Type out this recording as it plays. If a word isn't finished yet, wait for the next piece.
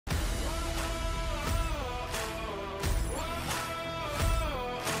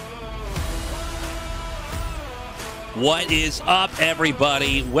What is up,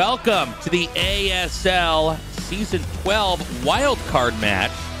 everybody? Welcome to the ASL Season 12 WildCard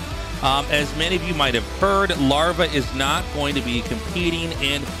match. As many of you might have heard, Larva is not going to be competing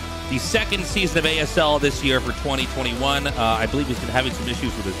in the second season of ASL this year for 2021. I believe he's been having some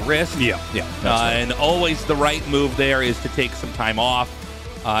issues with his wrist. Yeah. And always the right move there is to take some time off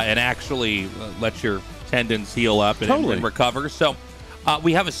and actually let your tendons heal up and recover. So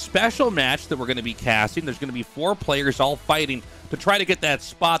we have a special match that we're going to be casting. There's going to be 4 players all fighting to try to get that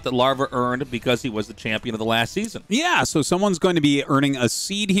spot that Larva earned because he was the champion of the last season. Yeah, so someone's going to be earning a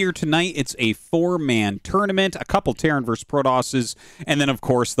seed here tonight. It's a 4-man tournament, a couple Terran versus Protosses, and then, of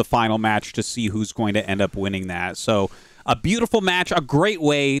course, the final match to see who's going to end up winning that. So a beautiful match, a great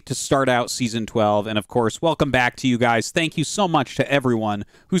way to start out Season 12. And, of course, welcome back to you guys. Thank you so much to everyone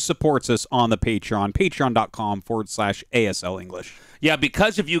who supports us on the Patreon, patreon.com/ASL English. Yeah,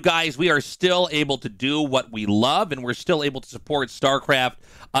 because of you guys, we are still able to do what we love, and we're still able to support StarCraft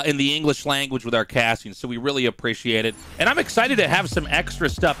in the English language with our casting, so we really appreciate it. And I'm excited to have some extra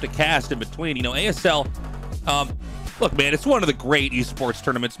stuff to cast in between. You know, ASL, look, man, it's one of the great esports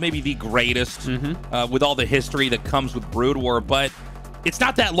tournaments, maybe the greatest, with all the history that comes with Brood War, but it's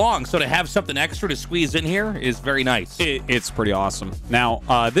not that long, so to have something extra to squeeze in here is very nice. It's pretty awesome. Now,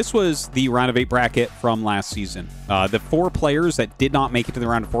 this was the round of 8 bracket from last season. The 4 players that did not make it to the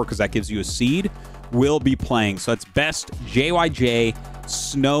round of 4, because that gives you a seed, will be playing. So it's Best, JYJ,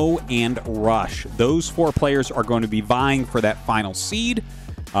 Snow, and Rush. Those 4 players are going to be vying for that final seed.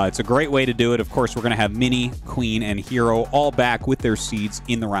 It's a great way to do it. Of course, we're going to have Mini, Queen, and Hero all back with their seeds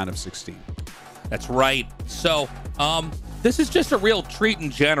in the round of 16. That's right. So, this is just a real treat in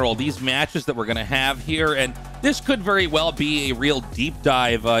general, these matches that we're going to have here, and this could very well be a real deep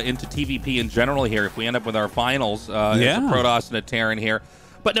dive into TVP in general here if we end up with our finals as a Protoss and a Terran here.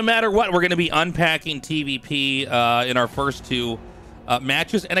 But no matter what, we're going to be unpacking TVP in our first 2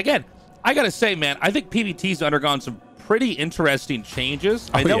 matches. And again, I got to say, man, I think PvT's undergone some pretty interesting changes.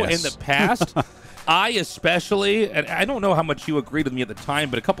 I know in the past, I especially, and I don't know how much you agreed with me at the time,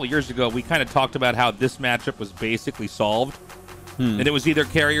 but a couple of years ago, we kind of talked about how this matchup was basically solved. And it was either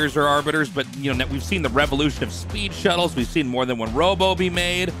carriers or arbiters, but you know, we've seen the revolution of speed shuttles. We've seen more than one robo be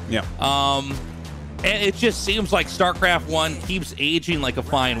made. Yeah. And it just seems like StarCraft 1 keeps aging like a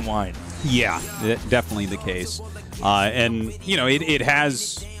fine wine. Yeah, definitely the case. And, you know, it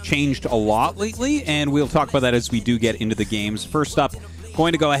has changed a lot lately, and we'll talk about that as we do get into the games. First up,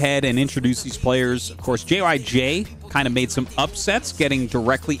 going to go ahead and introduce these players. Of course, JYJ kind of made some upsets getting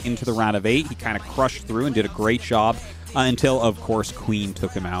directly into the round of 8. He kind of crushed through and did a great job until, of course, Queen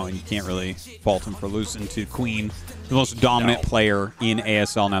took him out, and you can't really fault him for losing to Queen, the most dominant player in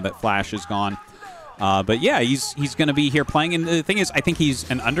ASL now that Flash is gone. But yeah, he's going to be here playing, and the thing is, I think he's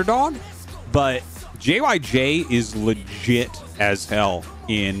an underdog, but JYJ is legit as hell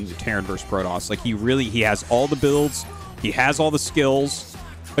in Terran vs. Protoss. Like, he has all the builds, he has all the skills,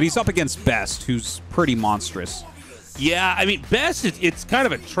 but he's up against Best, who's pretty monstrous. Yeah, I mean, Best, it's kind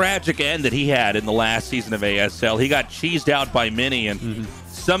of a tragic end that he had in the last season of ASL. He got cheesed out by Mini, and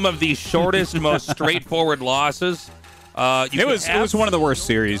some of the shortest, most straightforward losses. It was one of the worst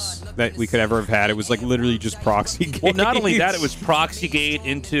series that we could ever have had. It was like literally just proxy gates. Well, not only that, it was proxy gate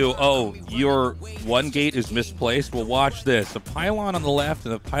into, oh, your one gate is misplaced. Well, watch this. A pylon on the left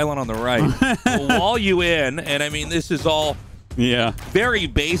and a pylon on the right will wall you in. And I mean, this is all very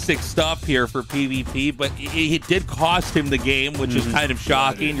basic stuff here for PvP, but it did cost him the game, which is kind of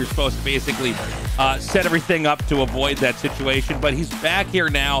shocking. You're supposed to basically set everything up to avoid that situation. But he's back here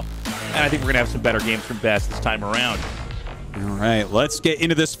now, and I think we're going to have some better games from Best this time around. All right, let's get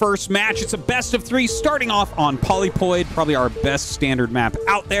into this first match. It's a best of 3 starting off on Polypoid, probably our best standard map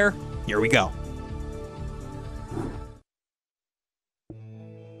out there. Here we go.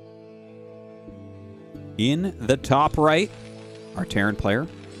 In the top right, our Terran player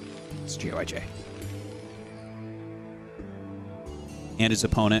is JYJ. And his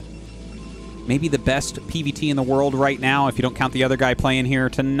opponent, maybe the best PvT in the world right now, if you don't count the other guy playing here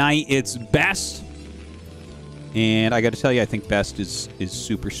tonight, it's Best. And I got to tell you, I think Best is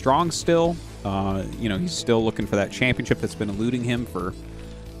super strong still. You know, he's still looking for that championship that's been eluding him for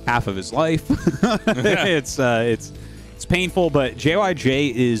half of his life. It's painful, but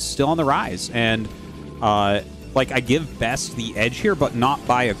JYJ is still on the rise, and like, I give Best the edge here, but not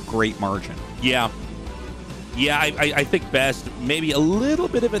by a great margin. Yeah, I think Best maybe a little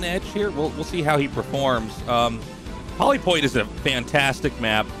bit of an edge here. We'll see how he performs. Polypoid is a fantastic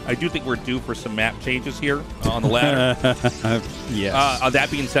map. I do think we're due for some map changes here on the ladder. Yes.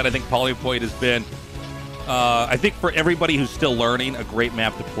 That being said, I think Polypoid has been, I think for everybody who's still learning, a great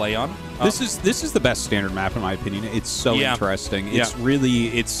map to play on. This is the best standard map in my opinion. It's so interesting.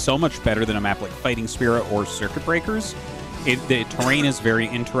 It's so much better than a map like Fighting Spirit or Circuit Breakers. The terrain is very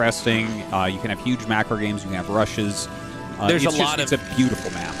interesting. You can have huge macro games. You can have rushes. It's a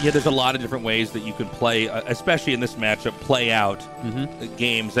beautiful map. Yeah, there's a lot of different ways that you can play, especially in this matchup, play out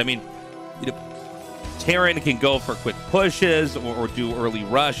games. I mean, Terran can go for quick pushes or do early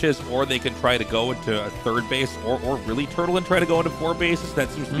rushes, or they can try to go into a third base or really turtle and try to go into 4 bases.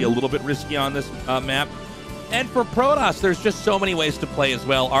 That seems to be a little bit risky on this map. And for Protoss, there's just so many ways to play as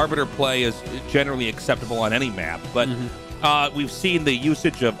well. Arbiter play is generally acceptable on any map, but we've seen the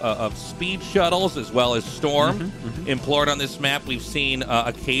usage of speed shuttles as well as Storm employed on this map. We've seen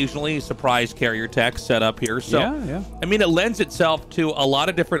occasionally surprise carrier tech set up here. So, I mean, it lends itself to a lot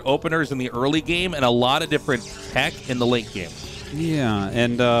of different openers in the early game and a lot of different tech in the late game. Yeah,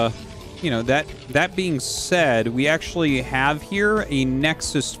 and that being said, we actually have here a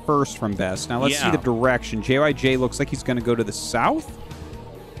Nexus first from Best. Now let's see the direction. JYJ looks like he's going to go to the south.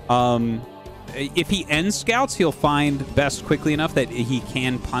 If he end scouts, he'll find Best quickly enough that he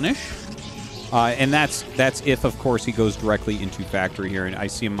can punish. And that's if, of course, he goes directly into factory here. And I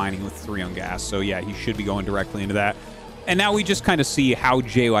see him mining with 3 on gas. So, yeah, he should be going directly into that. And now we just kind of see how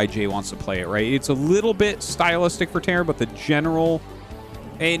JYJ wants to play it, right? It's a little bit stylistic for Terra, but the general...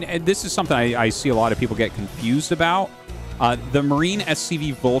 And this is something I see a lot of people get confused about. The Marine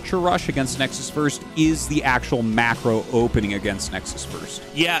SCV Vulture Rush against Nexus First is the actual macro opening against Nexus First.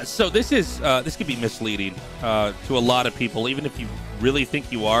 Yeah, so this could be misleading to a lot of people, even if you really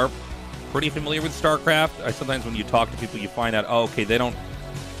think you are pretty familiar with StarCraft. Sometimes when you talk to people, you find out, oh, okay, they don't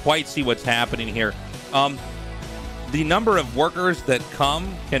quite see what's happening here. The number of workers that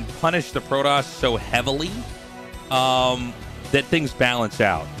come can punish the Protoss so heavily that things balance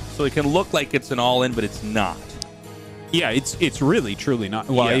out. So it can look like it's an all-in, but it's not. Yeah, it's really, truly not.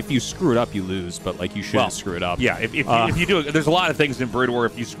 Well, if you screw it up, you lose, but, like, you shouldn't screw it up. Yeah, if you do it, there's a lot of things in Brood War,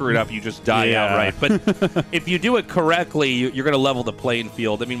 if you screw it up, you just die outright. But if you do it correctly, you're going to level the playing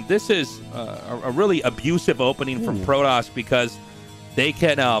field. I mean, this is a really abusive opening from Protoss because they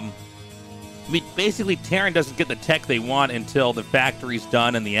can... I mean, basically, Terran doesn't get the tech they want until the factory's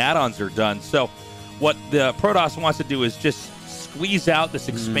done and the add-ons are done. So what the Protoss wants to do is just squeeze out this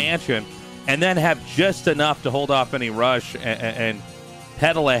expansion and then have just enough to hold off any rush and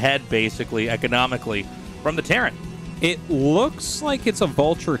pedal ahead, basically, economically, from the Terran. It looks like it's a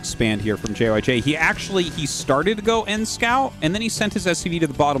Vulture expand here from JYJ. He started to go end scout, and then he sent his SCV to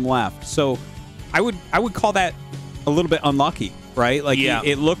the bottom left. So I would call that a little bit unlucky, right? Like,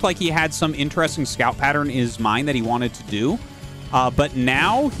 it looked like he had some interesting scout pattern in his mind that he wanted to do. But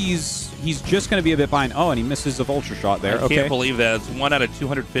now he's just going to be a bit behind. Oh, and he misses a Vulture shot there. I can't believe that. It's 1 out of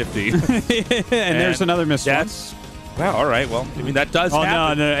 250. and there's another missed one. Wow, all right. Well, I mean, that does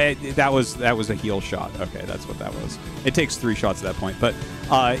happen. No, that was a heal shot. Okay, that's what that was. It takes 3 shots at that point. But,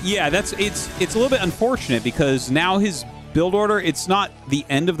 yeah, it's a little bit unfortunate because now his build order, it's not the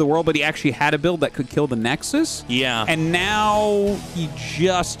end of the world, but he actually had a build that could kill the Nexus. Yeah. And now he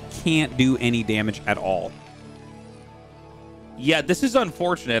just can't do any damage at all. Yeah, this is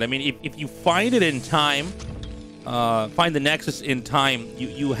unfortunate. I mean, if you find it in time, find the Nexus in time,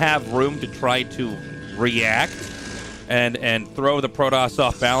 you have room to try to react and throw the Protoss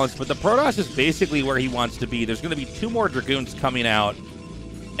off balance. But the Protoss is basically where he wants to be. There's going to be 2 more Dragoons coming out,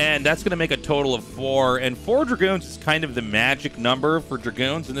 and that's going to make a total of 4. And 4 Dragoons is kind of the magic number for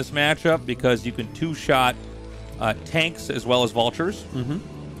Dragoons in this matchup because you can 2-shot tanks as well as Vultures.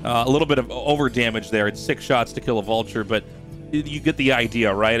 A little bit of over damage there. It's 6 shots to kill a Vulture, but you get the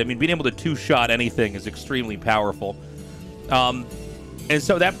idea, right? I mean, being able to 2-shot anything is extremely powerful. And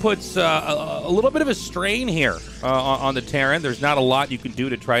so that puts a little bit of a strain here on the Terran. There's not a lot you can do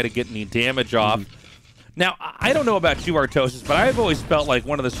to try to get any damage off. Now, I don't know about you, Tastosis, but I've always felt like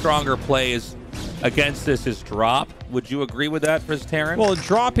one of the stronger plays against this is drop. Would you agree with that for Terran? Well,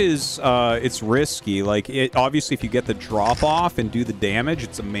 drop is it's risky. Like, obviously, if you get the drop off and do the damage,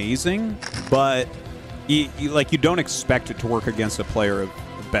 it's amazing. But you don't expect it to work against a player of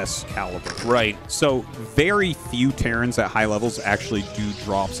Best caliber. Right. So very few Terrans at high levels actually do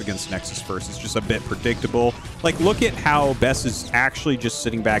drops against Nexus First. It's just a bit predictable. Like, look at how Best is actually just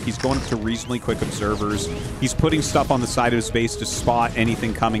sitting back. He's going up to reasonably quick observers. He's putting stuff on the side of his base to spot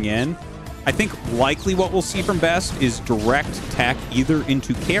anything coming in. I think likely what we'll see from Best is direct tech either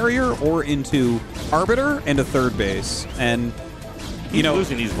into carrier or into arbiter and a third base. And you know,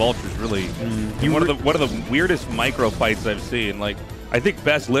 losing these Vultures really one of the weirdest micro fights I've seen. Like, I think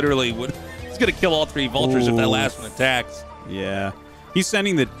Best literally he's gonna kill all 3 Vultures if that last one attacks. Yeah. He's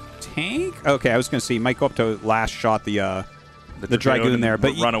sending the tank? Okay, I was gonna say he might go up to last shot the the Dragoon there,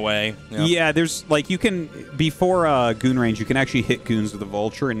 but run away. Yeah, there's like you can before goon range, you can actually hit goons with a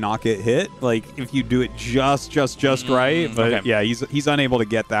vulture and not get hit. Like if you do it just right. But okay. yeah, he's unable to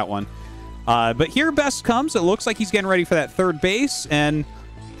get that one. But here Best comes. It looks like he's getting ready for that third base, and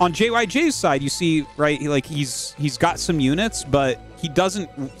on JYJ's side, you see right, like he's got some units, but he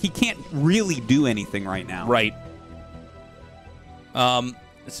can't really do anything right now. Right.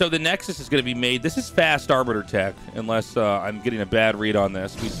 So the Nexus is going to be made. This is fast Arbiter tech, unless I'm getting a bad read on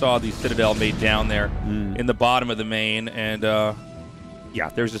this. We saw the Citadel made down there in the bottom of the main, and yeah,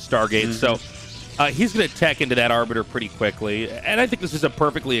 there's a Stargate. So he's going to tech into that Arbiter pretty quickly, and I think this is a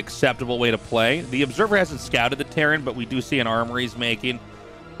perfectly acceptable way to play. The Observer hasn't scouted the Terran, but we do see an armory he's making,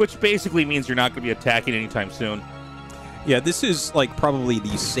 which basically means you're not going to be attacking anytime soon. Yeah, this is like probably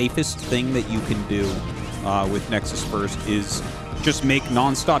the safest thing that you can do with Nexus First is just make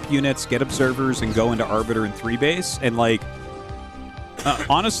non-stop units, get observers, and go into Arbiter and 3-base. And like,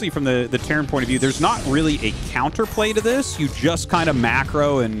 honestly, from the Terran point of view, there's not really a counterplay to this. You just kind of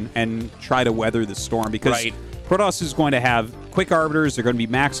macro and try to weather the storm because Protoss is going to have quick Arbiters. They're going to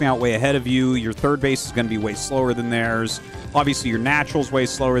be maxing out way ahead of you. Your third base is going to be way slower than theirs. Obviously, your natural's way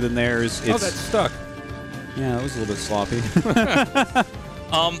slower than theirs. Oh, that's stuck. Yeah, it was a little bit sloppy.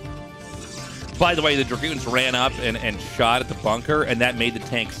 By the way, the Dragoons ran up and shot at the bunker, and that made the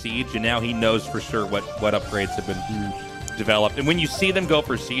tank siege, and now he knows for sure what upgrades have been developed. And when you see them go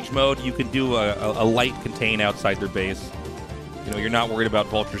for siege mode, you can do a light contain outside their base. You know, you're not worried about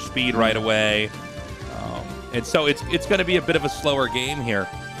Vulture speed right away. And so it's going to be a bit of a slower game here.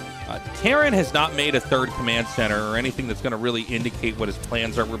 Terran has not made a third command center or anything that's going to really indicate what his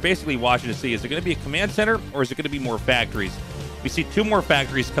plans are. We're basically watching to see, is it going to be a command center or is it going to be more factories? We see 2 more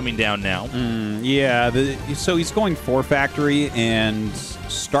factories coming down now. Yeah, so he's going 4 factory and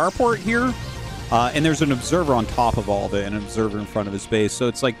starport here. And there's an observer on top of all of it and an observer in front of his base. So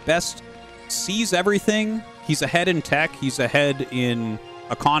it's like Best sees everything. He's ahead in tech. He's ahead in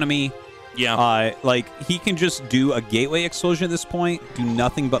economy. Yeah. Like, he can just do a gateway explosion at this point, do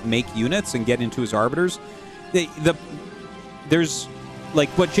nothing but make units and get into his arbiters. There's, like,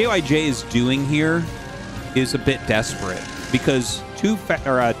 what JYJ is doing here is a bit desperate because 2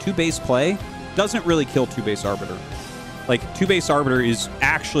 base play doesn't really kill 2 base arbiter. Like, 2 base arbiter is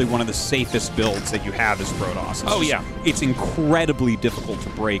actually one of the safest builds that you have as Protoss. Yeah. It's incredibly difficult to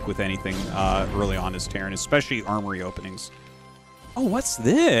break with anything early on as Terran, especially armory openings. Oh, what's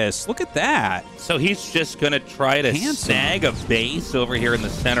this? Look at that. So he's just going to try to snag a base over here in the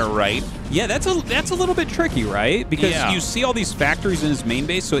center right. Yeah, that's a little bit tricky, right? Because you see all these factories in his main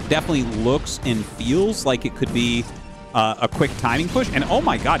base, so it definitely looks and feels like it could be a quick timing push. And oh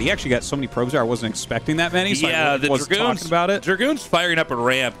my god, he actually got so many probes there. I wasn't expecting that many, so I really wasn't talking about it. Dragoons firing up a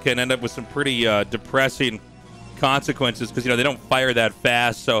ramp can end up with some pretty depressing consequences because, you know, they don't fire that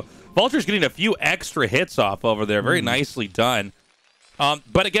fast. So Vulture's getting a few extra hits off over there. Very nicely done.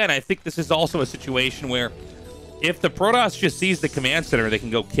 But again, I think this is also a situation where if the Protoss just sees the command center, they can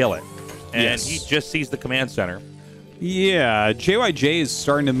go kill it. And he just sees the command center. Yeah, JYJ is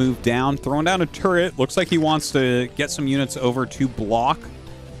starting to move down, throwing down a turret. Looks like he wants to get some units over to block.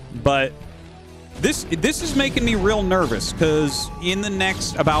 But this is making me real nervous because in the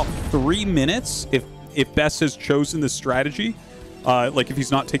next about 3 minutes, if Best has chosen this strategy, like if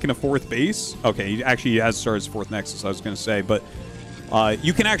he's not taking a 4th base, okay, he actually has started his 4th Nexus, I was going to say, but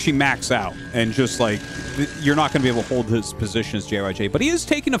you can actually max out and just like, you're not going to be able to hold his position as JYJ, but he is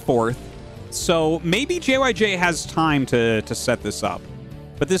taking a 4th. So maybe JYJ has time to set this up.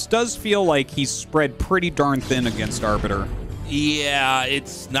 But this does feel like he's spread pretty darn thin against Arbiter. Yeah,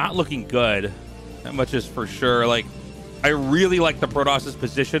 it's not looking good. That much is for sure. Like, I really like the Protoss'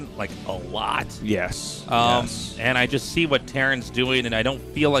 position, like, a lot. Yes. And I just see what Terran's doing, and I don't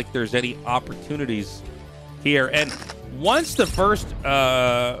feel like there's any opportunities here. And once the first,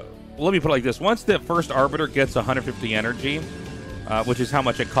 let me put it like this. Once the first Arbiter gets 150 energy, which is how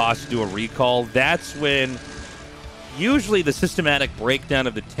much it costs to do a recall, that's when usually the systematic breakdown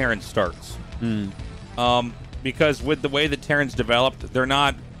of the Terran starts. Because with the way the Terran's developed, they're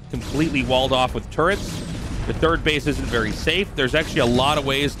not completely walled off with turrets. The third base isn't very safe. There's actually a lot of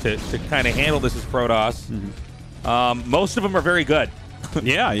ways to kind of handle this as Protoss. Most of them are very good.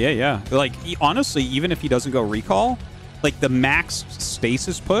 Yeah. Like, honestly, even if he doesn't go recall, like the max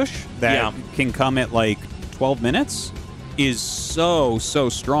stasis push that can come at like 12 minutes is so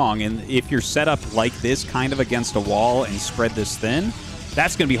strong. And if you're set up like this kind of against a wall and spread this thin,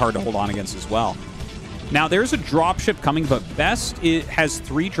 that's going to be hard to hold on against as well. Now, there's a dropship coming, but Best has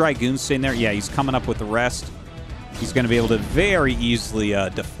 3 Dragoons sitting there. Yeah, he's coming up with the rest. he's going to be able to very easily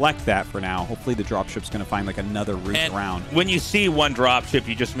deflect that for now. Hopefully the dropship's going to find like another route around. When you see one dropship,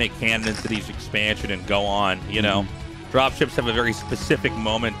 you just make cannon to these expansion and go on. You know, dropships have a very specific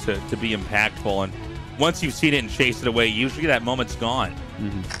moment to be impactful, and once you've seen it and chased it away, usually that moment's gone.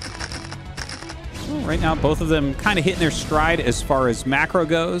 Well, right now, both of them kind of hitting their stride as far as macro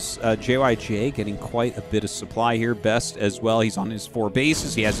goes. JYJ getting quite a bit of supply here. Best as well. He's on his 4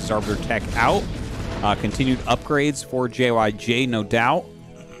 bases. He has his Arbiter Tech out. Continued upgrades for JYJ, no doubt.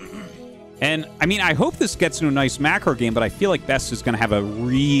 And, I mean, I hope this gets into a nice macro game, but I feel like Best is going to have a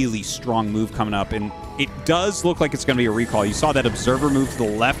really strong move coming up. And it does look like it's going to be a recall. You saw that Observer move to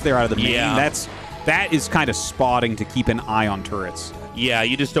the left there out of the main. Yeah. That is kind of spotting to keep an eye on turrets. Yeah,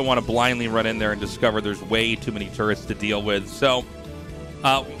 you just don't want to blindly run in there and discover there's way too many turrets to deal with. So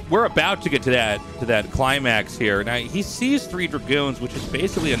we're about to get to that climax here. Now, he sees 3 Dragoons, which is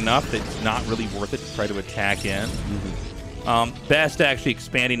basically enough that it's not really worth it to try to attack in. Best actually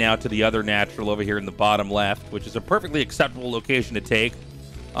expanding out to the other natural over here in the bottom left, which is a perfectly acceptable location to take.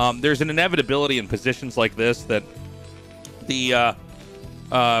 There's an inevitability in positions like this that the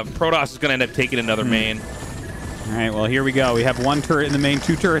Protoss is going to end up taking another main. All right, well, here we go. We have 1 turret in the main,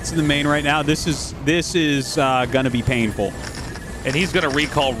 2 turrets in the main right now. This is going to be painful. And he's going to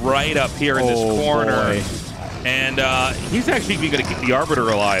recall right up here in this corner. Boy. And he's actually going to keep the Arbiter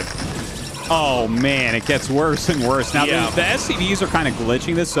alive. Oh, man, it gets worse and worse. Now, the SCVs are kind of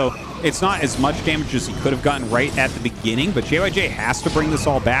glitching this, so it's not as much damage as he could have gotten right at the beginning, but JYJ has to bring this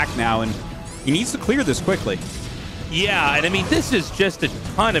all back now, and he needs to clear this quickly. Yeah, and I mean, this is just a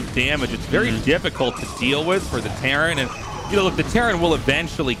ton of damage. It's very difficult to deal with for the Terran. And, you know, look, the Terran will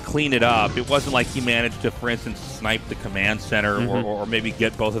eventually clean it up. It wasn't like he managed to, for instance, snipe the command center or maybe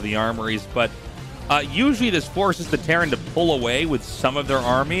get both of the armories. But usually this forces the Terran to pull away with some of their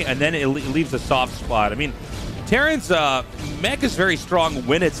army, and then it leaves a soft spot. I mean, Terran's mech is very strong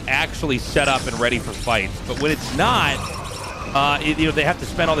when it's actually set up and ready for fights. But when it's not, you know, they have to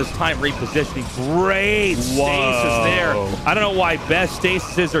spend all this time repositioning. Great stasis there. I don't know why best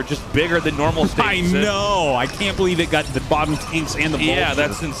stasises are just bigger than normal stasises. I know. I can't believe it got the bottom tanks and the Vulture. Yeah,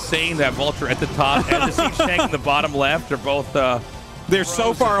 that's insane. That Vulture at the top and the siege tank in the bottom left are both... They're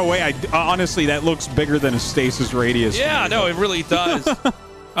so far away. Honestly, that looks bigger than a stasis radius. Yeah, no, it really does.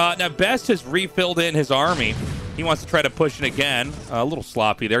 Now, Best has refilled in his army. He wants to try to push it again. A little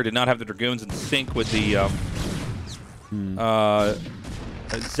sloppy there. Did not have the Dragoons in sync with the...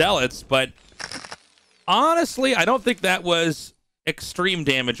 Zealots, but honestly, I don't think that was extreme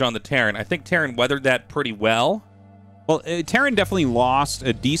damage on the Terran. I think Terran weathered that pretty well. Well, Terran definitely lost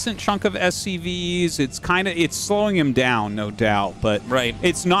a decent chunk of SCVs. It's slowing him down, no doubt, but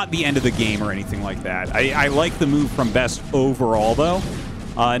it's not the end of the game or anything like that. I like the move from Best overall, though.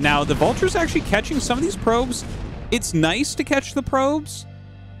 Now, the Vulture's actually catching some of these probes. It's nice to catch the probes,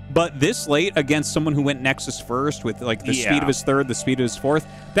 but this late against someone who went Nexus first with like the speed of his 3rd, the speed of his 4th,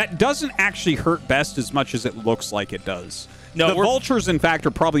 that doesn't actually hurt Best as much as it looks like it does. No, the Vultures, in fact,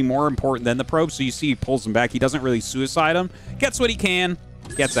 are probably more important than the probes, so you see he pulls them back. He doesn't really suicide them. Gets what he can,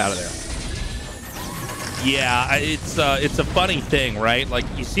 gets out of there. Yeah, it's a funny thing, right? Like,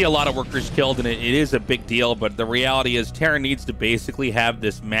 you see a lot of workers killed, and it is a big deal, but the reality is Terran needs to basically have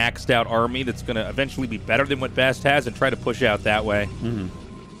this maxed out army that's going to eventually be better than what Best has and try to push out that way.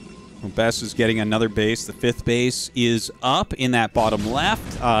 Well, Best is getting another base. The 5th base is up in that bottom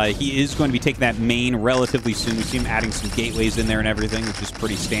left. He is going to be taking that main relatively soon. We see him adding some gateways in there and everything, which is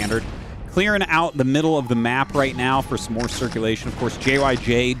pretty standard. Clearing out the middle of the map right now for some more circulation. Of course,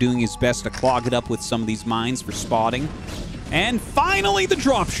 JYJ doing his best to clog it up with some of these mines for spotting. And finally, the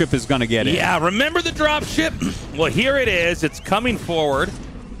dropship is going to get in. Yeah, remember the dropship? Well, here it is. It's coming forward.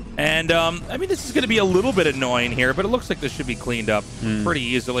 And, I mean, this is going to be a little bit annoying here, but it looks like this should be cleaned up pretty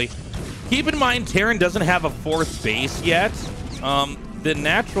easily. Keep in mind, Terran doesn't have a 4th base yet. The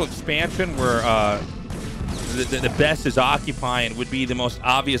natural expansion where the Best is occupying would be the most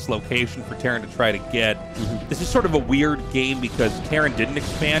obvious location for Terran to try to get. This is sort of a weird game because Terran didn't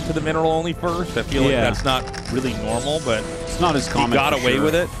expand to the mineral only first. I feel like that's not really normal, but it's not as common. He got away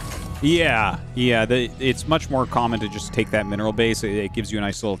with it. Yeah. It's much more common to just take that mineral base. It gives you a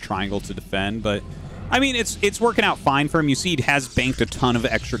nice little triangle to defend, but I mean, it's working out fine for him. You see, he has banked a ton of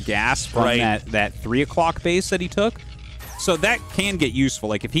extra gas from that 3 o'clock base that he took. So that can get useful.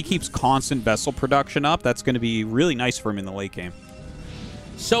 Like, if he keeps constant vessel production up, that's going to be really nice for him in the late game.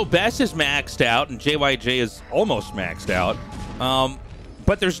 So Best is maxed out, and JYJ is almost maxed out.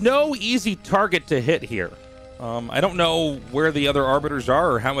 But there's no easy target to hit here. I don't know where the other Arbiters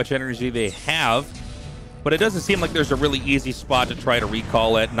are or how much energy they have, but it doesn't seem like there's a really easy spot to try to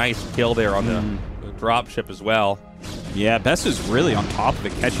recall it. Nice kill there on the dropship as well. Yeah, Best is really on top of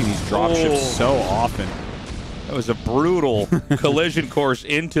it, catching these drop ships so often. That was a brutal collision course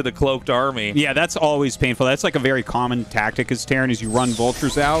into the cloaked army. Yeah, that's always painful. That's like a very common tactic as Terran, is you run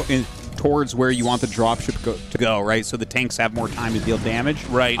vultures out and towards where you want the dropship to go, right? So the tanks have more time to deal damage.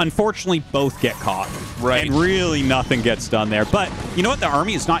 Right. Unfortunately, both get caught. Right. And really nothing gets done there. But you know what? The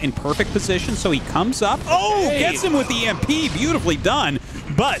army is not in perfect position, so he comes up. Oh, gets him with the EMP. Beautifully done.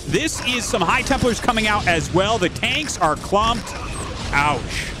 But this is some High Templars coming out as well. The tanks are clumped.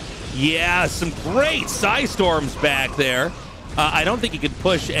 Ouch. Yeah, some great Psystorms back there. I don't think he could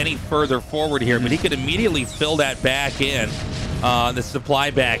push any further forward here, but he could immediately fill that back in, the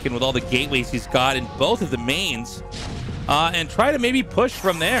supply back in with all the gateways he's got in both of the mains, and try to maybe push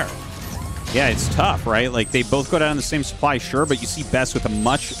from there. Yeah, it's tough, right? Like, they both go down the same supply, sure, but you see Best with a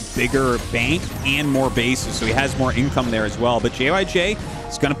much bigger bank and more bases, so he has more income there as well. But JYJ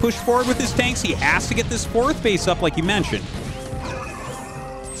is going to push forward with his tanks. He has to get this fourth base up, like you mentioned.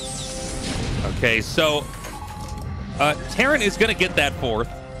 Okay, so Terran is going to get that fourth,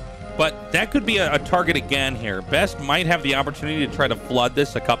 but that could be a target again here. Best might have the opportunity to try to flood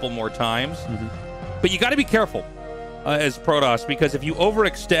this a couple more times, but you got to be careful as Protoss, because if you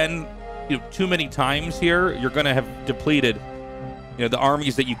overextend too many times here, you're going to have depleted the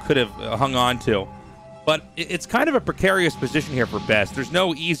armies that you could have hung on to. But it's kind of a precarious position here for Best. There's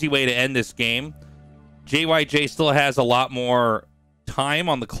no easy way to end this game. JYJ still has a lot more time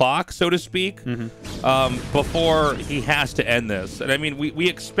on the clock, so to speak, before he has to end this. And I mean, we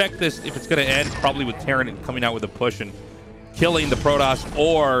expect this, if it's going to end, probably with Terran coming out with a push and killing the Protoss,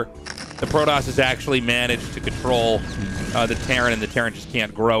 or the Protoss has actually managed to control the Terran, and the Terran just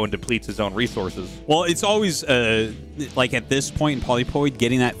can't grow and depletes his own resources. Well, it's always, like at this point in Polypoid,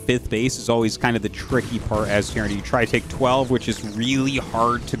 getting that fifth base is always kind of the tricky part as Terran. Do you try to take 12, which is really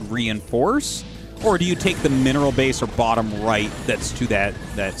hard to reinforce? Or do you take the mineral base or bottom right that's to that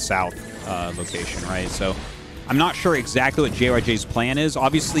south location, right? So I'm not sure exactly what JYJ's plan is.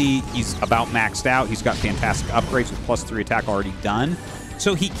 Obviously, he's about maxed out. He's got fantastic upgrades with +3 attack already done.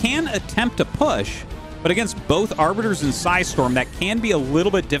 So he can attempt to push, but against both Arbiters and Psystorm, that can be a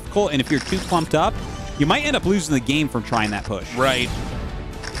little bit difficult, and if you're too clumped up, you might end up losing the game from trying that push. Right.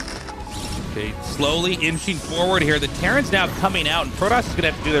 Okay, slowly inching forward here. The Terran's now coming out, and Protoss is going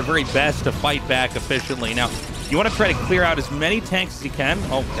to have to do their very best to fight back efficiently. Now, you want to try to clear out as many tanks as you can.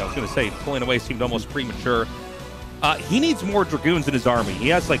 Oh, I was going to say, pulling away seemed almost premature. He needs more Dragoons in his army. He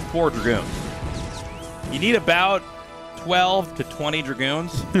has like 4 Dragoons. You need about 12 to 20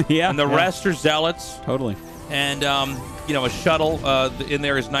 Dragoons. Yeah. And the rest are Zealots. Totally. And, a shuttle in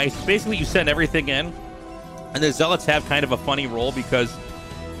there is nice. Basically, you send everything in, and the Zealots have kind of a funny role because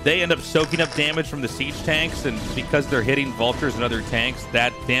they end up soaking up damage from the siege tanks, and because they're hitting vultures and other tanks,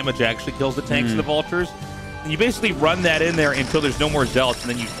 that damage actually kills the tanks and the vultures. And you basically run that in there until there's no more Zealots, and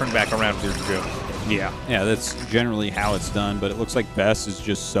then you turn back around with your Dragoons. Yeah, that's generally how it's done, but it looks like Best is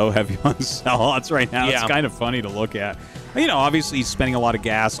just so heavy on Zealots right now. Yeah. It's kind of funny to look at. Obviously he's spending a lot of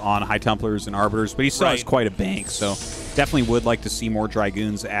gas on High Templars and Arbiters, but he still has quite a bank, so definitely would like to see more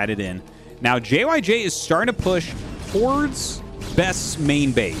Dragoons added in. Now, JYJ is starting to push towards Best's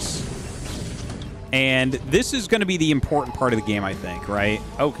main base. And this is going to be the important part of the game, I think, right?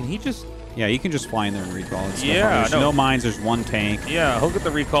 Oh, can he just... Yeah, you can just fly in there and recall. There's no mines, there's one tank. Yeah, he'll get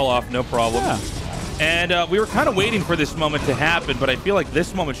the recall off, no problem. Yeah. And we were kind of waiting for this moment to happen, but I feel like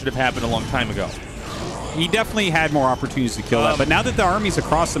this moment should have happened a long time ago. He definitely had more opportunities to kill that, but now that the army's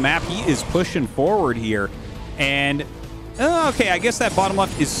across the map, he is pushing forward here. And, okay, I guess that bottom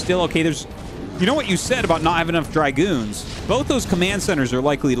left is still okay. There's... You know what you said about not having enough Dragoons? Both those command centers are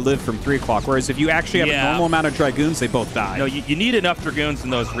likely to live from 3 o'clock, whereas if you actually have a normal amount of Dragoons, they both die. No, you need enough Dragoons in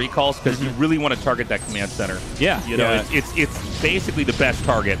those recalls because you really want to target that command center. Yeah. It's basically the best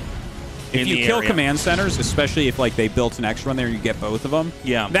target. If you kill command centers, especially if they built an extra one there and you get both of them,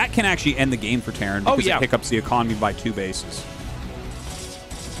 that can actually end the game for Terran because it picks up the economy by 2 bases.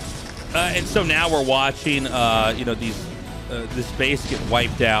 And so now we're watching, this base get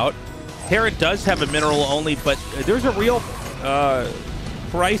wiped out. Terran does have a mineral only, but there's a real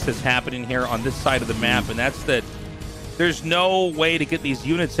crisis happening here on this side of the map, and that's that there's no way to get these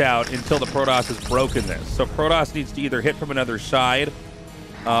units out until the Protoss has broken this. So Protoss needs to either hit from another side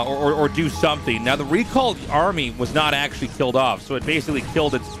or do something. Now, the recalled army was not actually killed off, so it basically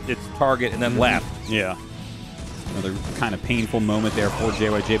killed its target and then left. Yeah. Another kind of painful moment there for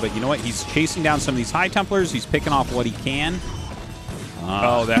JYJ, but you know what? He's chasing down some of these High Templars. He's picking off what he can.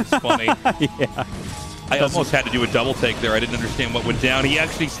 Oh, that's funny. Yeah. I almost had to do a double take there. I didn't understand what went down. He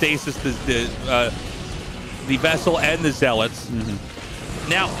actually stasis the vessel and the Zealots.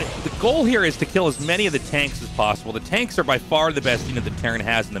 Now, the goal here is to kill as many of the tanks as possible. The tanks are by far the best unit that Terran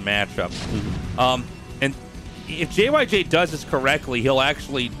has in the matchup. And if JYJ does this correctly, he'll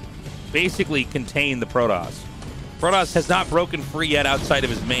actually basically contain the Protoss. Protoss has not broken free yet outside of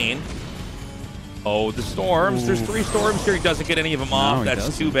his main. Oh, the storms. Ooh. There's 3 storms here. He doesn't get any of them off.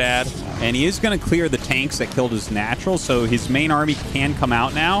 That's too bad. And he is going to clear the tanks that killed his natural, so his main army can come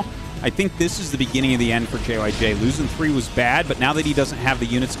out now. I think this is the beginning of the end for JYJ. Losing 3 was bad, but now that he doesn't have the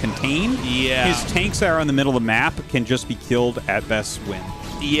units contained, his tanks that are in the middle of the map can just be killed at best win.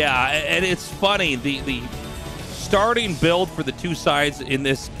 Yeah, and it's funny. The starting build for the 2 sides in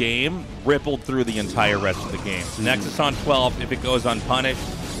this game rippled through the entire rest of the game. So Nexus on 12, if it goes unpunished,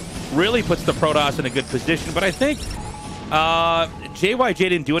 really puts the Protoss in a good position. But I think JYJ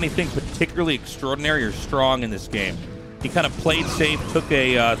didn't do anything particularly extraordinary or strong in this game. He kind of played safe, took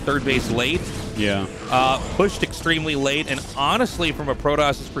a third base late. Yeah. Pushed extremely late. And honestly, from a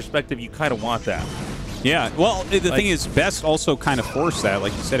Protoss's perspective, you kind of want that. Yeah. Well, the thing is, Best also kind of forced that.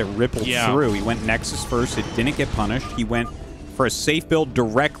 Like you said, it rippled through. He went Nexus first. It didn't get punished. He went for a safe build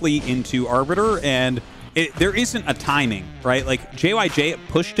directly into Arbiter. And there isn't a timing, right? Like, JYJ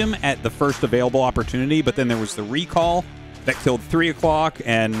pushed him at the first available opportunity, but then there was the recall that killed 3 o'clock,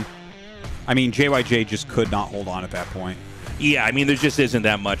 and I mean, JYJ just could not hold on at that point. Yeah, I mean, there just isn't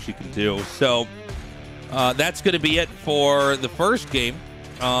that much you can do. So that's going to be it for the first game.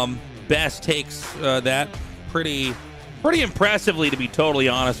 Best takes that pretty impressively, to be totally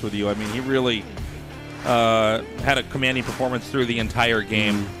honest with you. I mean, he really had a commanding performance through the entire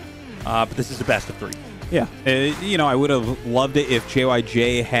game. But this is the best of 3. Yeah, you know, I would have loved it if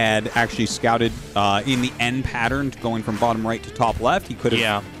JYJ had actually scouted in the end pattern, going from bottom right to top left. He could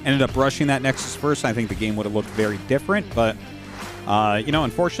have ended up rushing that Nexus first. I think the game would have looked very different, but you know,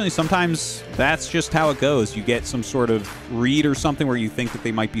 unfortunately, sometimes that's just how it goes. You get some sort of read or something where you think that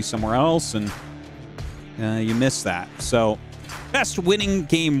they might be somewhere else, and you miss that. So, Best winning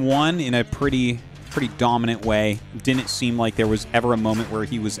game 1 in a pretty dominant way. Didn't seem like there was ever a moment where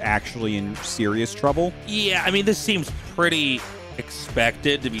he was actually in serious trouble. Yeah, I mean, this seems pretty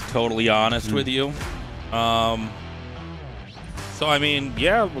expected, to be totally honest with you. So, I mean,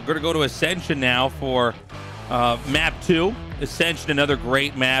 yeah, we're going to go to Ascension now for map 2. Ascension, another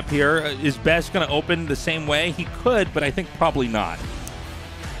great map here. Is Best going to open the same way? He could, but I think probably not.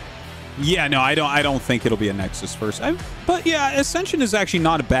 Yeah, no, I don't think it'll be a Nexus first. But yeah, Ascension is actually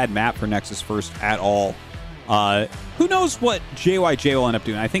not a bad map for Nexus first at all. Who knows what JYJ will end up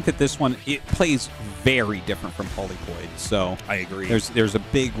doing? I think that this one, it plays very different from Polyploid. So I agree. There's a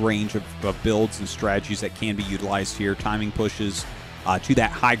big range of builds and strategies that can be utilized here. Timing pushes to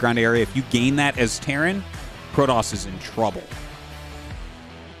that high ground area. If you gain that as Terran, Protoss is in trouble.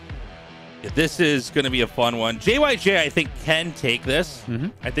 This is going to be a fun one. JYJ, I think, can take this.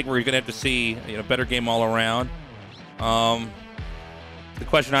 I think we're going to have to see a better game all around. The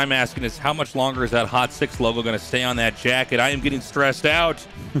question I'm asking is, how much longer is that Hot 6 logo going to stay on that jacket? I am getting stressed out.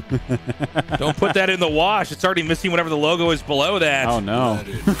 Don't put that in the wash. It's already missing whatever the logo is below that. Oh, no.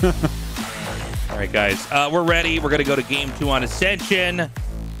 All right, guys. We're ready. We're going to go to game 2 on Ascension.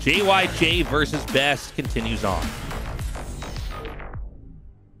 JYJ versus Best continues on.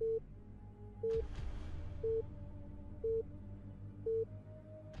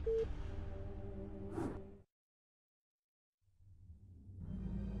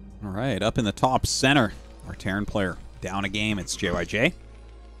 All right, up in the top center, our Terran player. Down a game, it's JYJ.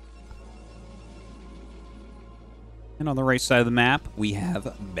 And on the right side of the map, we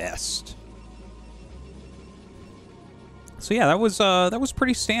have Best. So yeah, that was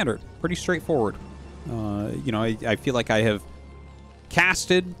pretty standard, pretty straightforward. You know, I feel like I have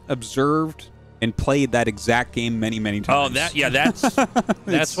casted, observed, and played that exact game many times. Oh,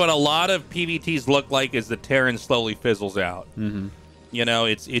 that's what a lot of PvTs look like as the Terran slowly fizzles out. You know,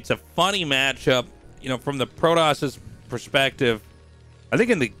 it's a funny matchup. You know, from the Protoss's perspective, I think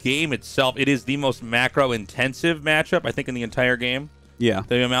in the game itself, it is the most macro-intensive matchup, I think, in the entire game. Yeah.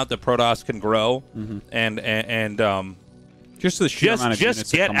 The amount that Protoss can grow and just the sheer amount of units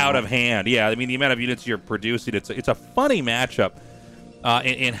just get out of hand. Yeah, I mean, the amount of units you're producing, it's a funny matchup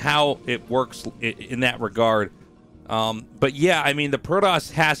in how it works in that regard. But yeah, I mean, the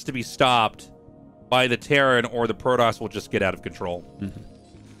Protoss has to be stopped by the Terran, or the Protoss will just get out of control.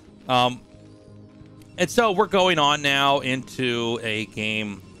 And so we're going on now into a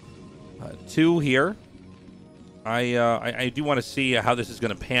game 2 here. I do want to see how this is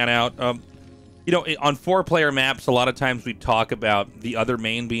going to pan out. You know, on 4-player maps, a lot of times we talk about the other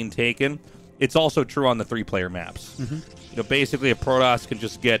main being taken. It's also true on the 3-player maps. You know, basically, a Protoss can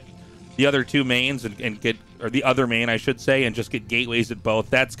just get the other 2 mains and get or the other main, I should say, and just get gateways at both.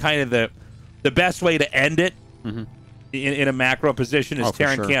 That's kind of the best way to end it in a macro position, is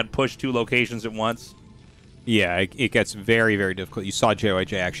Terran can't push 2 locations at once. Yeah, it gets very, very difficult. You saw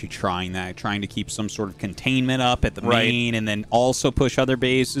JYJ actually trying that, trying to keep some sort of containment up at the main and then also push other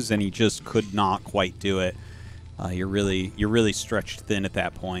bases, and he just could not quite do it. You're really stretched thin at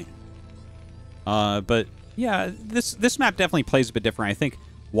that point. But yeah, this map definitely plays a bit different. I think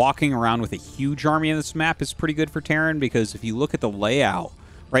walking around with a huge army in this map is pretty good for Terran, because if you look at the layout,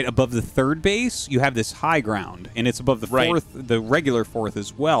 right above the 3rd base, you have this high ground, and it's above the 4th, the regular 4th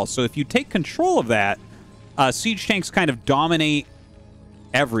as well. So if you take control of that, siege tanks kind of dominate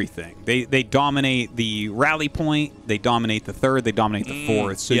everything. They dominate the rally point, they dominate the 3rd, they dominate the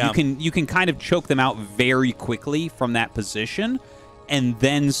 4th. So you can kind of choke them out very quickly from that position, and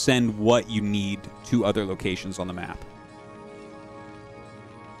then send what you need to other locations on the map.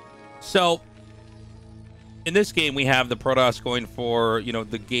 So in this game, we have the Protoss going for,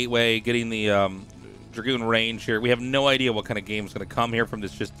 the gateway, getting the Dragoon range here. We have no idea what kind of game is going to come here from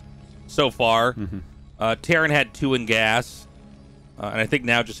this just so far. Terran had 2 in gas, and I think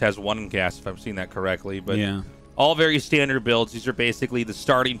now just has 1 in gas, if I'm seeing that correctly. But all very standard builds. These are basically the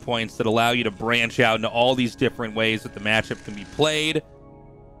starting points that allow you to branch out into all these different ways that the matchup can be played.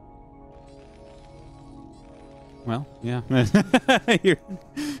 Well, yeah. now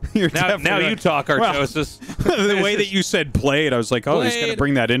you talk, Tastosis. Well, the way that you said played, I was like, oh, he's going to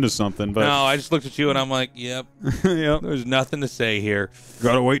bring that into something. But no, I just looked at you and I'm like, yep. There's nothing to say here.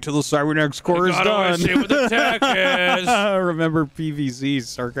 Gotta wait till the Cybernetics core is done. See what the tech is. Remember PVZ,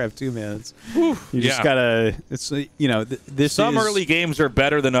 StarCraft 2, man. You just gotta. It's this. Some early games are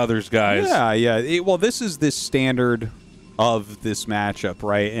better than others, guys. Yeah. Well, this is this standard of this matchup,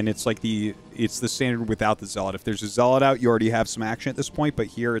 right? And it's like it's the standard without the Zealot. If there's a Zealot out, you already have some action at this point, but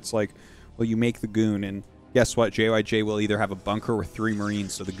here it's like, well, you make the Goon, and guess what? JYJ will either have a bunker or 3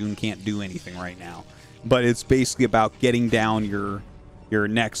 Marines, so the Goon can't do anything right now. But it's basically about getting down your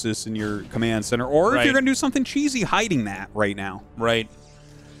Nexus and your command center, or if you're going to do something cheesy, hiding that right now. Right.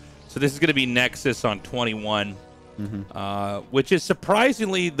 So this is going to be Nexus on 21, which is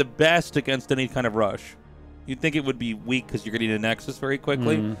surprisingly the best against any kind of rush. You'd think it would be weak because you're getting a Nexus very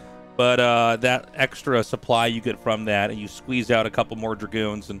quickly, but that extra supply you get from that, and you squeeze out a couple more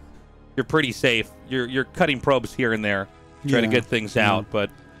Dragoons, and you're pretty safe. You're cutting probes here and there, trying to get things out, but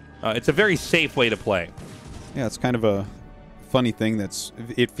it's a very safe way to play. Yeah, it's kind of a funny thing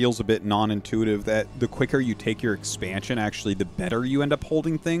it feels a bit non-intuitive that the quicker you take your expansion, actually the better you end up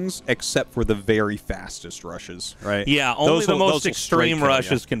holding things, except for the very fastest rushes, right? Yeah, only the most extreme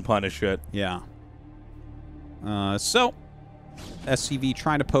rushes can punish it. Yeah. So, SCV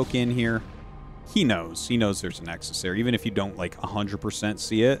trying to poke in here. He knows there's a Nexus there. Even if you don't, 100%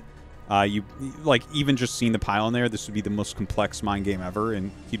 see it, you, even just seeing the pile in there, this would be the most complex mind game ever,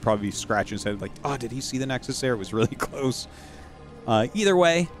 and he'd probably be scratching his head like, oh, did he see the Nexus there? It was really close. Either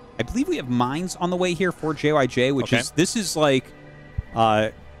way, I believe we have mines on the way here for JYJ, which this is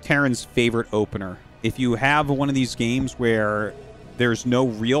Terran's favorite opener. If you have one of these games where there's no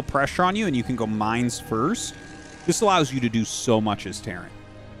real pressure on you and you can go mines first, this allows you to do so much as Terran.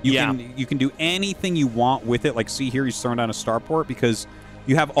 You can do anything you want with it. Like, see here, he's throwing down a starport because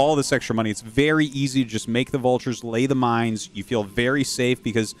you have all this extra money. It's very easy to just make the vultures, lay the mines. You feel very safe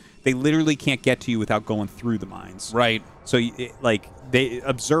because they literally can't get to you without going through the mines. Right. So,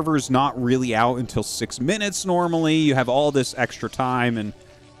 observer's not really out until 6 minutes normally. You have all this extra time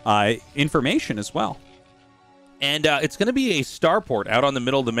and information as well. And it's going to be a starport out on the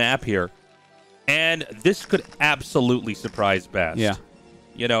middle of the map here. And this could absolutely surprise Best. Yeah.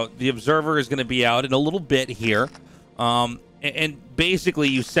 The observer is going to be out in a little bit here. And basically,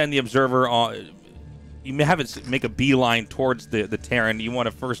 you send the observer on. You have it make a beeline towards the Terran. You want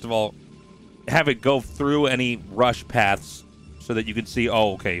to, first of all, have it go through any rush paths so that you can see,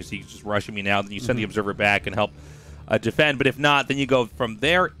 oh, okay, so he's just rushing me now. Then you send the observer back and help defend. But if not, then you go from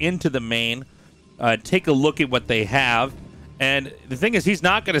there into the main, take a look at what they have. And the thing is, he's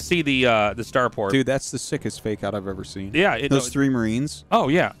not going to see the starport. Dude, that's the sickest fake out I've ever seen. Yeah. Those 3 Marines. Oh,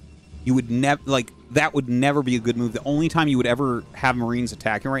 yeah. You would never, that would never be a good move. The only time you would ever have Marines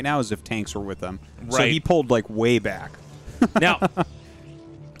attacking right now is if tanks were with them. Right. So he pulled, way back. Now,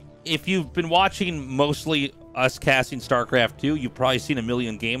 if you've been watching mostly us casting StarCraft 2, you've probably seen a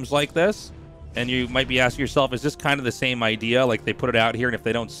million games like this. And you might be asking yourself, is this kind of the same idea? Like, they put it out here, and if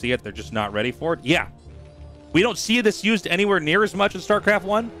they don't see it, they're just not ready for it? Yeah. We don't see this used anywhere near as much in StarCraft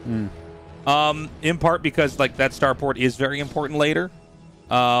 1. In part because, that starport is very important later.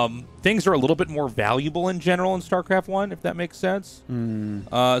 Things are a little bit more valuable in general in StarCraft 1, if that makes sense.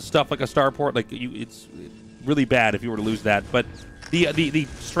 Stuff like a starport, really bad if you were to lose that. But the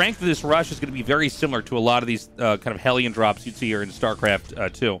strength of this rush is going to be very similar to a lot of these kind of Hellion drops you'd see here in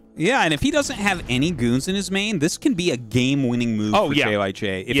StarCraft 2. Yeah, and if he doesn't have any goons in his main, this can be a game-winning move for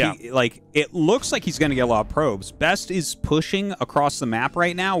JYJ. If he, like, it looks like he's going to get a lot of probes. Best is pushing across the map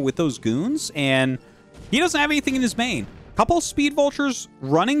right now with those goons, and he doesn't have anything in his main. Couple speed vultures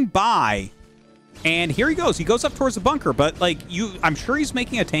running by, and here he goes. He goes up towards the bunker, but like I'm sure he's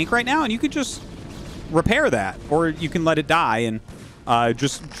making a tank right now, and you could just repair that, or you can let it die and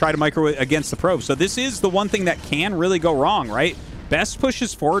just try to micro it against the probe. So this is the one thing that can really go wrong, right? Best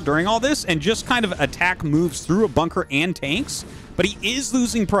pushes forward during all this and just kind of attack moves through a bunker and tanks, but he is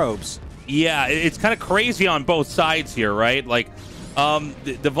losing probes. Yeah, it's kind of crazy on both sides here, right? Like,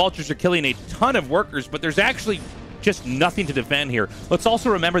 the vultures are killing a ton of workers, but there's actually just nothing to defend here. Let's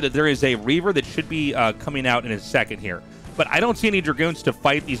also remember that there is a Reaver that should be coming out in a second here. But I don't see any Dragoons to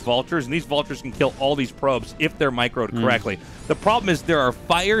fight these vultures, and these vultures can kill all these probes if they're microed correctly. The problem is there are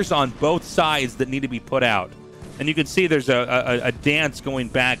fires on both sides that need to be put out. And you can see there's a dance going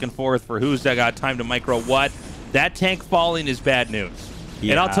back and forth for who's got time to micro what. That tank falling is bad news.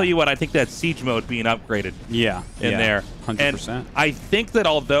 Yeah. And I'll tell you what, I think that siege mode being upgraded in there. 100%. And I think that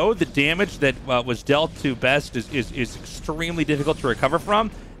although the damage that was dealt to Best is extremely difficult to recover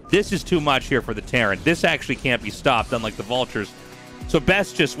from, this is too much here for the Terran. This actually can't be stopped, unlike the Vultures. So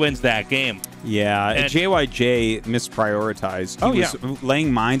Best just wins that game. Yeah, and JYJ misprioritized. He was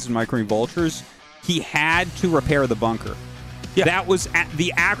laying mines and microing Vultures. He had to repair the bunker. Yeah. That was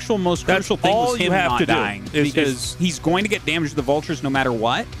the actual most crucial thing was him not dying. Because he's going to get damage to the Vultures no matter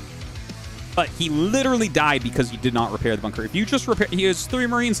what. But he literally died because he did not repair the bunker. If you just repair... He has 3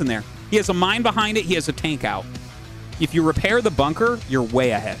 Marines in there. He has a mine behind it. He has a tank out. If you repair the bunker, you're way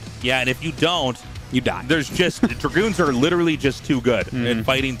ahead. Yeah, and if you don't... You die. There's just... Dragoons are literally just too good in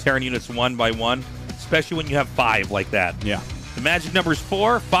fighting Terran units one by one, especially when you have 5 like that. Yeah. The magic number's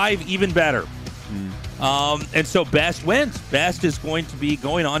 4, 5 even better. And so Best wins. Best is going to be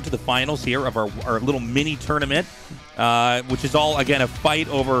going on to the finals here of our little mini tournament, which is all, again, a fight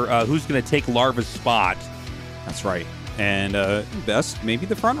over who's going to take Larva's spot. That's right. And Best may be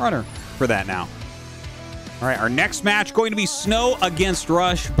the front runner for that now. All right, our next match going to be Snow against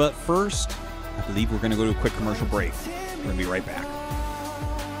Rush. But first, I believe we're going to go to a quick commercial break. We're going to be right back.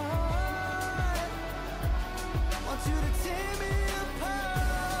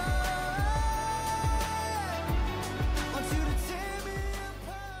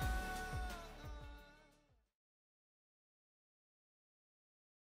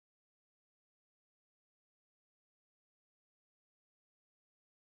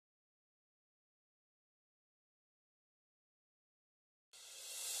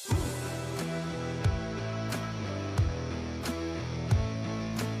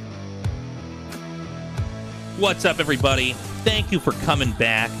 What's up, everybody? Thank you for coming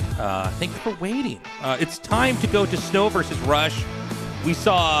back. Thank you for waiting. It's time to go to Snow versus Rush. We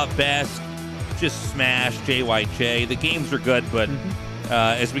saw Best just smash JYJ. The games are good, but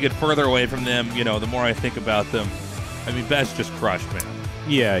as we get further away from them, you know, the more I think about them, I mean, Best just crushed, man.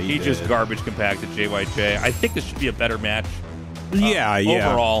 Yeah, he just garbage compacted JYJ. I think this should be a better match. Yeah.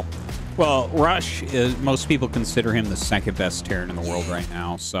 Overall. Well, Rush, most people consider him the second best Terran in the world right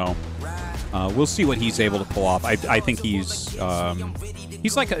now, so we'll see what he's able to pull off. I think he's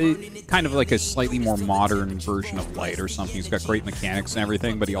like kind of like a slightly more modern version of Light or something. He's got great mechanics and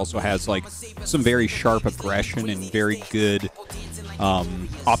everything, but he also has like some very sharp aggression and very good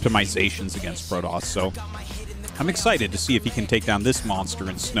optimizations against Protoss. So I'm excited to see if he can take down this monster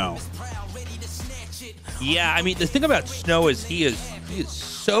in Snow. Yeah, I mean, the thing about Snow is he is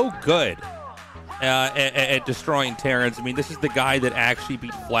so good at destroying Terrans. I mean, this is the guy that actually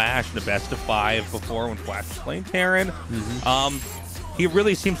beat Flash in the best of 5 before when Flash was playing Terran. He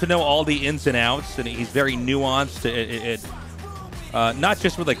really seems to know all the ins and outs, and he's very nuanced. Not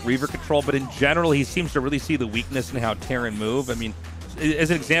just with like Reaver control, but in general, he seems to really see the weakness in how Terran move. I mean,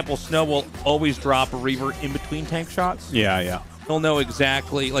 as an example, Snow will always drop a Reaver in between tank shots. Yeah. He'll know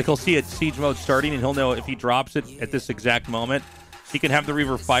exactly, like he'll see it siege mode starting, and he'll know if he drops it at this exact moment, he can have the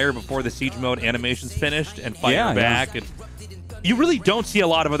Reaver fire before the siege mode animation's finished and fire back. And you really don't see a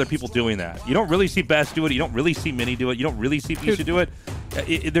lot of other people doing that. You don't really see Best do it. You don't really see Mini do it. You don't really see Pisha do it.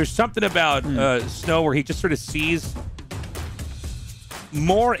 There's something about Snow where he just sort of sees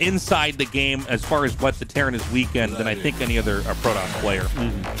more inside the game as far as what the Terran is weak in than I think any other Protoss player.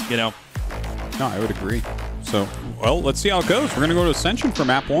 You know? No, I would agree. So, well, let's see how it goes. We're going to go to Ascension for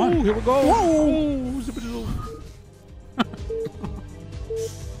map 1. Ooh, here we go. Whoa.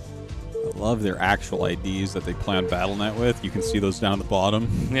 love their actual IDs that they play on Battle.net with. You can see those down at the bottom.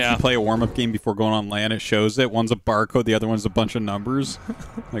 Yeah. If you play a warm-up game before going on LAN, it shows it. One's a barcode, the other one's a bunch of numbers.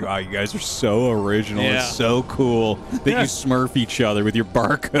 Like, wow, you guys are so original. Yeah. It's so cool that you smurf each other with your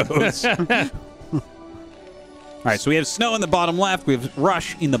barcodes. All right, so we have Snow in the bottom left. We have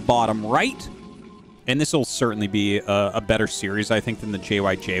Rush in the bottom right. And this will certainly be a better series, I think, than the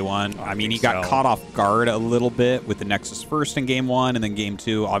JYJ one. I mean, he got caught off guard a little bit with the Nexus first in Game 1, and then Game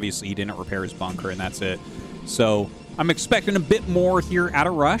 2, obviously, he didn't repair his bunker, and that's it. So I'm expecting a bit more here out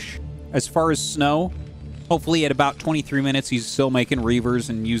of Rush. As far as Snow, hopefully at about 23 minutes, he's still making Reavers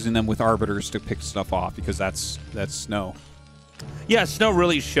and using them with Arbiters to pick stuff off, because that's Snow. Yeah, Snow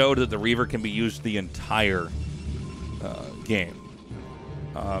really showed that the Reaver can be used the entire game.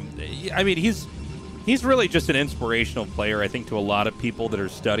 I mean, he's really just an inspirational player, I think, to a lot of people that are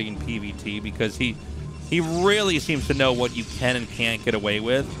studying PvT, because he really seems to know what you can and can't get away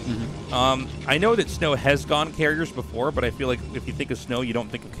with. I know that Snow has gone carriers before, but I feel like if you think of Snow, you don't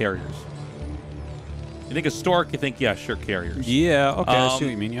think of carriers. You think of Stork, you think, yeah, sure, carriers. Yeah, okay, I see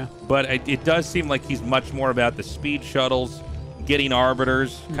what you mean, yeah. But it does seem like he's much more about the speed shuttles, getting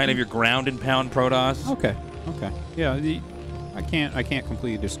Arbiters, kind of your ground and pound Protoss. Okay, yeah. I can't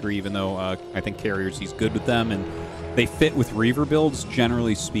completely disagree, even though I think carriers, he's good with them, and they fit with Reaver builds,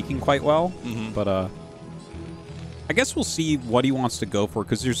 generally speaking, quite well. But I guess we'll see what he wants to go for,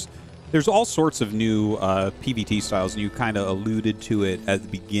 because there's all sorts of new PvT styles, and you kind of alluded to it at the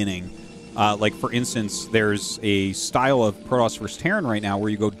beginning. Like, for instance, there's a style of Protoss vs. Terran right now where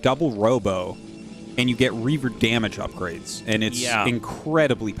you go double Robo, and you get Reaver damage upgrades, and it's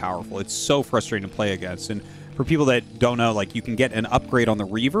incredibly powerful. It's so frustrating to play against, and for people that don't know, like, you can get an upgrade on the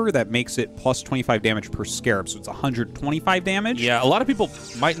Reaver that makes it plus 25 damage per Scarab, so it's 125 damage. Yeah, a lot of people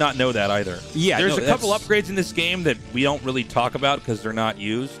might not know that either. Yeah, there's a couple upgrades in this game that we don't really talk about because they're not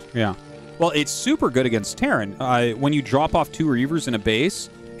used. Yeah. Well, it's super good against Terran. When you drop off 2 Reavers in a base,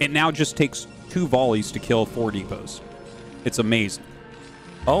 it now just takes 2 volleys to kill 4 depots. It's amazing.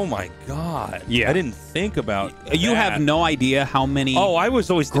 Oh my God! Yeah, I didn't think about You that. have no idea how many. I was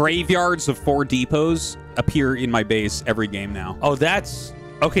always graveyards of 4 depots appear in my base every game now. Oh, that's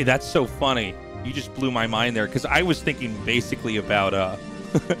okay. That's so funny. You just blew my mind there, because I was thinking basically about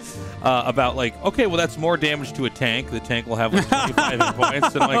like, okay, well, that's more damage to a tank. The tank will have like 25 hit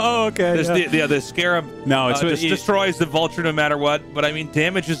points. And I'm like, oh, okay. The Scarab destroys the Vulture no matter what. But I mean,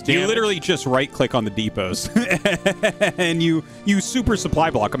 damage is damage. You literally just right-click on the depots, and you super supply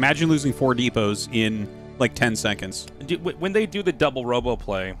block. Imagine losing 4 depots in like 10 seconds. When they do the double Robo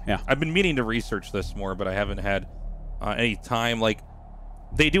play, yeah. I've been meaning to research this more, but I haven't had any time. Like,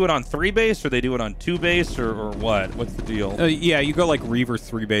 they do it on 3 base, or they do it on 2 base, or what? What's the deal? Yeah, you go like Reaver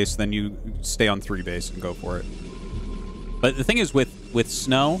 3 base, then you stay on 3 base and go for it. But the thing is, with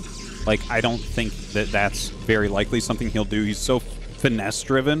Snow, like, I don't think that's very likely something he'll do. He's so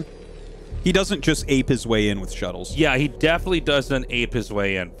finesse-driven. He doesn't just ape his way in with shuttles. Yeah, he definitely doesn't ape his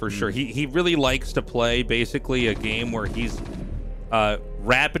way in, for sure. He really likes to play, basically, a game where he's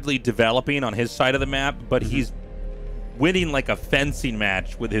rapidly developing on his side of the map, but he's winning like a fencing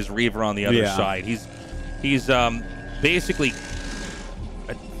match with his Reaver on the other side. He's basically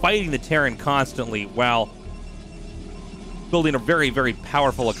fighting the Terran constantly while building a very, very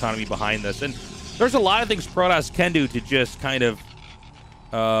powerful economy behind this. And there's a lot of things Protoss can do to just kind of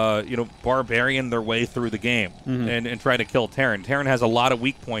barbarian their way through the game and try to kill Terran. Terran has a lot of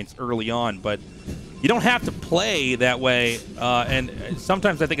weak points early on, but you don't have to play that way, and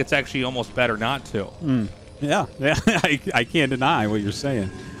sometimes I think it's actually almost better not to. Yeah, I can't deny what you're saying.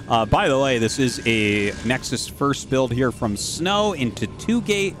 By the way, this is a Nexus first build here from Snow into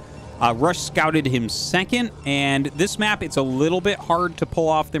 2-gate. Rush scouted him second, and this map, it's a little bit hard to pull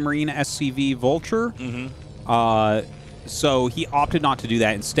off the Marine SCV Vulture. So he opted not to do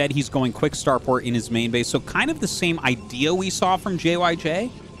that. Instead, he's going quick starport in his main base. So kind of the same idea we saw from JYJ.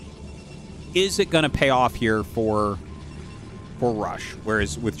 Is it going to pay off here for Rush?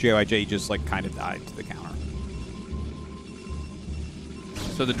 Whereas with JYJ, he just like kind of died to the counter.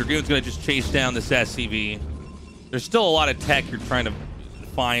 So the Dragoon's going to just chase down this SCV. There's still a lot of tech you're trying to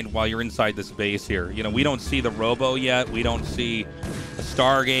find while you're inside this base here. You know, we don't see the Robo yet. We don't see a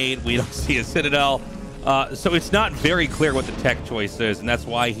Stargate. We don't see a Citadel. So it's not very clear what the tech choice is, and that's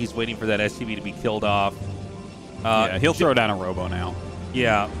why he's waiting for that SCV to be killed off. Yeah, he'll throw down a Robo now.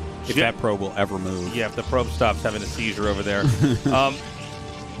 Yeah. If that probe will ever move. Yeah, if the probe stops having a seizure over there.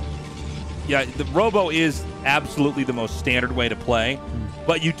 Yeah, the Robo is absolutely the most standard way to play,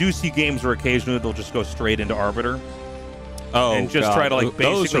 but you do see games where occasionally they'll just go straight into Arbiter. and just try to like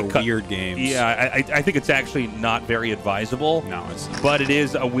basically those are weird games. Yeah, I think it's actually not very advisable. No, it's not. But it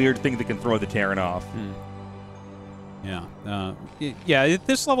is a weird thing that can throw the Terran off. Yeah. Yeah, at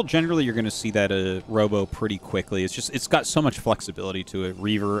this level, generally, you're going to see that Robo pretty quickly. It's got so much flexibility to it.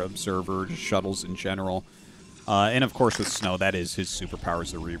 Reaver, Observer, just shuttles in general. And, of course, with Snow, that is his superpower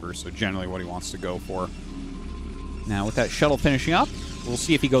is the Reaver, so generally what he wants to go for. Now, with that shuttle finishing up, we'll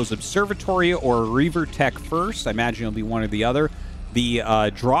see if he goes Observatory or Reaver Tech first. I imagine it'll be one or the other. The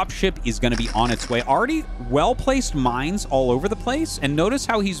dropship is going to be on its way. Already well-placed mines all over the place, and notice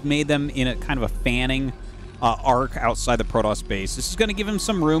how he's made them in a kind of a fanning arc outside the Protoss base. This is going to give him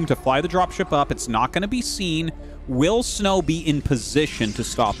some room to fly the dropship up. It's not going to be seen. Will Snow be in position to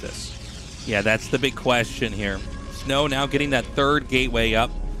stop this? Yeah, that's the big question here. Snow now getting that third gateway up.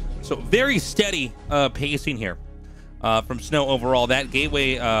 So very steady pacing here from Snow overall. That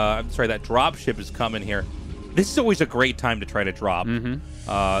gateway, that dropship is coming here. This is always a great time to try to drop the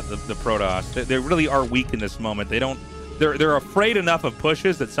Protoss. They really are weak in this moment. They're afraid enough of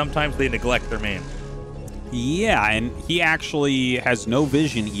pushes that sometimes they neglect their main. Yeah, and he actually has no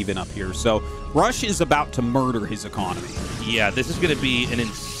vision even up here. So Rush is about to murder his economy. Yeah, this is going to be an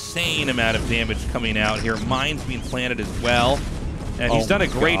insane amount of damage coming out here. Mines being planted as well. And he's done a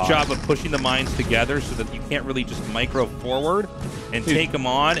great job of pushing the mines together so that you can't really just micro forward and take them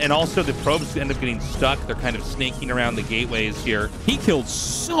on. And also the probes end up getting stuck. They're kind of snaking around the gateways here. He killed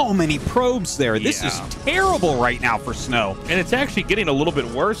so many probes there. This is terrible right now for Snow. And it's actually getting a little bit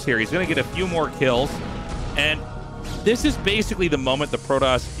worse here. He's going to get a few more kills. And this is basically the moment the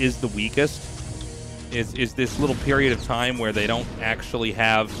Protoss is the weakest, is this little period of time where they don't actually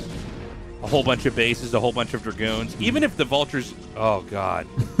have a whole bunch of bases, a whole bunch of Dragoons. Even if the Vultures... Oh, God.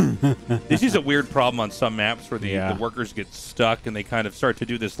 This is a weird problem on some maps where the workers get stuck and they kind of start to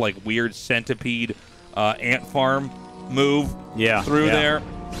do this like weird centipede ant farm move through there.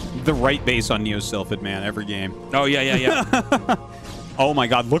 The right base on Neo-Sylphid, man, every game. Oh, yeah. Oh, my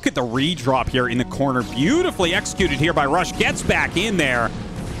God. Look at the redrop here in the corner. Beautifully executed here by Rush. Gets back in there.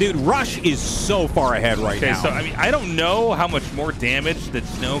 Dude, Rush is so far ahead right now. So, I mean, I don't know how much more damage that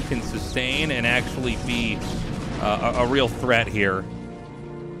Snow can sustain and actually be a real threat here.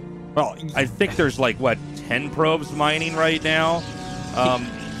 Well, I think there's, like, what, 10 probes mining right now?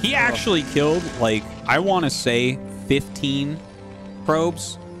 He actually killed, like, I want to say 15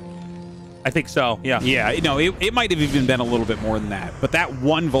 probes. I think so, yeah. Yeah, no, it might have even been a little bit more than that. But that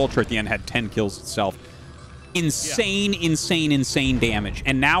one Vulture at the end had 10 kills itself. Insane, insane damage.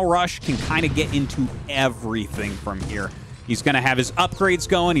 And now Rush can kind of get into everything from here. He's going to have his upgrades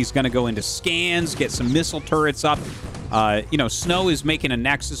going. He's going to go into scans, get some missile turrets up. Snow is making a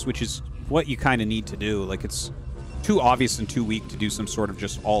Nexus, which is what you kind of need to do. Like, it's too obvious and too weak to do some sort of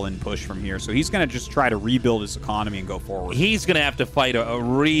just all-in push from here. So he's going to just try to rebuild his economy and go forward. He's going to have to fight a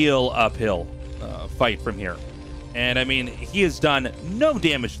real uphill fight from here. And, I mean, he has done no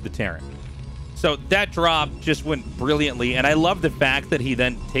damage to the Terran. So that drop just went brilliantly. And I love the fact that he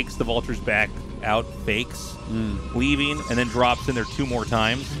then takes the Vultures back out, fakes, leaving, and then drops in there 2 more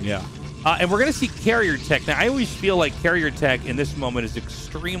times. Yeah. And we're going to see Carrier Tech. Now, I always feel like Carrier Tech in this moment is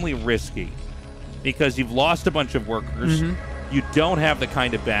extremely risky, because you've lost a bunch of workers. You don't have the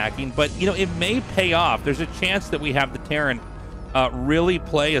kind of backing, but, you know, it may pay off. There's a chance that we have the Terran really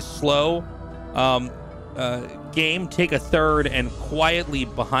play a slow game, take a third, and quietly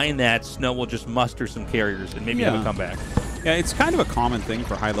behind that, Snow will just muster some carriers and maybe have a comeback. Yeah, it's kind of a common thing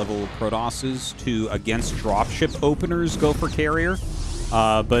for high-level Protosses to, against dropship openers, go for carrier.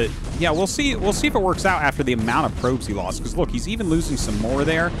 But yeah, we'll see if it works out after the amount of probes he lost. Because look, he's even losing some more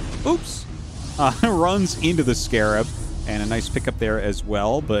there. Oops. Runs into the Scarab, and a nice pickup there as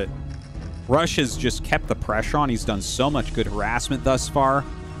well. But Rush has just kept the pressure on. He's done so much good harassment thus far.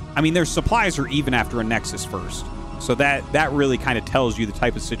 I mean, their supplies are even after a Nexus first. So that really kind of tells you the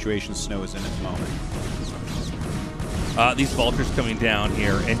type of situation Snow is in at the moment. These Vultures coming down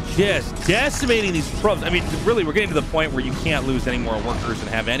here and just decimating these probes. I mean, really, we're getting to the point where you can't lose any more workers and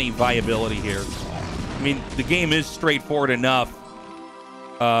have any viability here. I mean, the game is straightforward enough.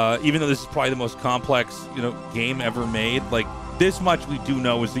 Even though this is probably the most complex, game ever made, like, this much we do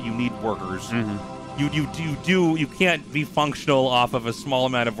know is that you need workers. You can't be functional off of a small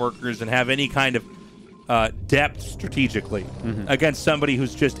amount of workers and have any kind of depth strategically against somebody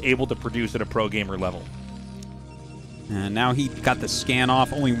who's just able to produce at a pro gamer level. And now he got the scan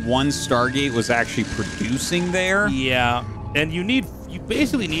off. Only one Stargate was actually producing there. Yeah, and you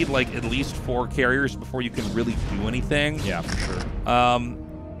basically need like at least 4 carriers before you can really do anything. Yeah, for sure.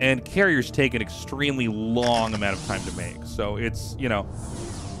 And carriers take an extremely long amount of time to make. So it's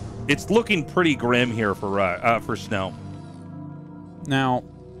it's looking pretty grim here for Snow. Now,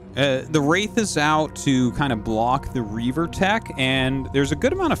 the Wraith is out to kind of block the Reaver tech, and there's a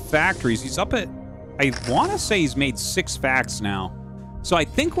good amount of factories. He's up at, I want to say he's made 6 facts now. So I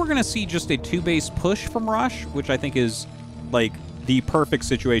think we're going to see just a 2-base push from Rush, which I think is, like, the perfect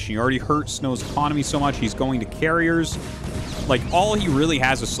situation. You already hurt Snow's economy so much. He's going to carriers. Like, all he really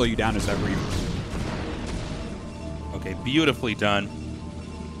has to slow you down is that Reaver. Okay, beautifully done.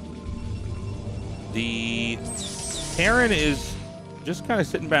 The Terran is just kind of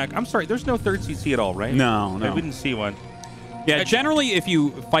sitting back. I'm sorry, there's no third CC at all, right? No. I didn't see one. Yeah, generally, if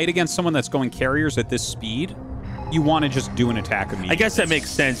you fight against someone that's going carriers at this speed, you want to just do an attack immediately. I guess that makes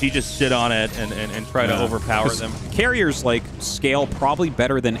sense. You just sit on it and try to overpower them. Carriers, like, scale probably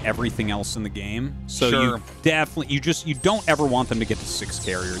better than everything else in the game. So you definitely, you don't ever want them to get to 6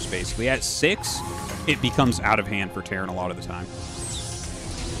 carriers, basically. At 6, it becomes out of hand for Terran a lot of the time.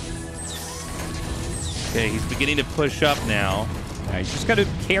 Okay, he's beginning to push up now. Yeah, he's just got to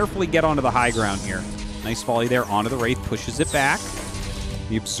carefully get onto the high ground here. Nice volley there onto the Wraith, pushes it back.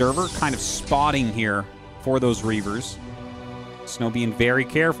 The Observer kind of spotting here for those Reavers. Snow being very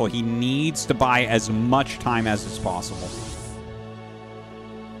careful. He needs to buy as much time as is possible.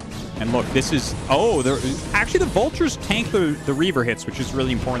 And look, this is... Oh, actually the Vultures tank the Reaver hits, which is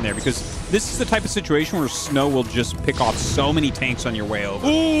really important there, because this is the type of situation where Snow will just pick off so many tanks on your way over.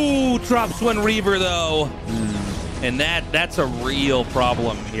 Ooh, drops one Reaver, though. And that's a real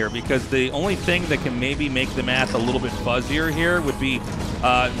problem here, because the only thing that can maybe make the math a little bit fuzzier here would be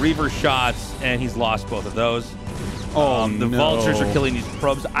Reaver shots, and he's lost both of those. The Vultures are killing these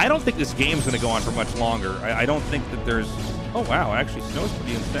probes. I don't think this game's going to go on for much longer. I don't think that there's... Oh, wow. Actually, Snow's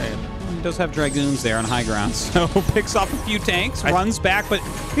pretty insane. He does have Dragoons there on high ground, so picks off a few tanks, runs back, but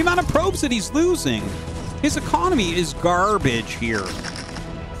the amount of probes that he's losing, his economy is garbage here.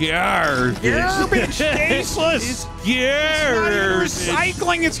 Garbage. Tasteless. It's garbage. It's not even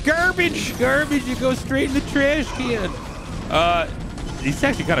recycling. It's garbage. Garbage. You go straight in the trash can. It's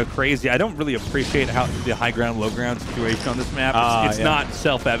actually kind of crazy. I don't really appreciate how the high ground, low ground situation on this map. It's not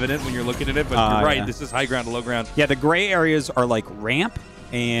self-evident when you're looking at it, but you're right. Yeah. This is high ground to low ground. Yeah, the gray areas are like ramp,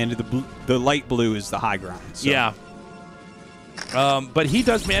 and the light blue is the high ground. So. Yeah. But he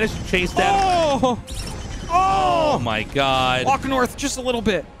does manage to chase that. Oh my God. Walk north just a little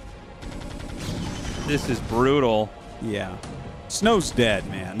bit. This is brutal. Yeah. Snow's dead,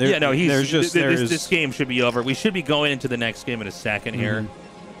 man. This game should be over. We should be going into the next game in a second here.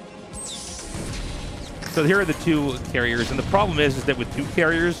 So here are the 2 carriers, and the problem is that with 2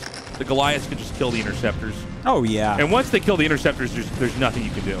 carriers, the Goliaths can just kill the interceptors. Oh, yeah. And once they kill the interceptors, there's nothing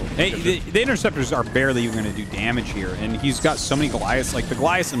you can do. Hey, the interceptors are barely even going to do damage here, and he's got so many Goliaths. Like, the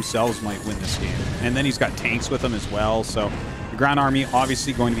Goliaths themselves might win this game. And then he's got tanks with him as well, so the ground army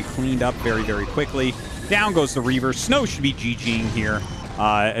obviously going to be cleaned up very, very quickly. Down goes the Reaver. Snow should be GGing here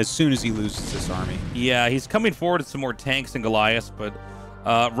as soon as he loses this army. Yeah, he's coming forward with some more tanks and Goliaths, but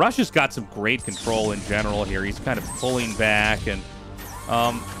Rush has got some great control in general here. He's kind of pulling back, and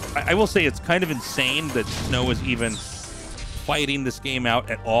I will say it's kind of insane that Snow is even fighting this game out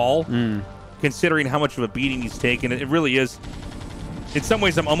at all, considering how much of a beating he's taken. It really is. In some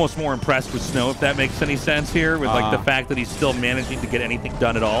ways, I'm almost more impressed with Snow, if that makes any sense here, with like the fact that he's still managing to get anything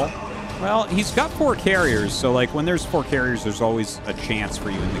done at all. Well, he's got 4 carriers, so like when there's 4 carriers, there's always a chance for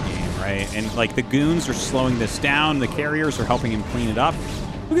you in the game, right? And like the goons are slowing this down, the carriers are helping him clean it up.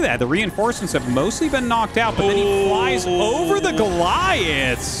 Look at that, the reinforcements have mostly been knocked out, but then he flies over the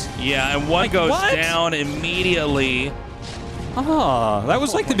Goliaths. Yeah, and one goes down immediately. Oh, that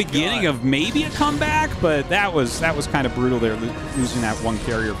was like the beginning of maybe a comeback, but that was kind of brutal there, losing that 1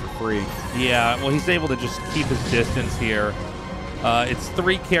 carrier for free. Yeah, well, he's able to just keep his distance here. It's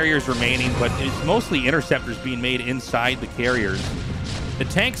 3 carriers remaining, but it's mostly interceptors being made inside the carriers. The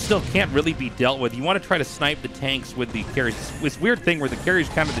tanks still can't really be dealt with. You want to try to snipe the tanks with the carriers. It's this weird thing where the carriers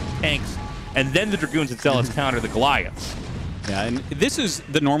counter the tanks, and then the Dragoons and Zealots counter the Goliaths. Yeah, and this is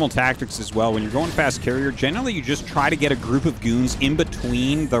the normal tactics as well. When you're going fast carrier, generally you just try to get a group of goons in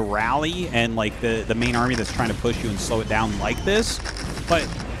between the rally and like the main army that's trying to push you and slow it down like this. But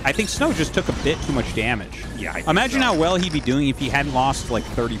I think Snow just took a bit too much damage. Yeah, imagine how well he'd be doing if he hadn't lost like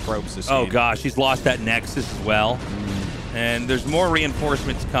 30 probes this game. Oh gosh, he's lost that Nexus as well. And there's more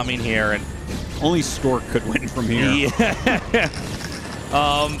reinforcements coming here, and only Stork could win from here. Yeah.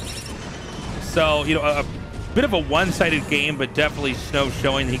 So, you know, a bit of a one-sided game, but definitely Snow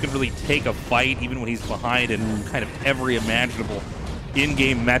showing that he can really take a fight even when he's behind in kind of every imaginable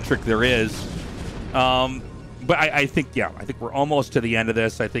in-game metric there is. But I think we're almost to the end of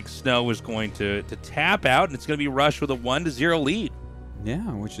this. I think Snow is going to tap out, and it's going to be Rush with a 1-0 lead.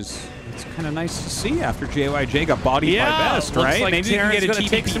 Yeah, which is it's kind of nice to see after JYJ got bodied by Best, looks right? like Maybe we can get a Terran's gonna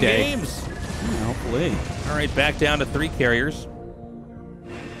take TVP some day. games. Yeah, hopefully. All right, back down to 3 carriers.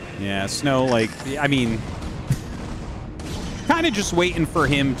 Yeah, Snow, like, I mean, kind of just waiting for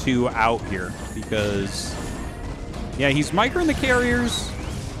him to out here because, yeah, he's microing the carriers.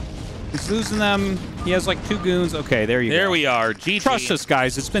 He's losing them. He has like 2 goons. Okay, there you go. There we are. GG. Trust us,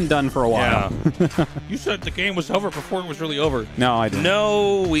 guys. It's been done for a while. Yeah. You said the game was over before it was really over. No, I didn't.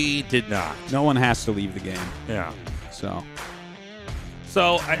 No, we did not. No one has to leave the game. Yeah. So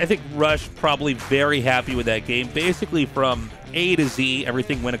I think Rush probably very happy with that game. Basically, from A to Z,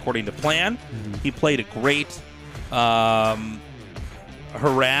 everything went according to plan. He played a great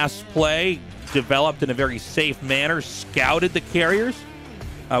harass play, developed in a very safe manner, scouted the carriers.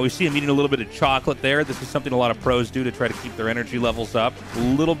 We see him eating a little bit of chocolate there. This is something a lot of pros do to try to keep their energy levels up. A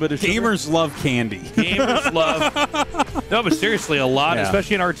little bit of sugar. gamers love candy. Gamers love. No, but seriously, a lot,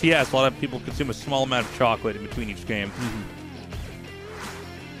 especially in RTS, a lot of people consume a small amount of chocolate in between each game.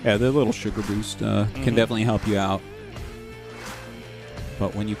 Yeah, the little sugar boost can definitely help you out.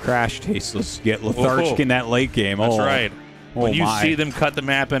 But when you crash Tasteless, you get lethargic in that late game. That's right. When you see them cut the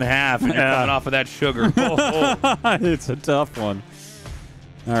map in half and you're coming off of that sugar. It's a tough one.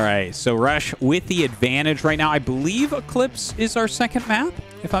 All right, so Rush with the advantage right now. I believe Eclipse is our second map,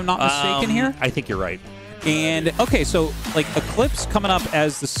 if I'm not mistaken here. I think you're right. And, okay, so, like, Eclipse coming up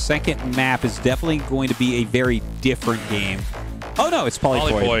as the second map is definitely going to be a very different game. Oh, no, it's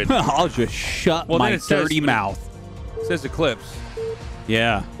Polypoid. I'll just shut my dirty mouth. It says Eclipse.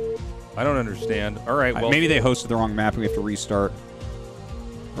 Yeah. I don't understand. All right, well. Maybe they hosted the wrong map and we have to restart.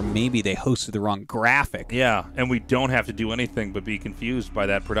 Or maybe they hosted the wrong graphic. Yeah, and we don't have to do anything but be confused by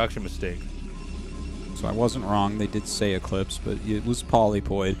that production mistake. So I wasn't wrong. They did say Eclipse, but it was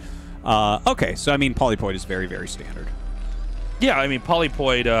Polypoid. Okay, so I mean, Polypoid is very, very standard. Yeah, I mean,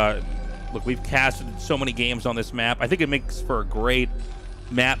 Polypoid, look, we've casted so many games on this map. I think it makes for a great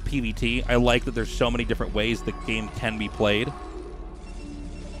map PvT. I like that there's so many different ways the game can be played.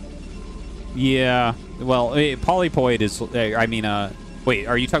 Yeah, well, Polypoid is, I mean, wait,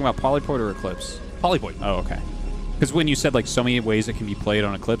 are you talking about Polypoid or Eclipse? Polypoid. Oh, okay. Because when you said, like, so many ways it can be played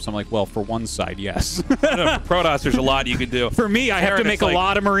on Eclipse, I'm like, well, for one side, yes. No, for Protoss, there's a lot you can do. For me, I have to make a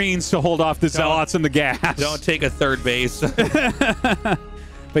lot of Marines to hold off the Zealots and the gas. Don't take a third base.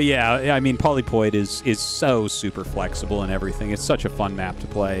 But yeah, I mean, Polypoid is so super flexible and everything. It's such a fun map to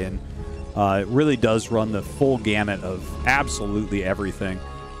play, and it really does run the full gamut of absolutely everything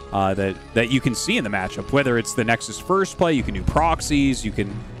that you can see in the matchup. Whether it's the Nexus first play, you can do proxies, you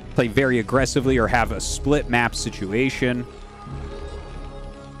can play very aggressively or have a split map situation.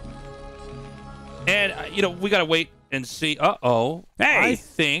 And, you know, we got to wait and see. Uh-oh. Hey! I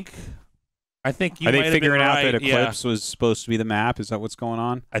think you Are might they have figuring been out right. that Eclipse was supposed to be the map? Is that what's going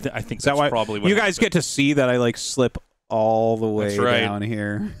on? I think that's probably what you guys get to see that I, like, slip all the way down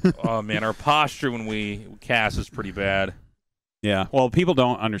here. Oh, man, our posture when we cast is pretty bad. Yeah. Well, people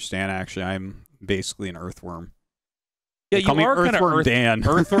don't understand, actually. I'm basically an earthworm. Yeah, you are kind of Earthworm Dan.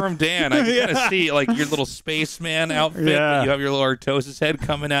 Earthworm Dan. I can kind of see like your little spaceman outfit. Yeah. You have your little Tastosis head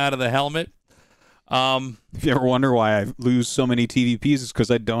coming out of the helmet. If you ever wonder why I lose so many TVPs, it's because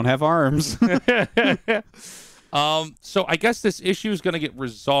I don't have arms. So I guess this issue is going to get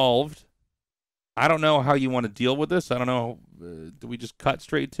resolved. I don't know how you want to deal with this. I don't know. Do we just cut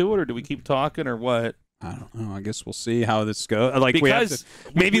straight to it, or do we keep talking, or what? I don't know. I guess we'll see how this goes. Like, because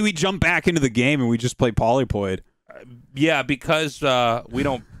maybe we jump back into the game and we just play Polypoid. Yeah, because we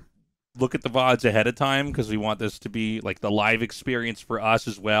don't look at the VODs ahead of time because we want this to be like the live experience for us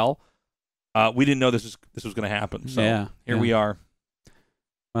as well. We didn't know this was going to happen. So here we are.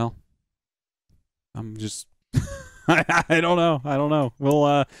 Well, I'm just I don't know.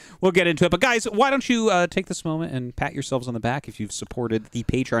 We'll get into it. But guys, why don't you take this moment and pat yourselves on the back if you've supported the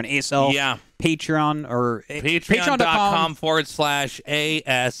Patreon ASL. Yeah. Patreon or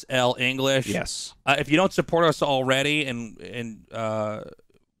Patreon.com/ASL English. Yes. If you don't support us already, and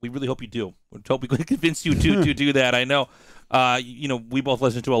we really hope you do. We hope we can convince you to do that. I know. You know, we both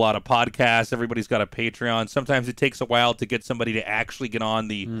listen to a lot of podcasts. Everybody's got a Patreon. Sometimes it takes a while to get somebody to actually get on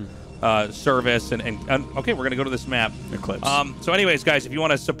the service. And okay, we're going to go to this map. Eclipse. So anyways, guys, if you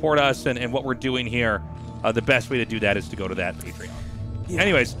want to support us and what we're doing here, the best way to do that is to go to that Patreon. Yeah.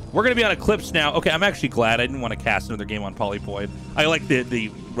 Anyways, we're going to be on Eclipse now. Okay, I'm actually glad I didn't want to cast another game on Polypoid. I like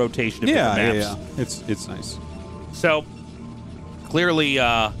the rotation of different maps. Yeah. It's nice. So, clearly...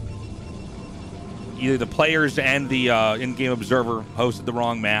 either the players and the in-game observer hosted the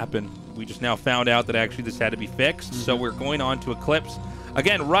wrong map, and we just now found out that actually this had to be fixed. So we're going on to Eclipse.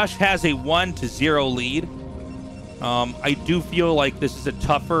 Again, Rush has a 1-0 lead. I do feel like this is a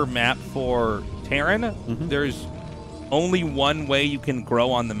tougher map for Terran. There's only one way you can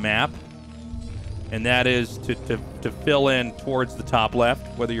grow on the map, and that is to fill in towards the top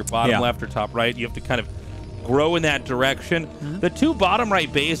left, whether you're bottom left or top right. You have to kind of grow in that direction. The two bottom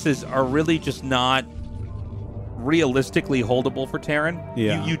right bases are really just not realistically holdable for Terran.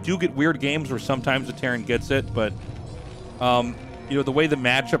 You do get weird games where sometimes the Terran gets it, but you know, the way the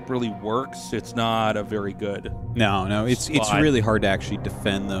matchup really works, it's not a very good No, it's really hard to actually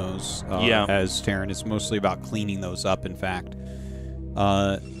defend those Yeah. as Terran. It's mostly about cleaning those up, in fact.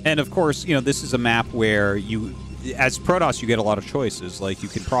 And of course, you know, this is a map where you, as Protoss, you get a lot of choices. Like, you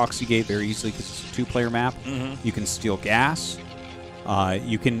can proxy gate very easily because it's a two-player map. You can steal gas.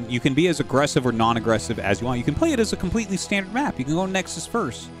 You can be as aggressive or non-aggressive as you want. You can play it as a completely standard map. You can go Nexus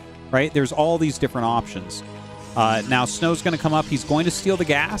first, right? There's all these different options. Now, Snow's going to come up. He's going to steal the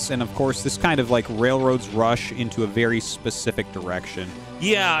gas, and of course, this kind of like railroads rush into a very specific direction.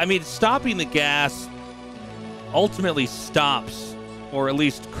 Yeah, I mean, stopping the gas ultimately stops, or at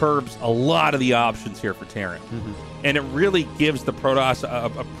least curbs, a lot of the options here for Terran. And it really gives the Protoss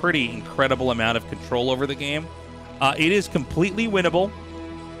a pretty incredible amount of control over the game. It is completely winnable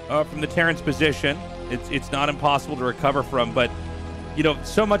from the Terran's position. It's not impossible to recover from, but you know,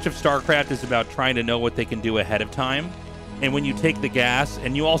 so much of StarCraft is about trying to know what they can do ahead of time. And when you take the gas,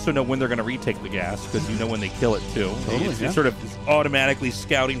 and you also know when they're going to retake the gas, because you know when they kill it too. It's sort of automatically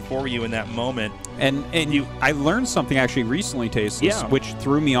scouting for you in that moment. And I learned something actually recently, Tastosis, which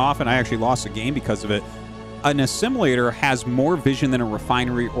threw me off, and I actually lost a game because of it. An assimilator has more vision than a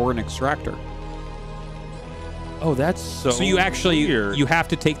refinery or an extractor. Oh, that's so you actually weird. You have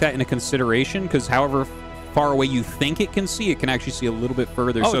to take that into consideration, because however far away you think it can actually see a little bit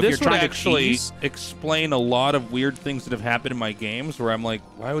further. Oh, so if this you're trying would actually to explain a lot of weird things that have happened in my games where I'm like,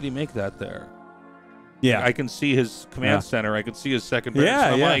 why would he make that there? Yeah. I can see his command center. I can see his second barracks.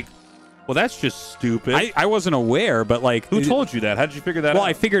 Yeah, I'm like, well, that's just stupid. I wasn't aware, but like... Who told you that? How did you figure that out? Well,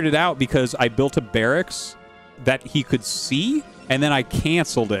 I figured it out because I built a barracks that he could see, and then I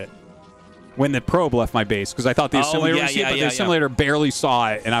canceled it when the probe left my base, because I thought the assimilator would see it, but the assimilator barely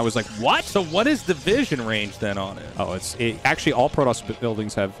saw it, and I was like, what? So what is the vision range then on it? Oh, actually, all Protoss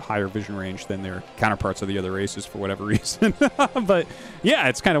buildings have higher vision range than their counterparts of the other races for whatever reason. But yeah,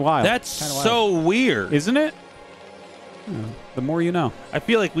 it's kind of wild. That's so weird. Isn't it? The more you know. I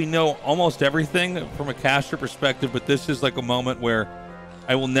feel like we know almost everything from a caster perspective, but this is like a moment where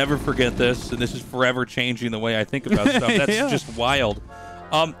I will never forget this, and this is forever changing the way I think about stuff. That's just wild.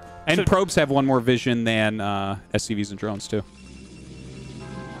 And so, probes have one more vision than SCVs and drones, too.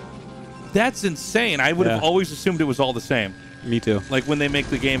 That's insane. I would have always assumed it was all the same. Me too. Like, when they make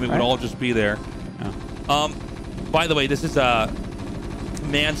the game, it would all just be there. Yeah. By the way, this is a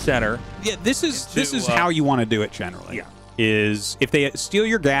command center. Yeah, this is how you want to do it generally. Yeah. Is if they steal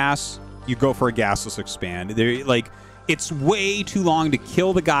your gas, you go for a gasless expand. They're like, it's way too long to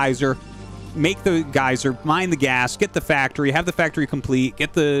kill the geyser, make the geyser, mine the gas, get the factory, have the factory complete,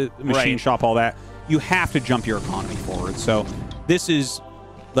 get the machine shop, all that. You have to jump your economy forward. So this is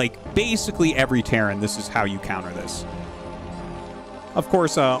like basically every Terran, this is how you counter this. Of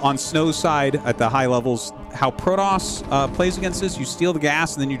course, on Snow's side, at the high levels, how Protoss plays against this, you steal the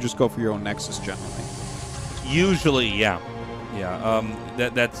gas and then you just go for your own Nexus generally. Usually, yeah.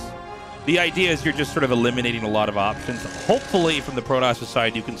 That's... The idea is you're just sort of eliminating a lot of options. Hopefully, from the Protoss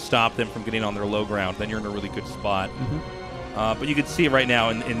side, you can stop them from getting on their low ground. Then you're in a really good spot. But you can see right now,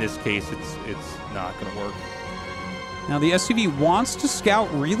 in this case, it's not going to work. Now, the SCV wants to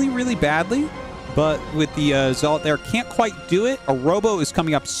scout really, really badly, but with the Zealot there, can't quite do it. A Robo is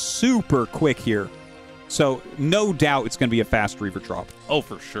coming up super quick here. So, no doubt it's going to be a fast Reaver drop. Oh,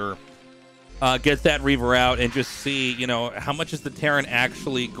 for sure. Get that Reaver out and just see, you know, how much is the Terran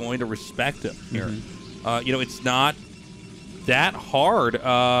actually going to respect him here. You know, it's not that hard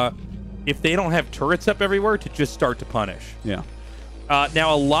if they don't have turrets up everywhere to just start to punish. Yeah.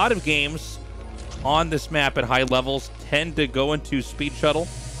 Now, a lot of games on this map at high levels tend to go into speed shuttle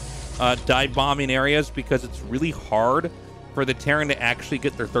dive bombing areas because it's really hard for the Terran to actually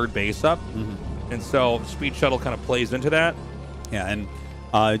get their third base up. And so speed shuttle kind of plays into that. Yeah, and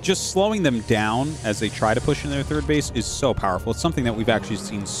just slowing them down as they try to push in their third base is so powerful. It's something that we've actually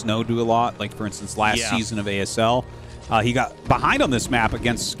seen Snow do a lot. Like, for instance, last season of ASL, he got behind on this map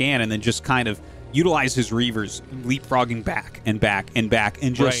against Scan and then just kind of utilized his Reavers, leapfrogging back and back and back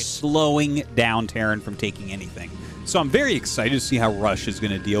and just slowing down Terran from taking anything. So I'm very excited to see how Rush is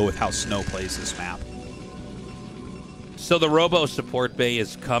going to deal with how Snow plays this map. So the Robo support bay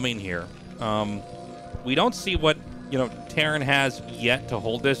is coming here. We don't see what... You know, Terran has yet to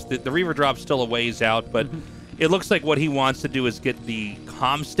hold this. The Reaver drop's still a ways out, but It looks like what he wants to do is get the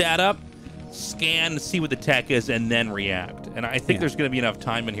comm stat up, scan, see what the tech is, and then react. And I think there's going to be enough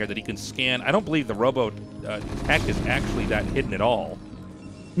time in here that he can scan. I don't believe the robo tech is actually that hidden at all.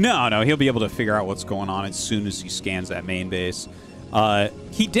 No, he'll be able to figure out what's going on as soon as he scans that main base.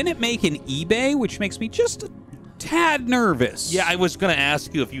 He didn't make an eBay, which makes me just a tad nervous. Yeah, I was going to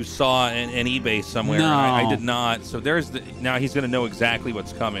ask you if you saw an eBay somewhere. No. I did not. So now he's going to know exactly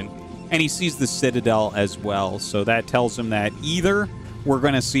what's coming. And he sees the Citadel as well, so that tells him that either we're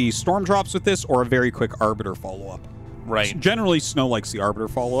going to see Storm Drops with this or a very quick Arbiter follow-up. Right. Generally, Snow likes the Arbiter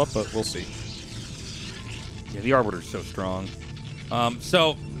follow-up, but we'll see. Yeah, the Arbiter's so strong.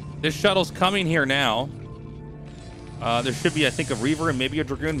 So this shuttle's coming here now. There should be, I think, a Reaver and maybe a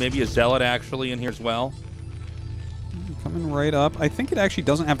Dragoon, maybe a Zealot actually in here as well. Coming right up. I think it actually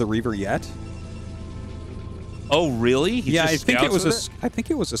doesn't have the Reaver yet. Oh, really? Yeah, I think it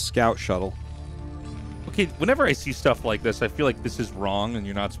was a scout shuttle. Okay, whenever I see stuff like this, I feel like this is wrong and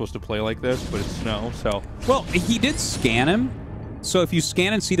you're not supposed to play like this, but it's Snow, so... Well, he did scan him, so if you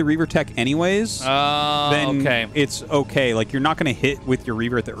scan and see the Reaver tech anyways, then it's okay. Like, you're not going to hit with your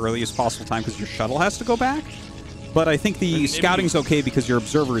Reaver at the earliest possible time because your shuttle has to go back. But I think the scouting's okay because your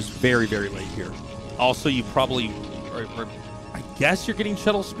Observer is very, very late here. Also, you probably... I guess you're getting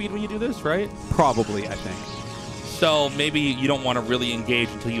shuttle speed when you do this, right? Probably, I think. So maybe you don't want to really engage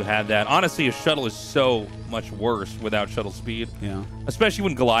until you have that. Honestly, a shuttle is so much worse without shuttle speed. Yeah. Especially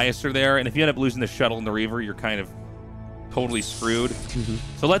when Goliaths are there, and if you end up losing the shuttle and the Reaver, you're kind of totally screwed.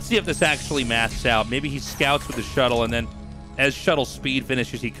 So let's see if this actually maths out. Maybe he scouts with the shuttle, and then as shuttle speed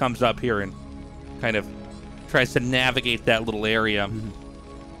finishes, he comes up here and kind of tries to navigate that little area.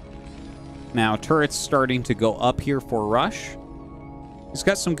 Now, turret's starting to go up here for Rush. He's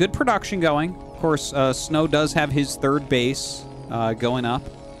got some good production going. Of course, Snow does have his third base going up.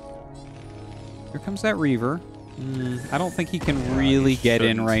 Here comes that Reaver. I don't think he can really get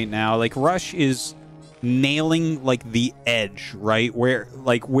in right now. Like, Rush is nailing, like, the edge, right?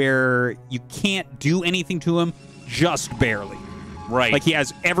 Where you can't do anything to him, just barely. Right. Like, he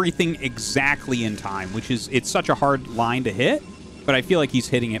has everything exactly in time, which is, it's such a hard line to hit, but I feel like he's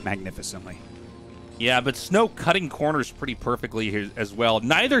hitting it magnificently. Yeah, but Snow cutting corners pretty perfectly here as well.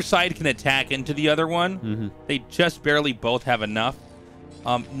 Neither side can attack into the other one. They just barely both have enough.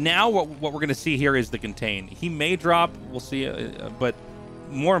 Now what we're going to see here is the contain. He may drop, we'll see, but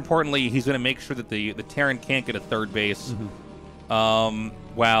more importantly, he's going to make sure that the Terran can't get a third base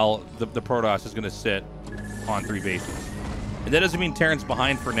while the Protoss is going to sit on 3 bases. And that doesn't mean Terran's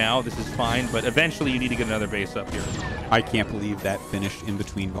behind for now. This is fine, but eventually you need to get another base up here. I can't believe that finished in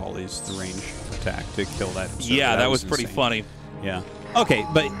between volleys, the range attack to kill that. Yeah, that was pretty funny. Yeah. Okay,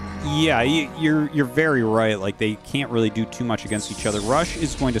 but yeah, you're very right. Like, they can't really do too much against each other. Rush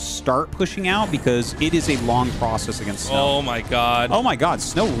is going to start pushing out because it is a long process against Snow. Oh my god. Oh my god,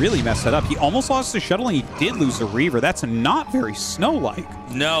 Snow really messed that up. He almost lost the shuttle and he did lose the Reaver. That's not very Snow-like.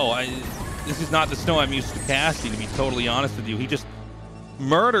 No, this is not the Snow I'm used to casting, to be totally honest with you. He just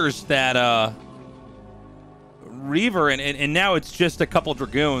murders that Reaver, and now it's just a couple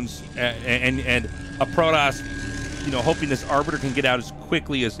Dragoons and a Protoss, you know, hoping this Arbiter can get out as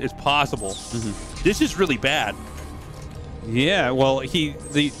quickly as possible. This is really bad. Yeah, well,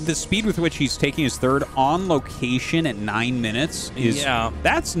 the speed with which he's taking his third on location at 9 minutes is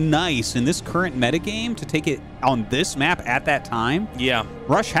that's nice in this current metagame to take it on this map at that time. Yeah,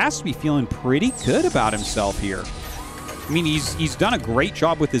 Rush has to be feeling pretty good about himself here. I mean, he's done a great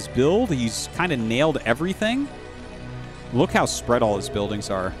job with his build. He's kind of nailed everything. Look how spread all his buildings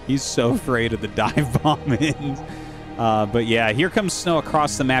are. He's so afraid of the dive bomb in. But yeah, here comes Snow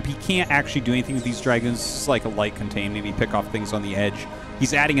across the map. He can't actually do anything with these Dragons. It's like a light contain, maybe pick off things on the edge.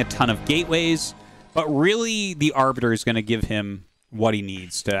 He's adding a ton of gateways, but really the Arbiter is going to give him what he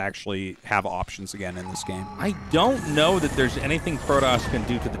needs to actually have options again in this game. I don't know that there's anything Protoss can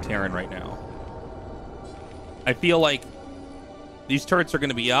do to the Terran right now. I feel like these turrets are going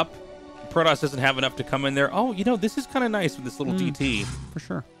to be up. Protoss doesn't have enough to come in there. Oh, you know, this is kind of nice with this little DT. For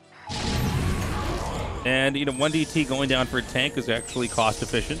sure. And, you know, 1 DT going down for a tank is actually cost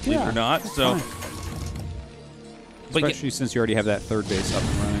efficient, believe it or not. So, especially since you already have that third base up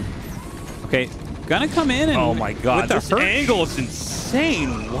and running. Okay, gonna come in and oh my god, this angle is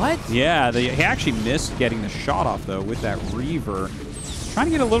insane. What? Yeah, he actually missed getting the shot off though with that Reaver. Trying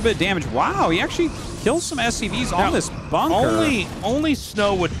to get a little bit of damage. Wow, he actually kills some SCVs on this bunker. Only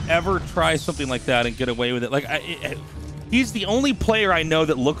Snow would ever try something like that and get away with it. Like, he's the only player I know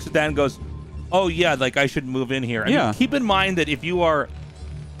that looks at that and goes, oh yeah, like I should move in here. I mean, keep in mind that if you are...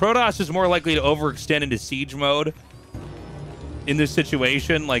 Protoss is more likely to overextend into siege mode in this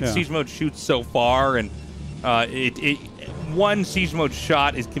situation. Like, siege mode shoots so far, and One siege mode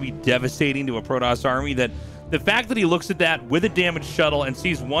shot can be devastating to a Protoss army. That the fact that he looks at that with a damaged shuttle and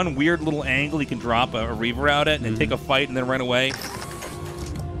sees one weird little angle he can drop a Reaver out at and take a fight and then run away,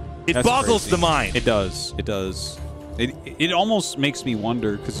 it boggles the mind. It does. It does. It almost makes me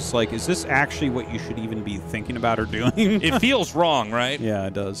wonder, because it's like, is this actually what you should even be thinking about or doing? It feels wrong, right? Yeah,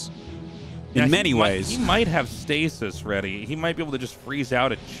 it does. In many ways. He might have stasis ready. He might be able to just freeze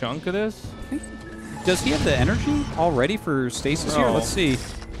out a chunk of this. Does he have the energy already for stasis here? Let's see.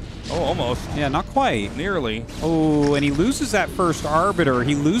 Oh, almost. Yeah, not quite. Nearly. Oh, and he loses that first Arbiter.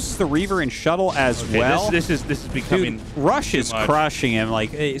 He loses the Reaver and Shuttle as well. This is becoming... Dude, Rush is crushing him.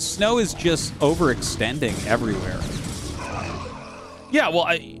 Like, Snow is just overextending everywhere. Yeah, well,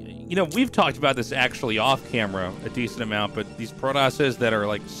 we've talked about this actually off camera a decent amount, but these Protosses that are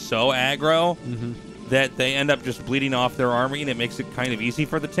like so aggro that they end up just bleeding off their army, and it makes it kind of easy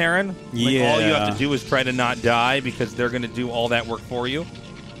for the Terran. Like, all you have to do is try to not die, because they're going to do all that work for you.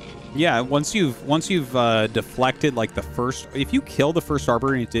 Yeah, once you've deflected like the first, if you kill the first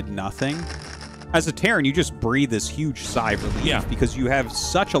Arbiter and it did nothing, as a Terran, you just breathe this huge sigh of relief, because you have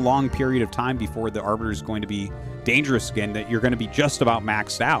such a long period of time before the Arbiter is going to be dangerous again that you're going to be just about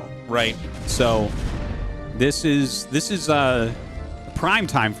maxed out. Right. So this is prime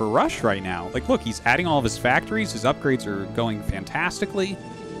time for Rush right now. Like, look, he's adding all of his factories. His upgrades are going fantastically.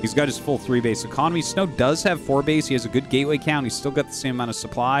 He's got his full 3-base economy. Snow does have 4-base. He has a good gateway count. He's still got the same amount of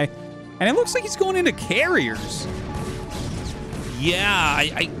supply. And it looks like he's going into carriers. Yeah,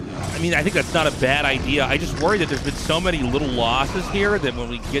 I mean, I think that's not a bad idea. I just worry that there's been so many little losses here that when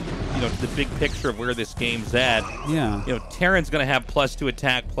we get, to the big picture of where this game's at, Terran's going to have +2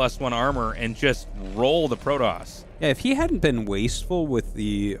 attack, +1 armor, and just roll the Protoss. Yeah, if he hadn't been wasteful with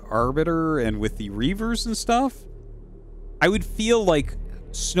the Arbiter and with the Reavers and stuff, I would feel like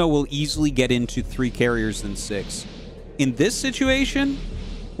Snow will easily get into 3 carriers than 6. In this situation,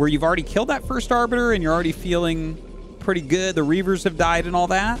 where you've already killed that first Arbiter and you're already feeling pretty good, the Reavers have died and all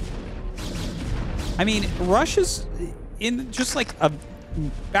that, I mean, Rush is in just like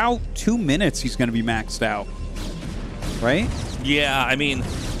about 2 minutes he's going to be maxed out, right? Yeah, I mean,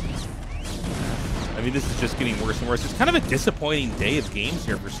 this is just getting worse and worse. It's kind of a disappointing day of games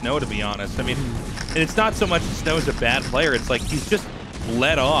here for Snow, to be honest. I mean, and it's not so much that Snow's a bad player. It's like he's just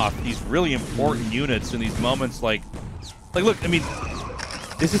let off these really important units in these moments. Like look, I mean,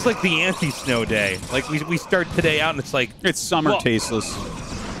 this is like the anti-Snow day. Like, we start today out and it's like... It's summer tasteless.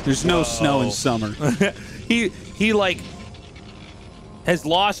 There's no snow in summer. he like, has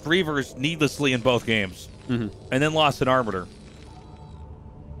lost Reavers needlessly in both games. And then lost an Arbiter.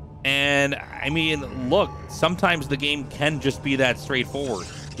 And, I mean, look, sometimes the game can just be that straightforward.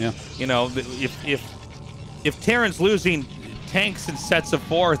 Yeah. If Terran's losing tanks in sets of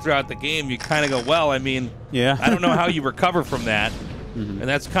 4 throughout the game, you kind of go, well, I mean, I don't know how you recover from that. And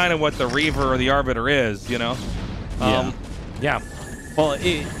that's kind of what the Reaver or the Arbiter is, Yeah. Well,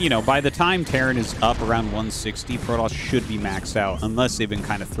 by the time Terran is up around 160, Protoss should be maxed out, unless they've been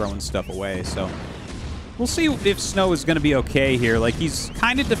kind of throwing stuff away. So we'll see if Snow is going to be okay here. Like, he's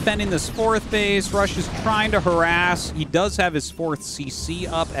kind of defending this 4th base. Rush is trying to harass. He does have his 4th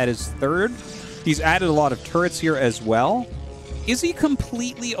CC up at his 3rd. He's added a lot of turrets here as well. Is he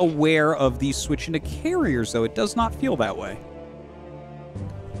completely aware of these switching to carriers, though? It does not feel that way.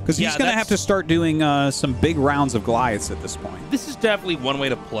 Because he's going to have to start doing some big rounds of Goliaths at this point. This is definitely one way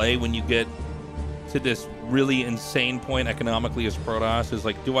to play when you get to this really insane point economically as Protoss, is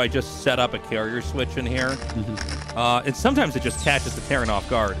like, do I just set up a carrier switch in here? And sometimes it just catches the Terran off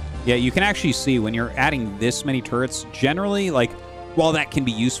guard. Yeah, you can actually see when you're adding this many turrets, generally, like, while that can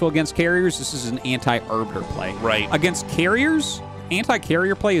be useful against carriers, this is an anti-Arbiter play. Right. Against carriers,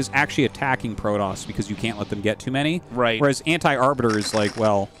 anti-carrier play is actually attacking Protoss because you can't let them get too many. Right. Whereas anti-Arbiter is like,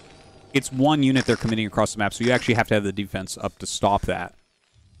 well, it's one unit they're committing across the map, so you actually have to have the defense up to stop that.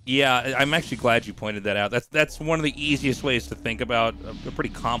 Yeah, I'm actually glad you pointed that out. That's one of the easiest ways to think about a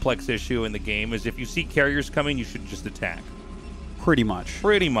pretty complex issue in the game, is if you see carriers coming, you should just attack. Pretty much.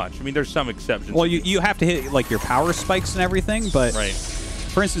 Pretty much. I mean, there's some exceptions. Well, you have to hit, like, your power spikes and everything, but... Right.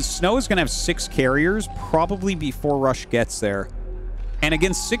 For instance, Snow is going to have 6 carriers probably before Rush gets there. And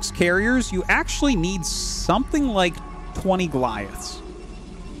against 6 carriers, you actually need something like 20 Goliaths.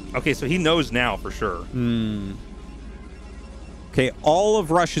 Okay, so he knows now for sure. Okay, all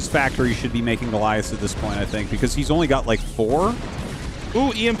of Rush's factories should be making Goliaths at this point, I think, because he's only got, like, 4.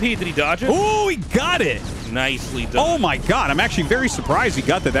 Ooh, EMP, did he dodge it? Ooh, he got it! Nicely done. Oh my god, I'm actually very surprised he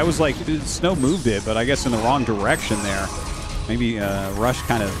got that. That was like, Snow moved it, but I guess in the wrong direction there. Maybe Rush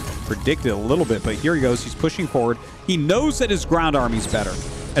kind of predicted a little bit, but here he goes. He's pushing forward. He knows that his ground army's better,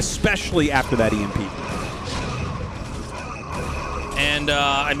 especially after that EMP. And,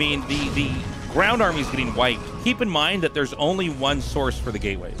 I mean, the ground army is getting wiped. Keep in mind that there's only one source for the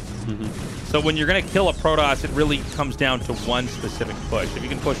gateways. So when you're going to kill a Protoss, it really comes down to one specific push. If you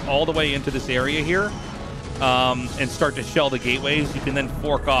can push all the way into this area here and start to shell the gateways, you can then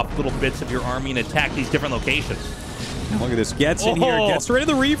fork off little bits of your army and attack these different locations. Look at this. Gets in here, gets rid of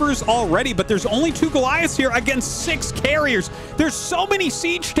the Reavers already, but there's only 2 Goliaths here against 6 carriers. There's so many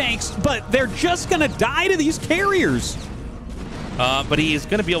siege tanks, but they're just going to die to these carriers. But he is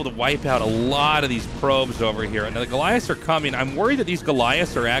going to be able to wipe out a lot of these probes over here. And the Goliaths are coming. I'm worried that these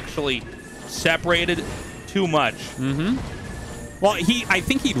Goliaths are actually separated too much. Well, I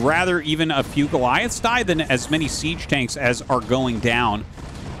think he'd rather even a few Goliaths die than as many siege tanks as are going down.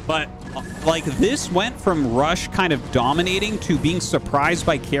 But, like, this went from Rush kind of dominating to being surprised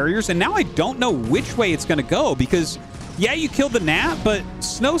by carriers, and now I don't know which way it's going to go, because, yeah, you killed the Nat, but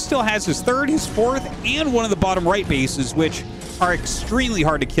Snow still has his 3rd, his 4th, and one of the bottom right bases, which are extremely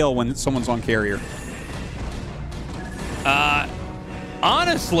hard to kill when someone's on carrier.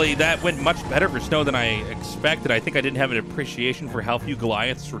 Honestly, that went much better for Snow than I expected. I think I didn't have an appreciation for how few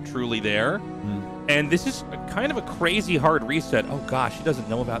Goliaths were truly there. And this is kind of a crazy hard reset. Oh, gosh, he doesn't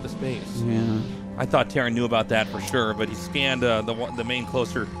know about the space. Yeah. I thought Terran knew about that for sure, but he scanned the main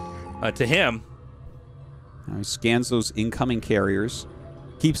closer to him. Now he scans those incoming carriers.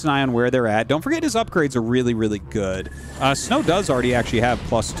 Keeps an eye on where they're at. Don't forget his upgrades are really, really good. Snow does already actually have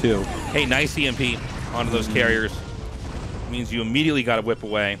 +2. Hey, nice EMP onto those carriers. Means you immediately got to whip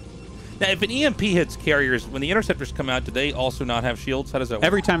away. Now, if an EMP hits carriers, when the interceptors come out, do they also not have shields? How does that work?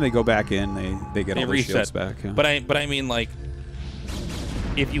 Every time they go back in, they get all the shields back. Yeah. But I mean, like,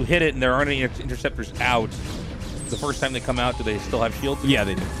 if you hit it and there aren't any interceptors out, the first time they come out, do they still have shields? Yeah,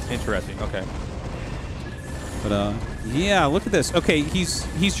 they do. Interesting. Okay. But yeah, look at this. Okay,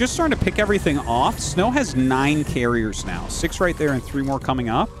 he's just starting to pick everything off. Snow has 9 carriers now, 6 right there and 3 more coming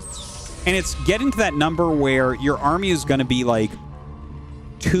up. And it's getting to that number where your army is going to be like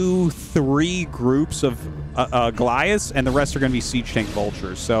 2-3 groups of Goliaths, and the rest are going to be siege tank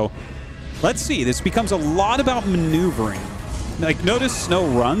vultures. So let's see. This becomes a lot about maneuvering. Like, notice Snow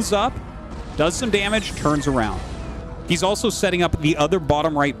runs up, does some damage, turns around. He's also setting up the other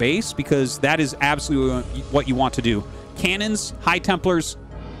bottom right base, because that is absolutely what you want to do. Cannons, High Templars,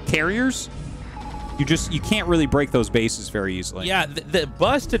 carriers, you can't really break those bases very easily. Yeah, the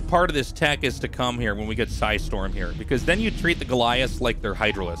busted part of this tech is to come here when we get Psystorm here, because then you treat the Goliaths like they're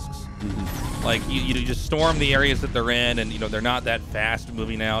Hydralisks. Like, you just storm the areas that they're in, and, you know, they're not that fast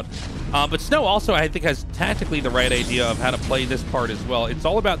moving out. But Snow also, I think, has tactically the right idea of how to play this part as well. It's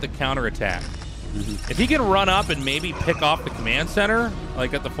all about the counterattack. If he can run up and maybe pick off the command center,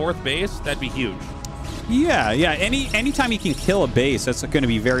 like at the 4th base, that'd be huge. Yeah. Anytime he can kill a base, that's going to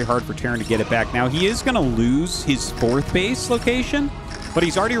be very hard for Terran to get it back. Now, he is going to lose his 4th base location, but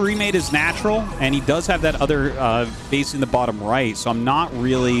he's already remade his natural, and he does have that other base in the bottom right, so I'm not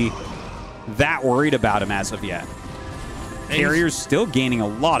really that worried about him as of yet. Carrier's still gaining a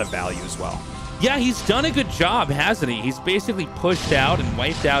lot of value as well. Yeah, he's done a good job, hasn't he? He's basically pushed out and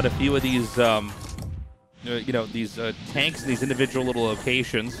wiped out a few of these, these tanks in these individual little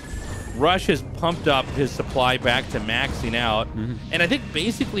locations. Rush has pumped up his supply back to maxing out. And I think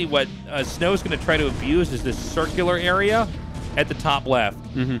basically what Snow's going to try to abuse is this circular area at the top left.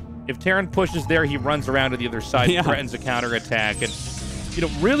 If Terran pushes there, he runs around to the other side and threatens a counterattack. And, you know,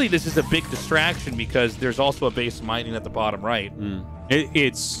 really this is a big distraction, because there's also a base mining at the bottom right.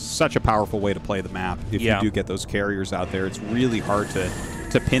 It's such a powerful way to play the map. If you do get those carriers out there, it's really hard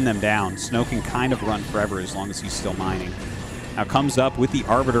to pin them down. Snow can kind of run forever as long as he's still mining. Now comes up with the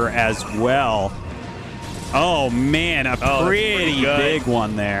Arbiter as well. Oh, man, a pretty big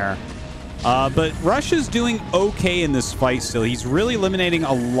one there. But Rush is doing okay in this fight still. He's really eliminating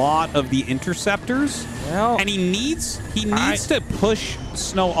a lot of the interceptors. Well, and he needs to push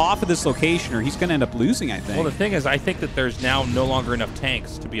Snow off of this location, or he's going to end up losing, I think. Well, the thing is, I think that there's now no longer enough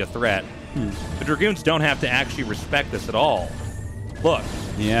tanks to be a threat. The Dragoons don't have to actually respect this at all. Look,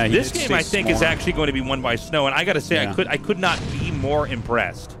 this game, I think, is actually going to be won by Snow, and I got to say, I could not be more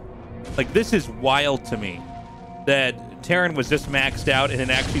impressed. Like, this is wild to me that Terran was just maxed out and then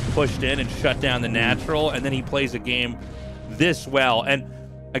actually pushed in and shut down the natural, and then he plays a game this well. And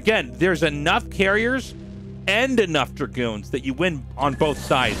again, there's enough carriers and enough Dragoons that you win on both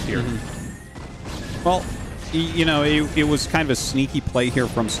sides here. Well, you know, it was kind of a sneaky play here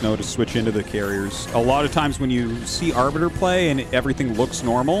from Snow to switch into the carriers. A lot of times when you see Arbiter play and everything looks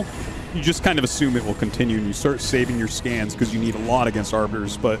normal, you just kind of assume it will continue, and you start saving your scans because you need a lot against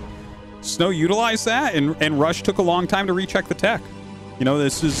Arbiters. But Snow utilized that, and Rush took a long time to recheck the tech. You know,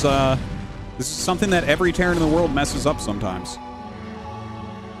 this is something that every Terran in the world messes up sometimes.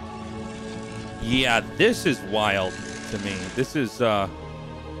 Yeah, this is wild to me. This is, am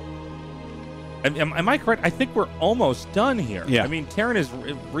I correct? I think we're almost done here. Yeah. I mean, Terran has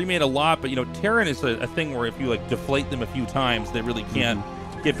remade a lot, but, you know, Terran is a thing where if you, like, deflate them a few times, they really can't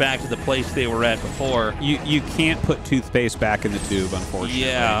get back to the place they were at before. You can't put toothpaste back in the tube, unfortunately.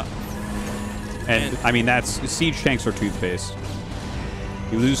 Yeah. And I mean, that's siege tanks or toothpaste.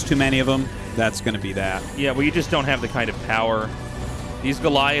 You lose too many of them, that's going to be that. Yeah, well, you just don't have the kind of power. These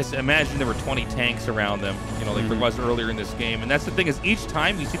Goliaths, imagine there were 20 tanks around them, you know, like there was earlier in this game. And that's the thing is, each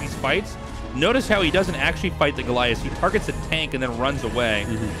time you see these fights, notice how he doesn't actually fight the Goliaths. He targets a tank and then runs away.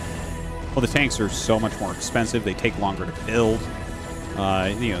 Well, the tanks are so much more expensive. They take longer to build.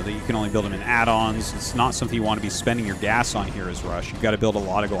 You know, you can only build them in add-ons. It's not something you want to be spending your gas on here as Rush. You've got to build a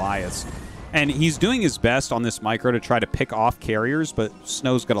lot of Goliaths. And he's doing his best on this micro to try to pick off carriers, but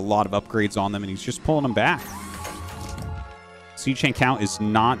Snow's got a lot of upgrades on them, and he's just pulling them back. Siege tank count is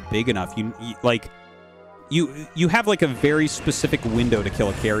not big enough. You have like a very specific window to kill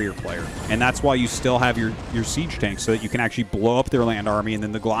a carrier player, and that's why you still have your siege tanks, so that you can actually blow up their land army, and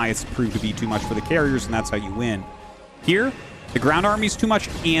then the Goliaths prove to be too much for the carriers, and that's how you win. Here, the ground army's too much,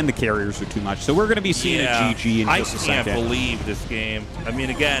 and the carriers are too much. So we're going to be seeing a GG in just a second. I can't believe this game. I mean,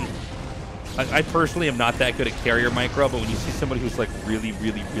 again, I personally am not that good at carrier micro, but when you see somebody who's like really,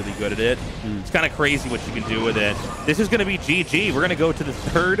 really, really good at it, it's kind of crazy what you can do with it. This is going to be GG. We're going to go to the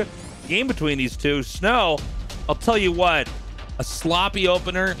third game between these two. Snow, I'll tell you what, a sloppy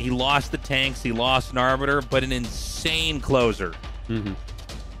opener. He lost the tanks. He lost an arbiter, but an insane closer.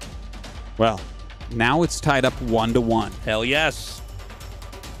 Well, now it's tied up 1-1. Hell yes.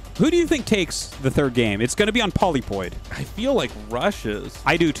 Who do you think takes the third game? It's going to be on Polypoid. I feel like Rush is.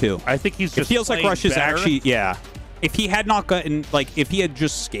 I do too. I think he's just It feels like Rush is better. actually, yeah. If he had not gotten, like, if he had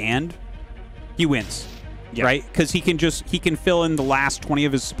just scanned, he wins. Yeah. Right? Because he can fill in the last 20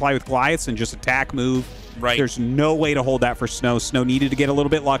 of his supply with Goliaths and just attack, move. Right. There's no way to hold that for Snow. Snow needed to get a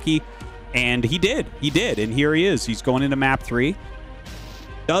little bit lucky, and he did. He did, and here he is. He's going into map 3.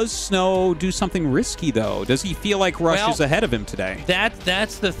 Does Snow do something risky, though? Does he feel like Rush is ahead of him today?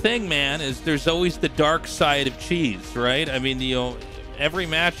 That's the thing, man, is there's always the dark side of cheese, right? I mean, you know, every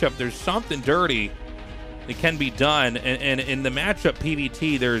matchup, there's something dirty that can be done, and in the matchup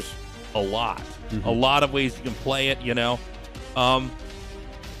PvT, there's a lot. A lot of ways you can play it, you know.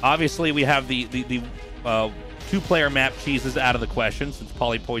 Obviously, we have the two-player map cheeses out of the question since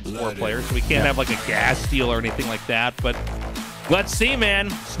Polypoid's 4 players, so we can't have like a gas steal or anything like that, but let's see, man.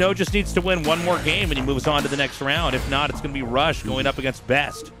 Snow just needs to win one more game, and he moves on to the next round. If not, it's going to be Rush going up against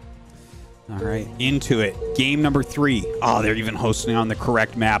Best. All right, into it. Game number 3. Oh, they're even hosting on the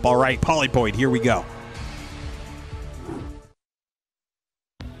correct map. All right, Polypoid, here we go.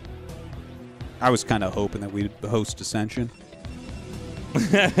 I was kind of hoping that we'd host Ascension.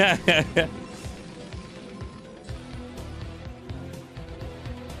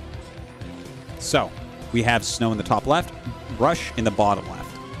 So, we have Snow in the top left, Rush in the bottom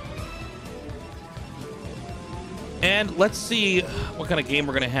left. And let's see what kind of game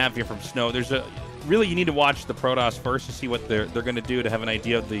we're going to have here from Snow. Really, you need to watch the Protoss first to see what they're going to do to have an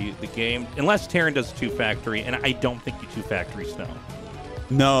idea of the game. Unless Terran does 2-factory, and I don't think you 2-factory Snow.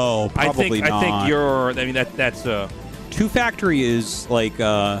 No, probably not. I think you're. I mean, that's a 2-factory is like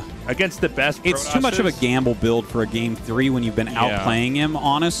against the best. It's too much of a gamble build for a game 3 when you've been outplaying him.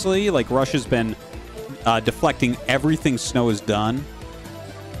 Honestly, like Rush has been deflecting everything Snow has done.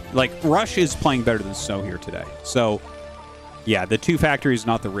 Like Rush is playing better than Snow here today. So, yeah, the 2-factory is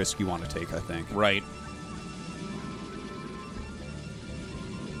not the risk you want to take. I think. Right.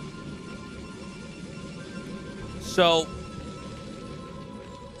 So.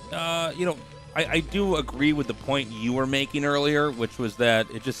 You know, I do agree with the point you were making earlier, which was that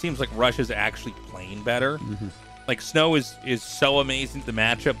it just seems like Rush is actually playing better. Like, Snow is so amazing at the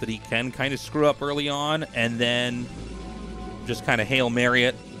matchup that he can kind of screw up early on and then just kind of Hail Mary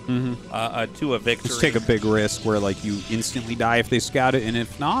it to a victory. Just take a big risk where, like, you instantly die if they scout it, and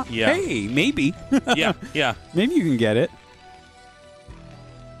if not, hey, maybe. yeah. Maybe you can get it.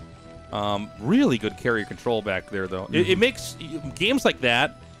 Really good carrier control back there, though. It makes games like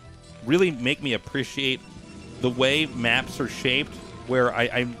that really make me appreciate the way maps are shaped, where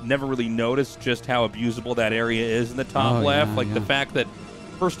I never really noticed just how abusable that area is in the top left. The fact that,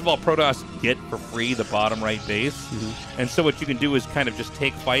 first of all, Protoss get for free the bottom right base. And so what you can do is kind of just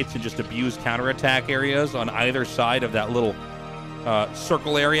take fights and just abuse counterattack areas on either side of that little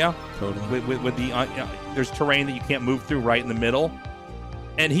circle area. Totally. With the there's terrain that you can't move through right in the middle.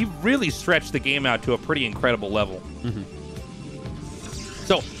 And he really stretched the game out to a pretty incredible level.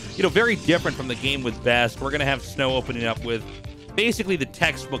 So, you know, very different from the game with Best. We're going to have Snow opening up with basically the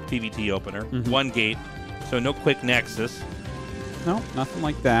textbook PvT opener. One gate, so no quick nexus. No, nothing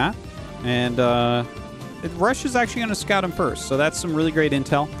like that. And Rush is actually going to scout him first, so that's some really great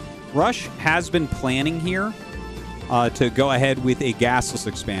intel. Rush has been planning here to go ahead with a gasless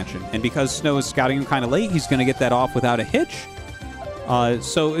expansion, and because Snow is scouting him kind of late, he's going to get that off without a hitch.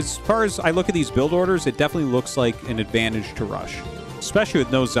 So as far as I look at these build orders, it definitely looks like an advantage to Rush, especially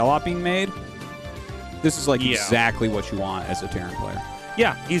with no Zealot being made. This is like exactly what you want as a Terran player.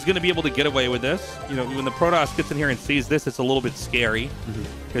 Yeah, he's going to be able to get away with this. You know, when the Protoss gets in here and sees this, it's a little bit scary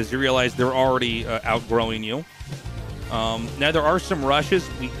because you realize they're already outgrowing you. Now, there are some rushes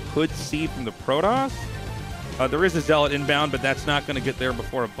we could see from the Protoss. There is a Zealot inbound, but that's not going to get there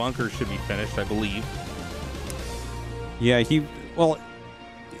before a bunker should be finished, I believe. Yeah, well,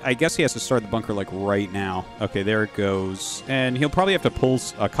 I guess he has to start the bunker like right now. Okay, there it goes. And he'll probably have to pull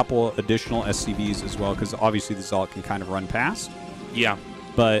a couple additional SCVs as well, because obviously the Zealot can kind of run past. Yeah.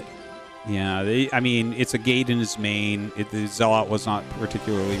 But, yeah, I mean, it's a gate in his main. The Zealot was not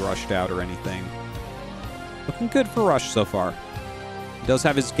particularly rushed out or anything. Looking good for Rush so far. He does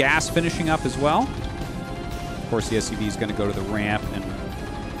have his gas finishing up as well. Of course, the SCV is going to go to the ramp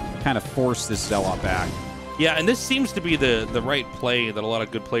and kind of force this Zealot back. Yeah, and this seems to be the right play that a lot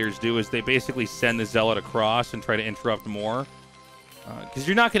of good players do, is they basically send the Zealot across and try to interrupt more. Because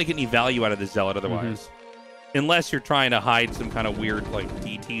you're not going to get any value out of the Zealot otherwise. Unless you're trying to hide some kind of weird, like,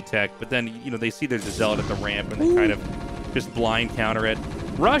 DT tech. But then, you know, they see there's a Zealot at the ramp and they kind of just blind counter it.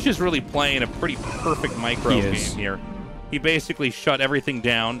 Rush is really playing a pretty perfect micro game here. He basically shut everything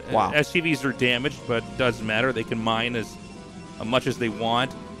down. Wow. SCVs are damaged, but it doesn't matter. They can mine as much as they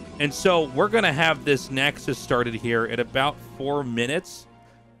want. And so we're going to have this Nexus started here at about 4 minutes.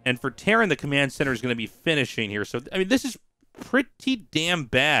 And for Terran, the command center is going to be finishing here. So, I mean, this is pretty damn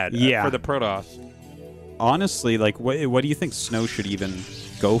bad for the Protoss. Honestly, like, what do you think Snow should even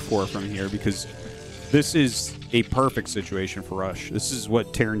go for from here? Because this is a perfect situation for Rush. This is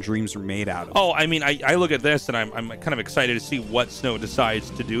what Terran dreams are made out of. Oh, I mean, I look at this and I'm kind of excited to see what Snow decides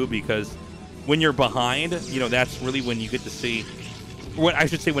to do, because when you're behind, you know, that's really when you get to see, what I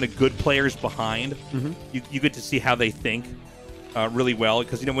should say, when a good player's behind, you get to see how they think really well.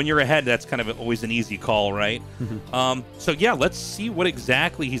 Because, you know, when you're ahead, that's kind of always an easy call, right? So, yeah, let's see what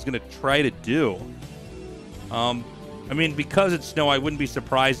exactly he's going to try to do. I mean, because it's Snow, I wouldn't be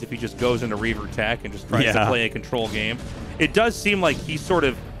surprised if he just goes into Reaver Tech and just tries to play a control game. It does seem like he sort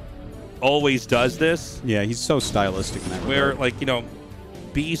of always does this. Yeah, he's so stylistic in that where, regard. like, you know,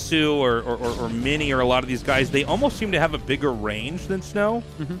 Bisu or Mini or a lot of these guys, they almost seem to have a bigger range than Snow.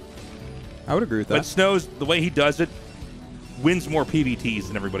 I would agree with that. But Snow's, the way he does it, wins more PvTs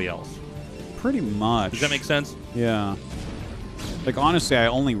than everybody else. Pretty much. Does that make sense? Yeah. Like, honestly, I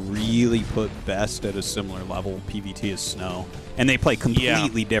only really put Best at a similar level PvT as Snow. And they play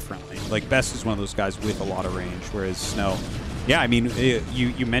completely differently. Like, Best is one of those guys with a lot of range, whereas Snow... Yeah, I mean,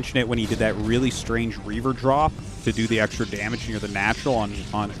 you mentioned it when he did that really strange Reaver drop to do the extra damage near the natural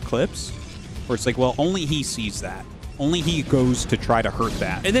on Eclipse, where it's like, well, only he sees that. Only he goes to try to hurt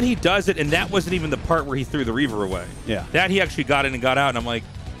that. And then he does it, and that wasn't even the part where he threw the Reaver away. Yeah. That he actually got in and got out, and I'm like,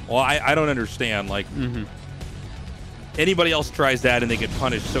 well, I don't understand. Like... Anybody else tries that and they get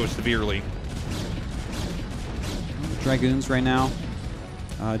punished so severely. Dragoons right now.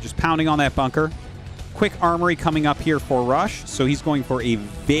 Just pounding on that bunker. Quick armory coming up here for Rush. So he's going for a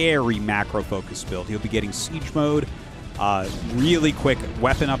very macro-focused build. He'll be getting siege mode. Really quick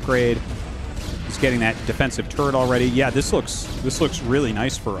weapon upgrade. He's getting that defensive turret already. Yeah, this looks really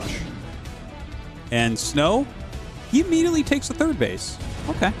nice for Rush. And Snow, he immediately takes the third base.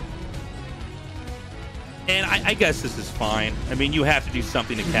 Okay. And I guess this is fine. I mean, you have to do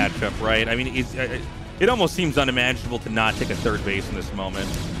something to catch up, right? I mean, it almost seems unimaginable to not take a third base in this moment.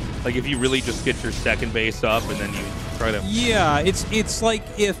 Like, if you really just get your second base up and then you try to... Yeah, it's like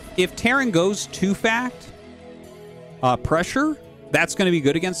if Terran goes to fact, pressure, that's going to be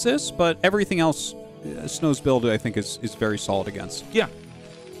good against this, but everything else, Snow's build, I think, is very solid against. Yeah.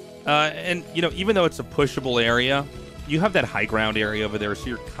 And, you know, even though it's a pushable area, you have that high ground area over there, so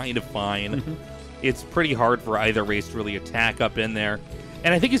you're kind of fine. It's pretty hard for either race to really attack up in there.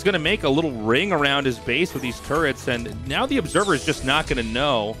 And I think he's going to make a little ring around his base with these turrets, and now the observer is just not going to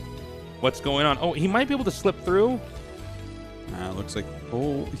know what's going on. Oh, he might be able to slip through. Looks like,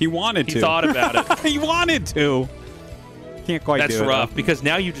 oh, he wanted to. He thought about it. He wanted to. Can't quite do it. That's rough, because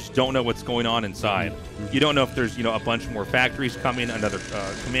now you just don't know what's going on inside. You don't know if there's, you know, a bunch more factories coming, another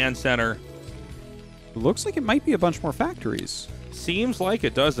command center. Looks like it might be a bunch more factories. Seems like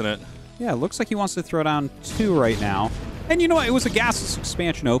it, doesn't it? Yeah, it looks like he wants to throw down 2 right now. And you know what? It was a gasless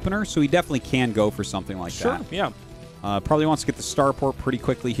expansion opener, so he definitely can go for something like that. Yeah. Probably wants to get the starport pretty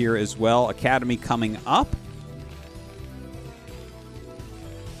quickly here as well. Academy coming up.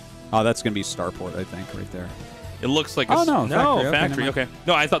 Oh, that's going to be starport, I think, right there. It looks like a factory. Okay.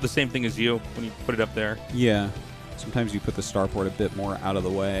 No, I thought the same thing as you when you put it up there. Yeah. Sometimes you put the starport a bit more out of the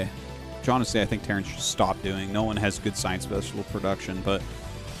way. Which honestly, I think Terran should stop doing. No one has good science vegetable production, but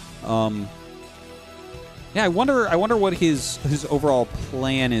yeah, I wonder what his overall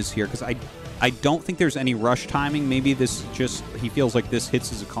plan is here, because I don't think there's any rush timing. Maybe this just, he feels like this hits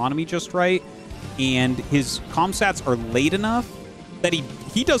his economy just right, and his comm stats are late enough that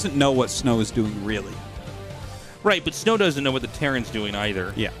he doesn't know what Snow is doing really. Right, but Snow doesn't know what the Terran's doing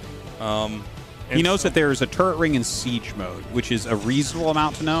either. Yeah. He knows that there's a turret ring in siege mode, which is a reasonable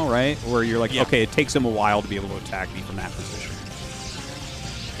amount to know, right? Where you're like, okay, it takes him a while to be able to attack me from that position.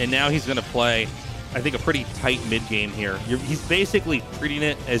 And now he's going to play, I think, a pretty tight mid-game here. He's basically treating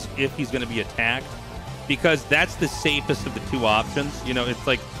it as if he's going to be attacked, because that's the safest of the two options. You know, it's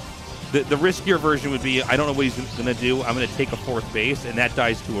like the riskier version would be, I don't know what he's going to do. I'm going to take a fourth base, and that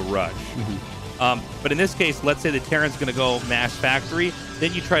dies to a rush. But in this case, let's say the Terran's going to go mass factory,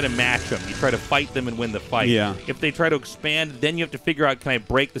 then you try to match them. You try to fight them and win the fight. Yeah. If they try to expand, then you have to figure out, can I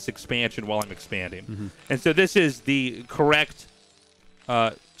break this expansion while I'm expanding? And so this is the correct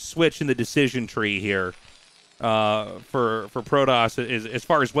switch in the decision tree here for Protoss, as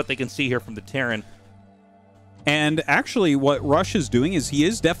far as what they can see here from the Terran. And actually, what Rush is doing is he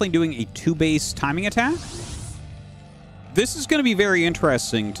is definitely doing a two-base timing attack. This is going to be very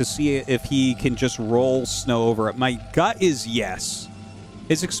interesting to see if he can just roll Snow over it. My gut is yes.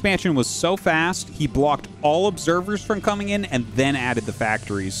 His expansion was so fast, he blocked all observers from coming in and then added the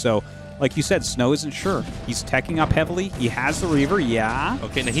factories. So, like you said, Snow isn't sure. He's teching up heavily. He has the Reaver, yeah.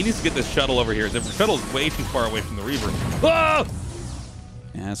 Okay, now he needs to get this shuttle over here. The shuttle's way too far away from the Reaver. Whoa!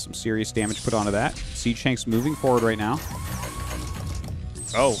 Yeah, some serious damage put onto that. Siege tank's moving forward right now.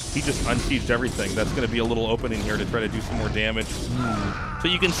 Oh, he just unsieged everything. That's going to be a little opening here to try to do some more damage. So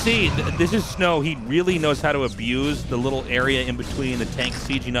you can see, this is Snow. He really knows how to abuse the little area in between the tank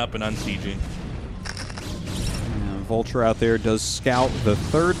sieging up and unsieging. Vulture out there does scout the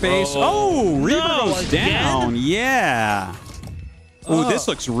third base. Oh, Reaver goes down. Yeah. Oh, this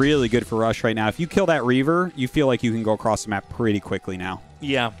looks really good for Rush right now. If you kill that Reaver, you feel like you can go across the map pretty quickly now.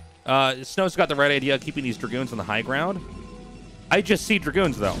 Yeah. Snow's got the right idea of keeping these Dragoons on the high ground. I just see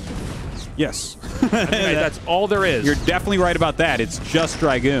Dragoons, though. Yes. That's all there is. You're definitely right about that. It's just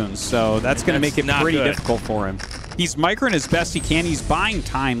Dragoons, so that's going to make it pretty difficult for him. He's microing as best he can. He's buying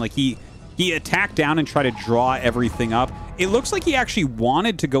time. Like, he attacked down and tried to draw everything up. It looks like he actually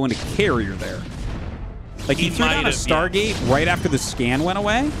wanted to go into carrier there. Like, he threw down a Stargate right after the scan went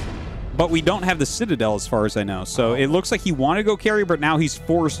away, but we don't have the Citadel as far as I know. So it looks like he wanted to go carrier, but now he's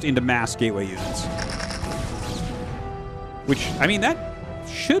forced into mass gateway units. Which, I mean, that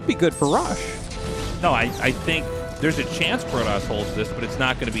should be good for Rush. No, I think there's a chance Protoss holds this, but it's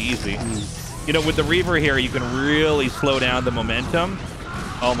not going to be easy. You know, with the Reaver here, you can really slow down the momentum.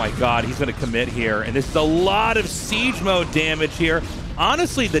 Oh my god, he's going to commit here. And this is a lot of siege mode damage here.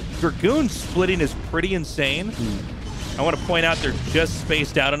 Honestly, the Dragoon splitting is pretty insane. I want to point out they're just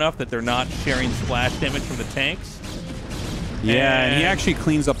spaced out enough that they're not sharing splash damage from the tanks. Yeah, and he actually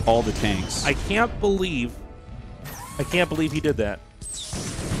cleans up all the tanks. I can't believe he did that.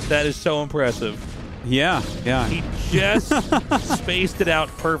 That is so impressive. Yeah. He just spaced it out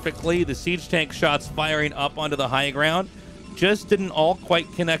perfectly. The siege tank shots firing up onto the high ground just didn't all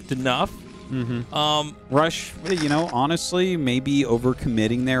quite connect enough. Rush, you know, honestly, maybe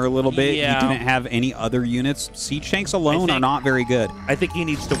overcommitting there a little bit. Yeah. He didn't have any other units. Siege tanks alone are not very good. I think he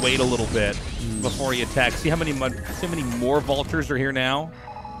needs to wait a little bit before he attacks. See how many more vultures are here now?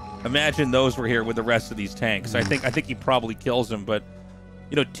 Imagine those were here with the rest of these tanks. I think he probably kills them, but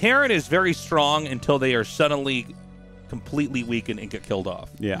you know, Terran is very strong until they are suddenly completely weakened and get killed off.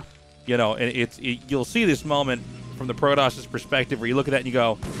 Yeah. You know, and you'll see this moment from the Protoss's perspective where you look at that and you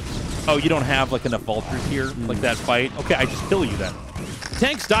go, oh, you don't have like enough vultures here, like that fight. Okay, I just kill you then.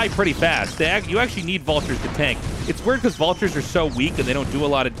 Tanks die pretty fast. You actually need vultures to tank. It's weird because vultures are so weak and they don't do a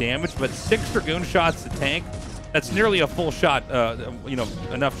lot of damage, but 6 Dragoon shots to tank, that's nearly a full shot, you know,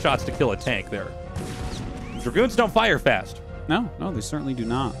 enough shots to kill a tank there. Dragoons don't fire fast. No, they certainly do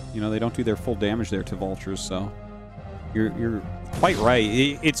not. You know, they don't do their full damage there to vultures, so you're quite right.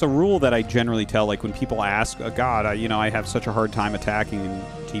 It's a rule that I generally tell, like when people ask, God, you know, I have such a hard time attacking in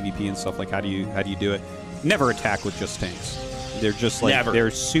TVP and stuff, like how do you do it? Never attack with just tanks. They're just like,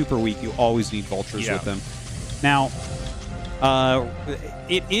 they're super weak. You always need vultures with them. Now,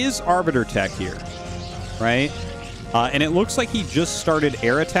 it is Arbiter tech here, right? And it looks like he just started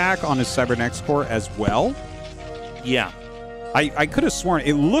air attack on his Cybernetics core as well. Yeah. I could have sworn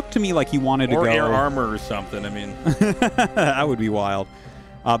it looked to me like he wanted to go air armor or something. I mean, that would be wild.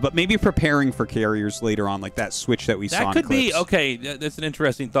 But maybe preparing for carriers later on, like that switch that we saw. That could be okay. That's an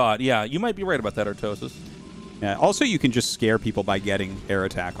interesting thought. Yeah, you might be right about that, Tastosis. Yeah. Also, you can just scare people by getting air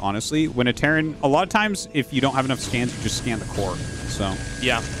attack. Honestly, when a Terran, a lot of times, if you don't have enough scans, you just scan the core. So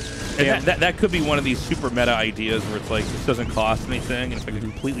yeah. And that could be one of these super meta ideas where it's like this doesn't cost anything, and it's going to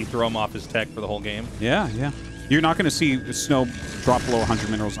completely throw him off his tech for the whole game. Yeah, yeah. You're not going to see snow drop below 100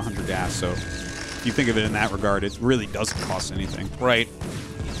 minerals, 100 gas. So if you think of it in that regard, it really doesn't cost anything. Right.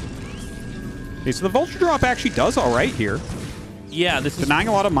 Okay, so the Vulture drop actually does all right here. Yeah, this is denying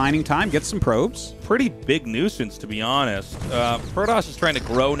a lot of mining time, gets some probes. Pretty big nuisance, to be honest. Protoss is trying to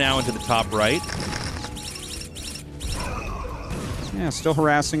grow now into the top right. Yeah, still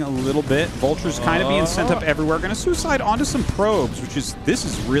harassing a little bit. Vulture's kind of being sent up everywhere. Going to suicide onto some probes, this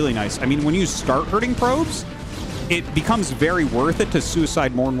is really nice. I mean, when you start hurting probes, it becomes very worth it to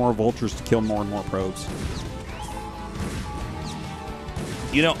suicide more and more Vultures to kill more and more probes.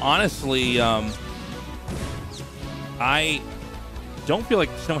 You know, honestly, I don't feel like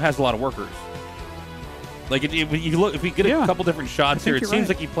Snow has a lot of workers. Like, if we get a couple different shots here, it seems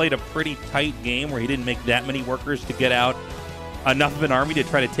like he played a pretty tight game where he didn't make that many workers to get out enough of an army to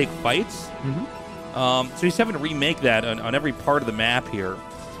try to take fights. So he's having to remake that on every part of the map here.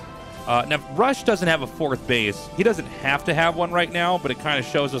 Now, Rush doesn't have a fourth base. He doesn't have to have one right now, but it kind of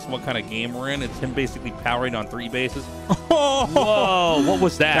shows us what kind of game we're in. It's him basically powering on 3 bases. Whoa, what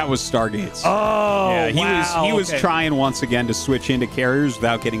was that? That was Stargates. Oh, yeah, he was trying once again to switch into carriers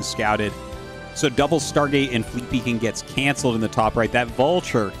without getting scouted. So double Stargate and Fleet Beacon gets canceled in the top right. That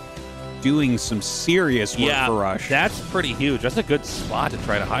Vulture doing some serious work for Rush. That's pretty huge. That's a good spot to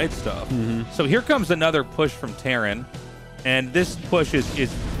try to hide stuff. So here comes another push from Terran, and this push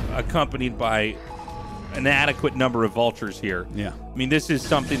is accompanied by an adequate number of Vultures here. Yeah. I mean, this is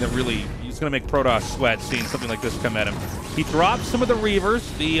something that really is going to make Protoss sweat seeing something like this come at him. He drops some of the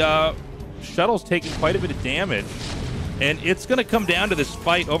Reavers. The shuttle's taking quite a bit of damage. And it's going to come down to this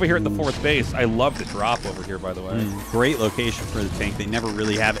fight over here at the 4th base. I love the drop over here, by the way. Great location for the tank. They never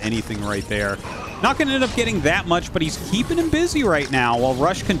really have anything right there. Not going to end up getting that much, but he's keeping him busy right now while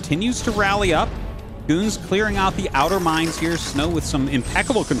Rush continues to rally up. Goons clearing out the outer mines here. Snow with some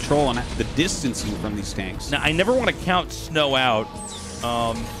impeccable control on the distancing from these tanks. Now, I never want to count Snow out.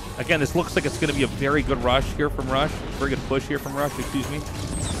 Again, this looks like it's going to be a very good rush here from Rush. Very good push here from Rush, excuse me.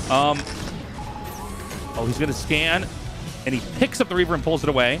 Oh, he's going to scan. And he picks up the Reaver and pulls it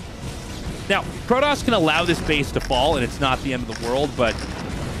away. Now, Protoss can allow this base to fall, and it's not the end of the world, but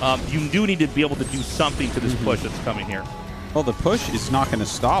you do need to be able to do something to this push that's coming here. Well, the push is not going to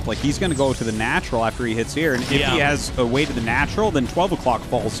stop. Like, he's going to go to the natural after he hits here. And if he has a way to the natural, then 12 o'clock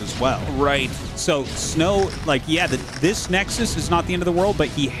falls as well. Right. So, Snow, like, this Nexus is not the end of the world, but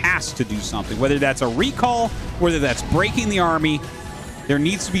he has to do something. Whether that's a recall, whether that's breaking the army, there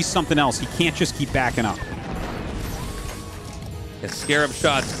needs to be something else. He can't just keep backing up. The Scarab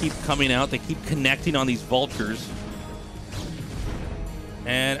shots keep coming out. They keep connecting on these Vultures.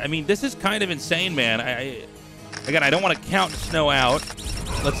 And, I mean, this is kind of insane, man. Again, I don't want to count Snow out.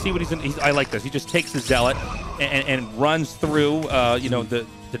 Let's see what he's in. I like this. He just takes the Zealot and runs through, you know, to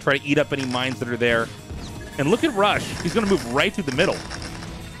try to eat up any mines that are there. And look at Rush. He's going to move right through the middle.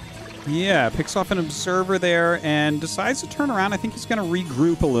 Yeah, picks off an Observer there and decides to turn around. I think he's going to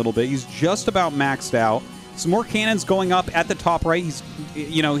regroup a little bit. He's just about maxed out. Some more cannons going up at the top right. He's,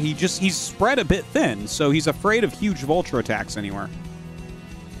 you know, he's spread a bit thin, so he's afraid of huge Vulture attacks anywhere.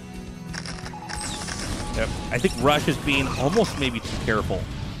 Yep. I think Rush is being almost maybe too careful.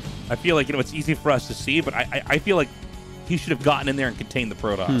 I feel like, you know, it's easy for us to see, but I feel like he should have gotten in there and contained the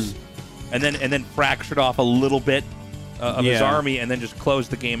Protoss, and then fractured off a little bit of his army, and then just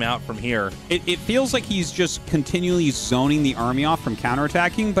closed the game out from here. It feels like he's just continually zoning the army off from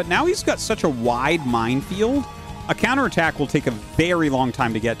counterattacking, but now he's got such a wide minefield. A counterattack will take a very long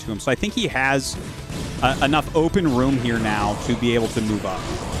time to get to him, so I think he has enough open room here now to be able to move up,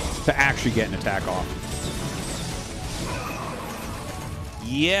 to actually get an attack off.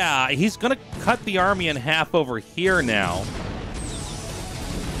 Yeah, he's going to cut the army in half over here now.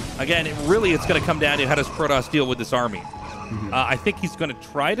 Again, it's going to come down to how does Protoss deal with this army. I think he's going to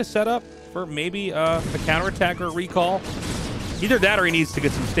try to set up for maybe a counterattack or a recall. Either that or he needs to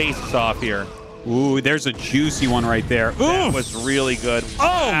get some stasis off here. Ooh, there's a juicy one right there. Ooh, that was really good.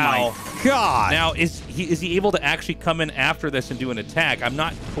 Oh, my God. Now, is he able to actually come in after this and do an attack? I'm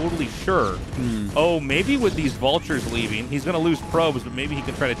not totally sure. Oh, maybe with these vultures leaving, he's going to lose probes, but maybe he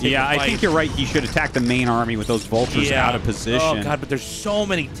can try to take the fight. I think you're right. He should attack the main army with those vultures out of position. Oh, God, but there's so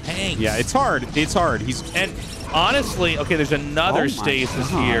many tanks. Yeah, it's hard. It's hard. And honestly, okay, there's another stasis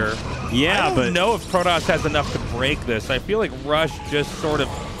here. Yeah, I don't know if Protoss has enough to break this. I feel like Rush just sort of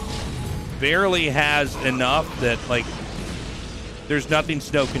barely has enough that, like, there's nothing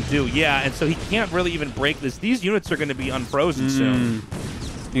Snow can do. Yeah, and so he can't really even break this. These units are going to be unfrozen soon.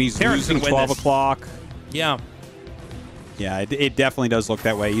 And he's losing 12 o'clock. Yeah. Yeah, it definitely does look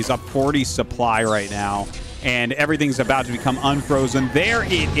that way. He's up 40 supply right now, and everything's about to become unfrozen. There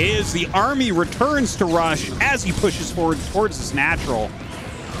it is. The army returns to Rush as he pushes forward towards his natural.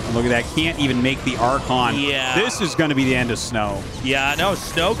 And look at that. Can't even make the Archon. Yeah. This is going to be the end of Snow. Yeah, no,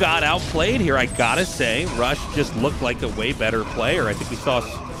 Snow got outplayed here. I got to say, Rush just looked like a way better player. I think we saw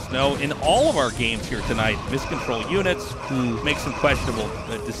Snow in all of our games here tonight. Miscontrol units, make some questionable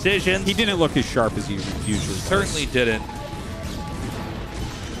decisions. He didn't look as sharp as he usually does. Certainly didn't.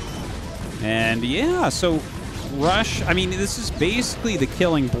 And yeah, so Rush, I mean, this is basically the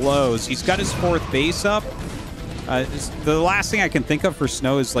killing blows. He's got his 4th base up. The last thing I can think of for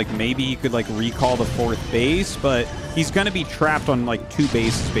Snow is, like, maybe he could, like, recall the 4th base, but he's going to be trapped on, like, 2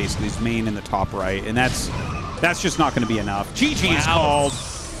 bases, basically, his main and the top right, and that's just not going to be enough. GG is called,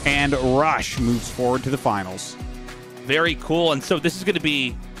 and Rush moves forward to the finals. Very cool, and so this is going to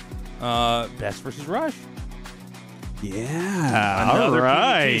be Best versus Rush. Yeah, Another all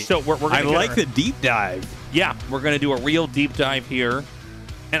right. PvP. So we're gonna I like the deep dive. Yeah, we're going to do a real deep dive here.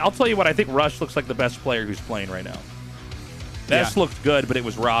 And I'll tell you what, I think Rush looks like the best player who's playing right now. Best looked good, but it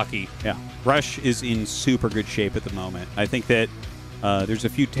was rocky. Yeah, Rush is in super good shape at the moment. I think that there's a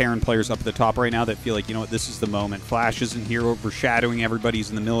few Terran players up at the top right now that feel like, you know what, this is the moment. Flash isn't here overshadowing everybody who's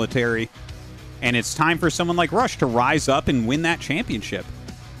in the military. And it's time for someone like Rush to rise up and win that championship.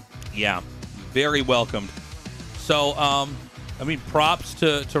 Yeah, very welcomed. So, I mean, props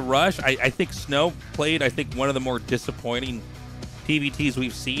to Rush. I think Snow played, I think, one of the more disappointing PvTs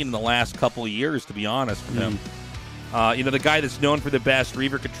we've seen in the last couple of years, to be honest with him. You know, the guy that's known for the best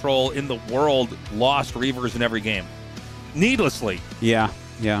Reaver control in the world lost Reavers in every game. Needlessly. Yeah.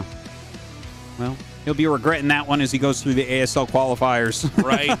 Well, he'll be regretting that one as he goes through the ASL qualifiers.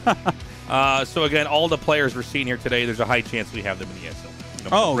 Right. So, again, all the players we're seeing here today, there's a high chance we have them in the ASL. You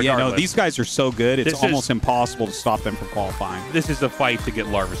know, yeah, no, these guys are so good, it's almost impossible to stop them from qualifying. This is a fight to get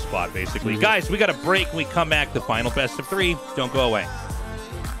Larva's spot, basically. Guys, we got a break. When we come back, the final best of 3. Don't go away.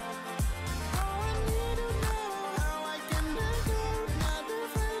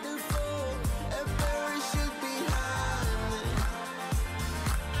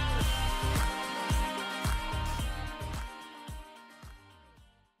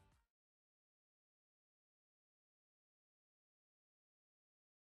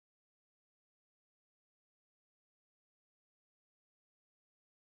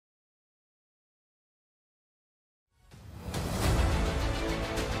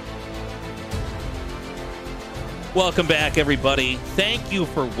 Welcome back, everybody. Thank you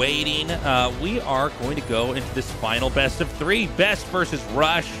for waiting. We are going to go into this final best of 3. Best versus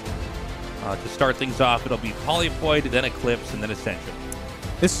Rush. To start things off, it'll be Polyploid, then Eclipse, and then Ascension.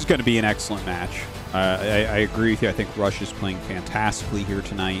 This is going to be an excellent match. I agree with you. I think Rush is playing fantastically here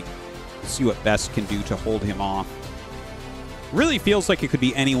tonight. Let's see what Best can do to hold him off. Really feels like it could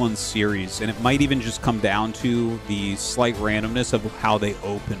be anyone's series, and it might even just come down to the slight randomness of how they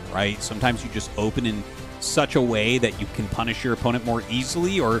open, right? Sometimes you just open in such a way that you can punish your opponent more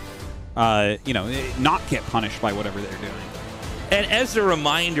easily, or you know, not get punished by whatever they're doing. And as a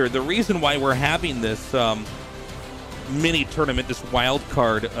reminder, the reason why we're having this mini tournament, this wild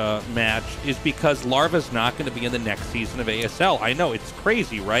card match, is because Larva's not going to be in the next season of ASL. I know, it's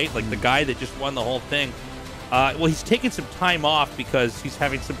crazy, right? Like the guy that just won the whole thing. Well, he's taking some time off because he's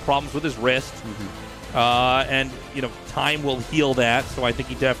having some problems with his wrist. And, you know, time will heal that, so I think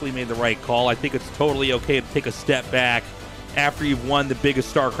he definitely made the right call. I think it's totally okay to take a step back after you've won the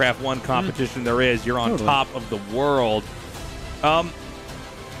biggest StarCraft 1 competition there is. You're on top of the world.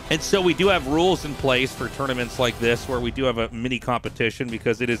 And so we do have rules in place for tournaments like this where we do have a mini competition,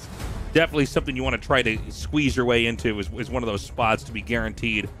 because it is definitely something you want to try to squeeze your way into, is one of those spots to be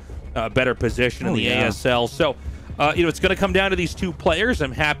guaranteed a better position in the ASL. So, you know, it's going to come down to these 2 players.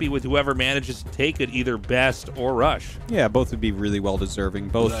 I'm happy with whoever manages to take it, either Best or Rush. Yeah, both would be really well deserving.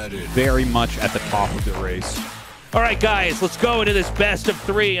 Both very much at the top of the race. All right, guys, let's go into this best of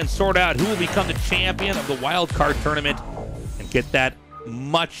 3 and sort out who will become the champion of the wild card tournament and get that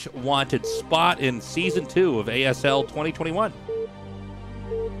much wanted spot in Season 2 of ASL 2021.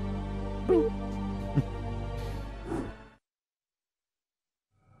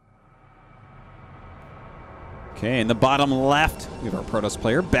 Okay, in the bottom left, we have our Protoss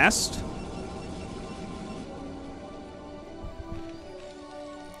player, Best.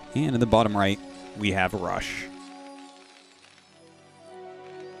 And in the bottom right, we have Rush.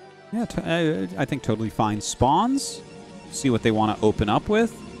 Yeah, I think totally fine spawns. See what they want to open up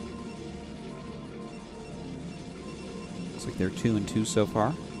with. Looks like they're 2 and 2 so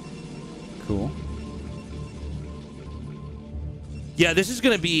far. Cool. Yeah, this is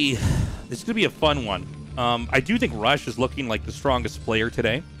gonna be a fun one. I do think Rush is looking like the strongest player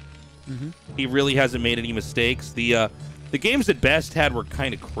today. He really hasn't made any mistakes. The games that Best had were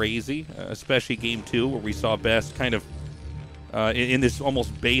kind of crazy, especially Game 2, where we saw Best kind of in this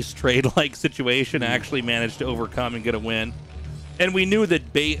almost base trade-like situation actually managed to overcome and get a win. And we knew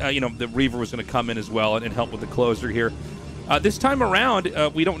that that Reaver was going to come in as well and help with the closer here. This time around,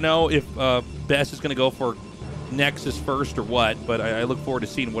 we don't know if Best is going to go for Nexus first or what, but I look forward to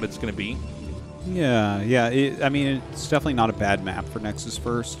seeing what it's going to be. Yeah. I mean, it's definitely not a bad map for Nexus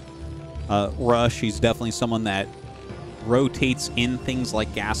first. Rush, he's definitely someone that rotates in things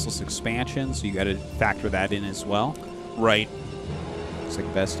like gasless expansion, so you got to factor that in as well. Right. Looks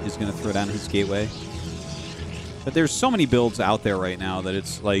like Best is going to throw down his gateway. But there's so many builds out there right now that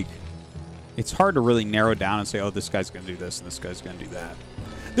it's like, it's hard to really narrow down and say, oh, this guy's going to do this and this guy's going to do that.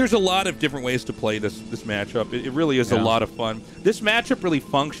 There's a lot of different ways to play this matchup. It really is a lot of fun. This matchup really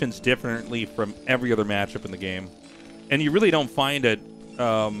functions differently from every other matchup in the game. And you really don't find it,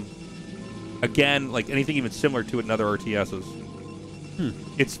 again, like anything even similar to it in other RTSs.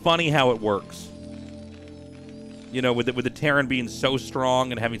 It's funny how it works. You know, with the Terran being so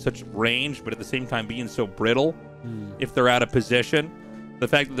strong and having such range, but at the same time being so brittle, if they're out of position. The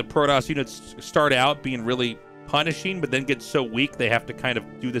fact that the Protoss units start out being really punishing, but then get so weak they have to kind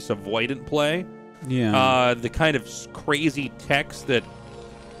of do this avoidant play. Yeah. The kind of crazy techs that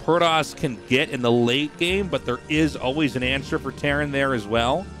Protoss can get in the late game, but there is always an answer for Terran there as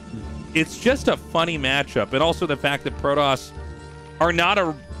well. It's just a funny matchup. And also the fact that Protoss are not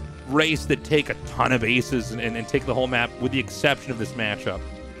a race that take a ton of aces and take the whole map, with the exception of this matchup.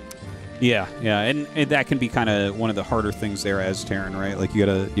 Yeah, and that can be kind of one of the harder things there as Terran, right? Like you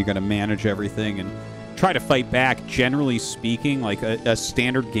gotta manage everything and try to fight back. Generally speaking, like a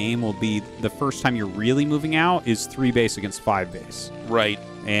standard game will be the first time you're really moving out is 3 base against 5 base. Right.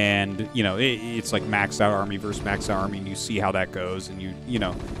 And, you know, it's like maxed out army versus maxed out army, and you see how that goes, and you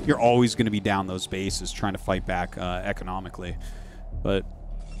know, you're always going to be down those bases trying to fight back economically. But,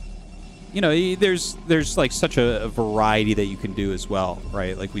 you know, there's like such a variety that you can do as well,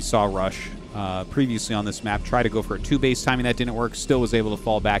 right? Like we saw Rush previously on this map try to go for a 2 base timing. That didn't work. Still was able to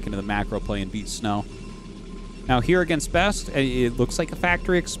fall back into the macro play and beat Snow. Now here against Best, it looks like a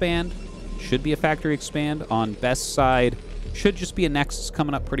factory expand. Should be a factory expand. On Best's side, should just be a Nexus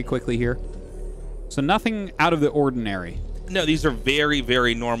coming up pretty quickly here. So nothing out of the ordinary. No, these are very,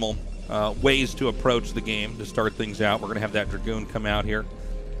 very normal ways to approach the game to start things out. We're going to have that Dragoon come out here.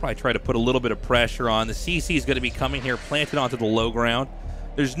 Probably try to put a little bit of pressure on. The CC is going to be coming here, planted onto the low ground.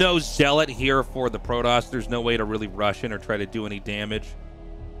 There's no Zealot here for the Protoss. There's no way to really rush in or try to do any damage.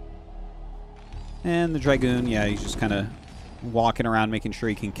 And the Dragoon, yeah, he's just kind of walking around making sure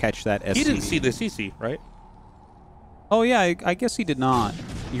he can catch that SCV. He didn't see the CC, right? Oh yeah, I guess he did not.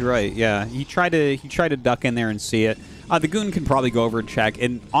 You're right. Yeah, he tried to duck in there and see it. The Goon can probably go over and check.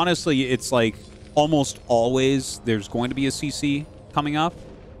 And honestly, it's like almost always there's going to be a CC coming up.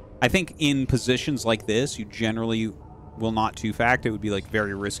 I think in positions like this, you generally will not 2-fact. It would be like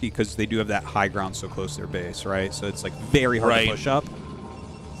very risky because they do have that high ground so close to their base, right? So it's like very hard to push up.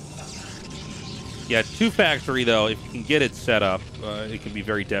 Yeah, 2-factory, though, if you can get it set up, it can be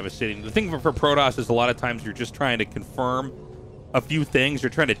very devastating. The thing for Protoss is a lot of times you're just trying to confirm a few things. You're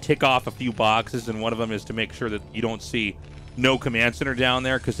trying to tick off a few boxes, and one of them is to make sure that you don't see no command center down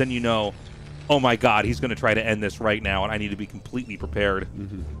there, because then you know, oh my god, he's going to try to end this right now, and I need to be completely prepared.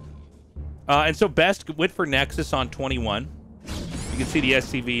 And so Best went for Nexus on 21. You can see the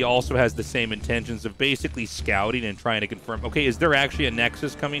SCV also has the same intentions of basically scouting and trying to confirm, okay, is there actually a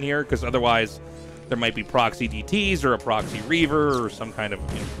Nexus coming here? Because otherwise there might be proxy DTs or a proxy Reaver or some kind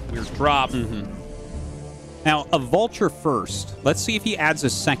of weird drop. Now, a Vulture first. Let's see if he adds a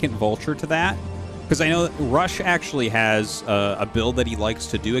second Vulture to that. Because I know that Rush actually has a build that he likes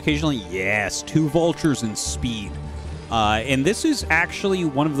to do occasionally. Yes, 2 Vultures and speed. And this is actually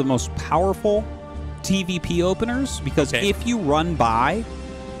one of the most powerful TVP openers, because if you run by,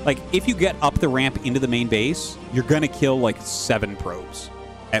 like if you get up the ramp into the main base, you're going to kill like 7 probes.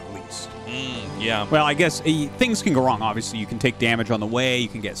 at least. Yeah. Well, I guess things can go wrong. Obviously, you can take damage on the way. You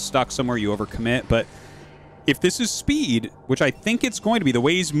can get stuck somewhere. You overcommit. But if this is speed, which I think it's going to be, the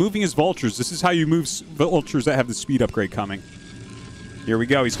way he's moving his vultures, this is how you move vultures that have the speed upgrade coming. Here we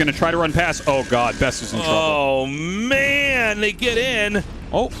go. He's going to try to run past. Oh, God. Best is in trouble. Oh, man. They get in.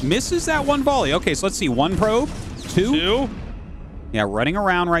 Oh, misses that one volley. Okay, so let's see. 1 probe. 2. Yeah, running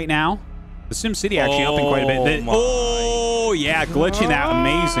around right now. The SimCity actually upping quite a bit. Oh, yeah. Glitching that.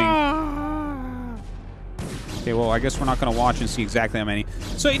 Amazing. Okay, well, I guess we're not going to watch and see exactly how many.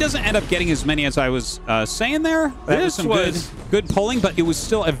 So he doesn't end up getting as many as I was saying there. That was some good pulling, but it was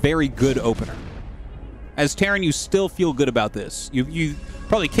still a very good opener. As Terran, you still feel good about this. You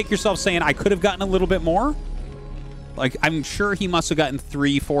probably kick yourself saying, I could have gotten a little bit more. Like, I'm sure he must have gotten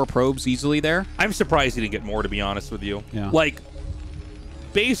 3-4 probes easily there. I'm surprised he didn't get more, to be honest with you. Yeah. Like,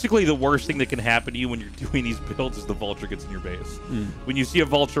 basically the worst thing that can happen to you when you're doing these builds is the vulture gets in your base. When you see a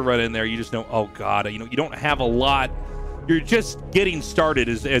vulture run in there, you just know, oh God, you don't have a lot. You're just getting started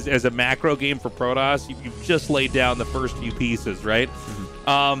as a macro game for Protoss. You've just laid down the first few pieces, right?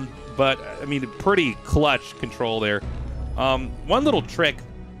 But I mean, pretty clutch control there. One little trick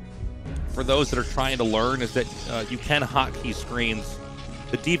for those that are trying to learn is that you can hotkey screens.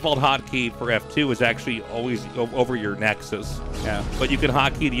 The default hotkey for F2 is actually always over your Nexus. Yeah. But you can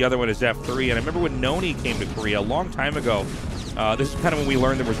hotkey the other one as F3. And I remember when Noni came to Korea a long time ago, this is kind of when we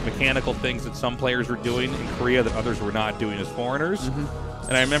learned there was mechanical things that some players were doing in Korea that others were not doing as foreigners.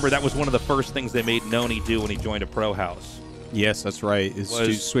 And I remember that was one of the first things they made Noni do when he joined a pro house. Yes, that's right, is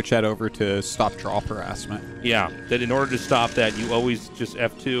to switch that over to stop drop harassment. Yeah, that in order to stop that, you always just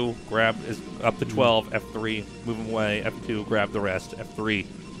F2, grab up to 12, F3, move them away, F2, grab the rest, F3.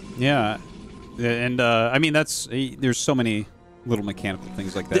 Yeah, and I mean, there's so many little mechanical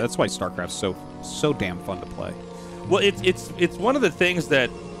things like that. That's why StarCraft's so damn fun to play. Well, it's one of the things that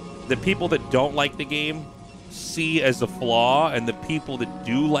the people that don't like the game see as a flaw, and the people that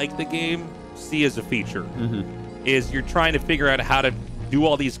do like the game see as a feature. Is you're trying to figure out how to do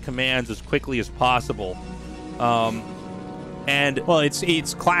all these commands as quickly as possible. And well,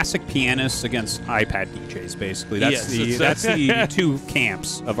 it's classic pianists against iPad DJs, basically. That's the two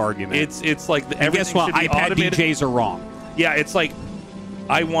camps of argument. It's like guess what? iPad automated. DJs are wrong. Yeah, it's like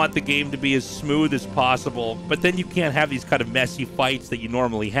I want the game to be as smooth as possible, but then you can't have these kind of messy fights that you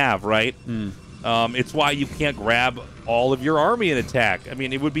normally have, right? It's why you can't grab all of your army in attack. I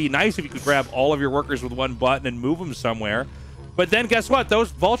mean, it would be nice if you could grab all of your workers with one button and move them somewhere. But then guess what?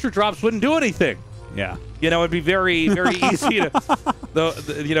 Those vulture drops wouldn't do anything. Yeah. It'd be very, very easy to,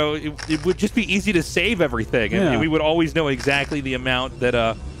 it would just be easy to save everything. And we would always know exactly the amount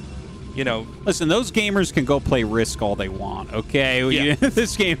that, Listen, those gamers can go play Risk all they want, okay? Yeah.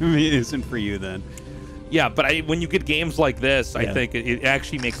 This game isn't for you then. Yeah, but when you get games like this, I think it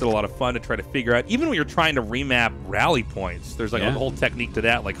actually makes it a lot of fun to try to figure out. Even when you're trying to remap rally points, there's like a whole technique to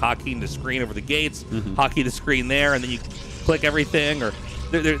that, like hotkeying the screen over the gates, hotkey the screen there, and then you click everything. Or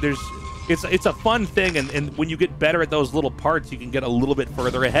it's a fun thing, and when you get better at those little parts, you can get a little bit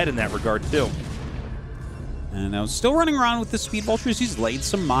further ahead in that regard too. And now still running around with the Speed Vultures. He's laid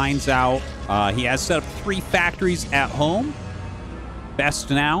some mines out. He has set up 3 factories at home. Best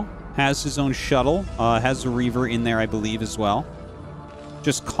now has his own shuttle, has a Reaver in there, I believe, as well.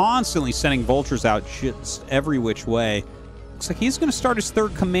 Just constantly sending vultures out just every which way. Looks like he's going to start his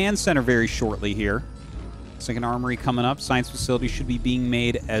 3rd command center very shortly here. Looks like an armory coming up. Science facility should be being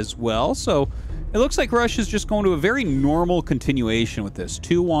made as well. So it looks like Rush is just going to a very normal continuation with this.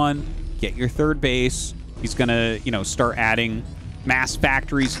 2-1, get your 3rd base. He's going to, start adding mass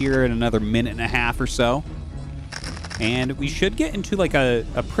factories here in another minute and a half or so. And we should get into like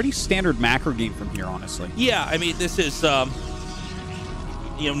a pretty standard macro game from here, honestly. Yeah, I mean, this is,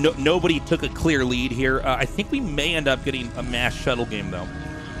 nobody took a clear lead here. I think we may end up getting a mass shuttle game, though.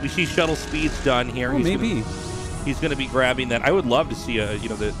 We see shuttle speeds done here. Oh, maybe. He's going to be grabbing that. I would love to see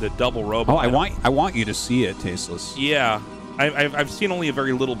the double robot. Oh, I want you to see it, Tasteless. Yeah. I've seen only a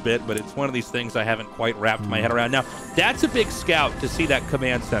very little bit, but it's one of these things I haven't quite wrapped my head around. Now, that's a big scout to see that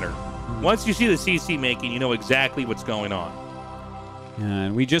command center. Once you see the CC making, you know exactly what's going on.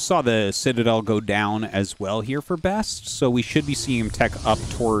 And we just saw the Citadel go down as well here for Best, so we should be seeing him tech up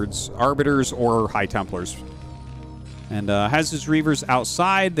towards Arbiters or High Templars. And has his Reavers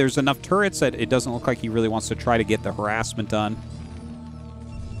outside. There's enough turrets that it doesn't look like he really wants to try to get the harassment done.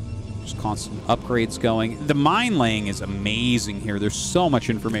 Just constant upgrades going. The mine laying is amazing here. There's so much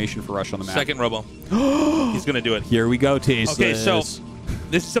information for Rush on the map. Second robo. He's going to do it. Here we go, Tasteless. Okay, so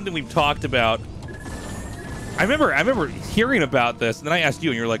this is something we've talked about. I remember hearing about this, and then I asked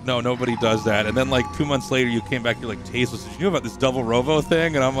you, and you're like, no, nobody does that. And then like 2 months later, you came back, you're like, Tastosis, did you know about this double robo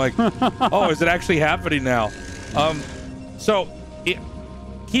thing? And I'm like, oh, is it actually happening now?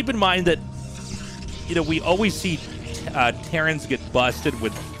 Keep in mind that, you know, we always see Terrans get busted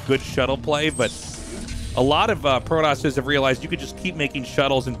with good shuttle play, but a lot of Protosses have realized you could just keep making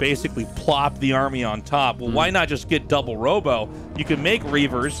shuttles and basically plop the army on top. Well, why not just get double robo? You can make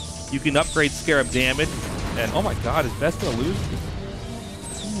Reavers, you can upgrade Scarab damage, and oh my god, is Best going to lose?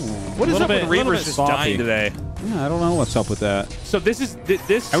 What is up with Reavers just dying today? Yeah, I don't know what's up with that. So this is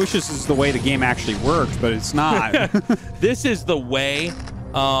this. I wish this is the way the game actually works, but it's not. This is the way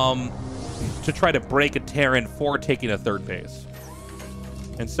to try to break a Terran for taking a third base.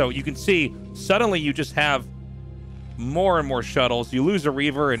 And so you can see suddenly you just have more and more shuttles. You lose a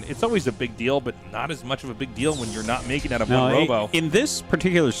Reaver, and it's always a big deal, but not as much of a big deal when you're not making out of one robo. In this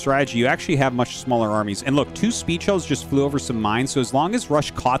particular strategy, you actually have much smaller armies. And look, 2 speed shuttles just flew over some mines, so as long as Rush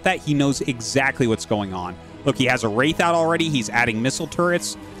caught that, he knows exactly what's going on. Look, he has a Wraith out already. He's adding missile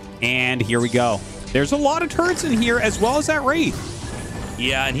turrets, and here we go. There's a lot of turrets in here, as well as that Wraith.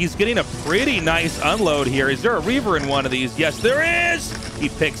 Yeah, and he's getting a pretty nice unload here. Is there a Reaver in one of these? Yes, there is! He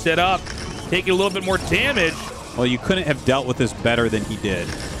picks it up, taking a little bit more damage. Well, you couldn't have dealt with this better than he did.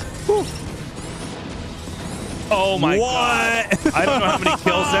 Whew. Oh my god. I don't know how many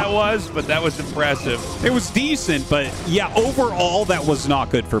kills that was, but that was impressive. It was decent, but yeah, overall, that was not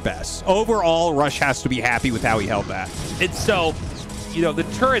good for Best. Overall, Rush has to be happy with how he held that. It's so, you know, the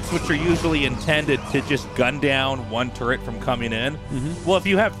turrets, which are usually intended to just gun down one turret from coming in. Well, if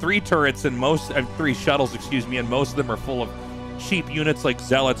you have 3 turrets and 3 shuttles, excuse me, and most of them are full of cheap units like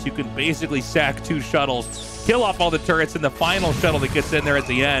Zealots, you can basically sack 2 shuttles, kill off all the turrets, and the final shuttle that gets in there at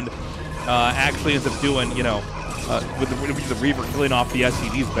the end actually ends up doing, you know, with the Reaver killing off the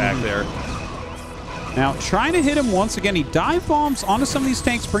SCVs back there. Now, trying to hit him once again. He dive bombs onto some of these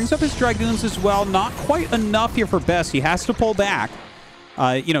tanks, brings up his Dragoons as well. Not quite enough here for Best. He has to pull back.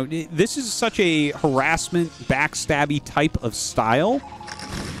 You know, this is such a harassment, backstabby type of style.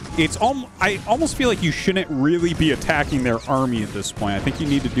 I almost feel like you shouldn't really be attacking their army at this point. I think you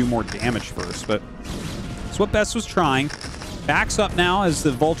need to do more damage first, but it's what Best was trying. Backs up now as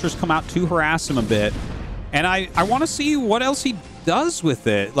the Vultures come out to harass him a bit. And I want to see what else he does with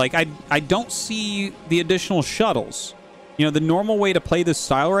it. Like, I don't see the additional shuttles. You know, the normal way to play this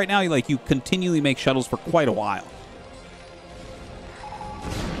style right now, like, you continually make shuttles for quite a while.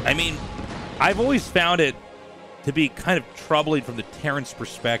 I mean, I've always found it to be kind of troubling from the Terran's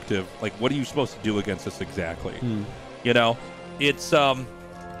perspective. Like, what are you supposed to do against this exactly? You know, it's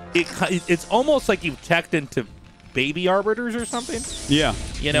almost like you've teched into baby arbiters or something. Yeah.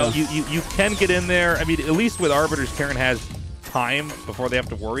 You know, you can get in there. I mean, at least with arbiters, Terran has time before they have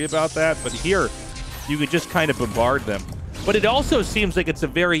to worry about that. But here, you can just kind of bombard them. But it also seems like it's a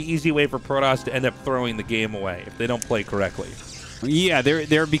very easy way for Protoss to end up throwing the game away if they don't play correctly. Yeah,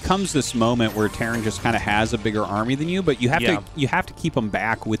 there becomes this moment where Terran just kind of has a bigger army than you, but you have to keep them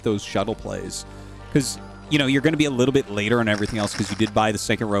back with those shuttle plays, because you know you're going to be a little bit later on everything else because you did buy the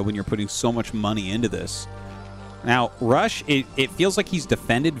second row and you're putting so much money into this. Now Rush, it feels like he's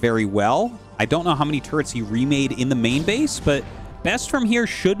defended very well. I don't know how many turrets he remade in the main base, but Best from here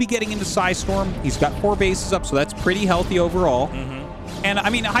should be getting into Psystorm. He's got 4 bases up, so that's pretty healthy overall. And I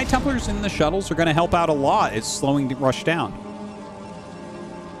mean, High Templars and the shuttles are going to help out a lot. It's slowing Rush down.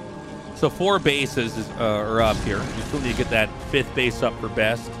 So 4 bases are up here. You still need to get that 5th base up for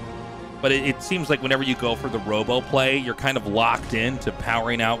Best. But it seems like whenever you go for the robo play, you're kind of locked in to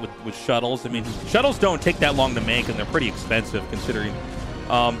powering out with shuttles. I mean, shuttles don't take that long to make, and they're pretty expensive considering.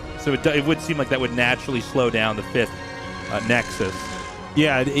 So it would seem like that would naturally slow down the 5th Nexus.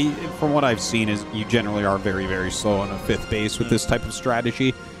 Yeah, from what I've seen, is you generally are very, very slow on a 5th base with this type of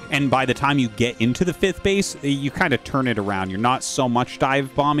strategy. And by the time you get into the 5th base, you kind of turn it around. You're not so much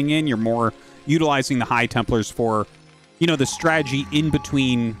dive bombing in. You're more utilizing the High Templars for, you know, the strategy in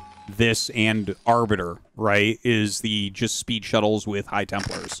between this and Arbiter, right, is the just speed shuttles with High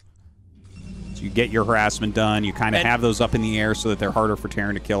Templars. So you get your harassment done. You kind of have those up in the air so that they're harder for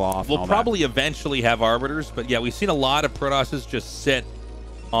Terran to kill off. We'll probably eventually have Arbiters, but yeah, we've seen a lot of Protosses just sit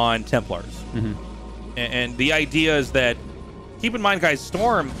on Templars. And the idea is that, keep in mind, guys,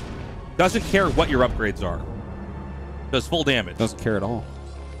 Storm doesn't care what your upgrades are. Does full damage. Doesn't care at all.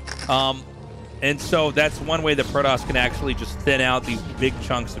 And so that's one way that Protoss can actually just thin out these big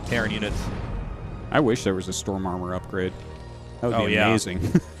chunks of Terran units. I wish there was a Storm Armor upgrade. That would be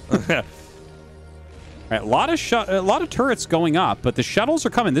amazing. All right, a lot of turrets going up, but the shuttles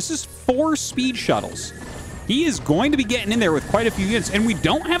are coming. This is 4 speed shuttles. He is going to be getting in there with quite a few units, and we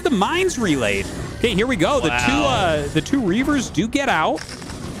don't have the mines relayed. Okay, here we go. Wow. The two Reavers do get out.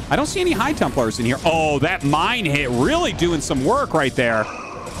 I don't see any High Templars in here. Oh, that mine hit really doing some work right there.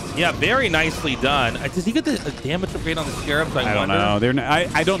 Yeah, very nicely done. Does he get the damage upgrade on the Scarabs? I don't know.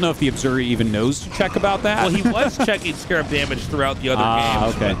 I don't know if the Observer even knows to check about that. Well, he was checking Scarab damage throughout the other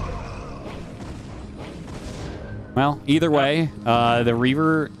games. Okay. Well, either way, the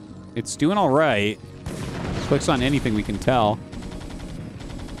Reaver, it's doing all right. Clicks on anything we can tell.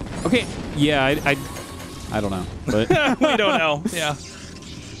 Okay, yeah, I don't know. But we don't know. Yeah.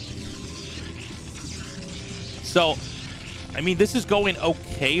 So, I mean, this is going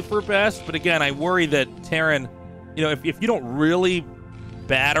okay for Best, but again, I worry that Terran, you know, if you don't really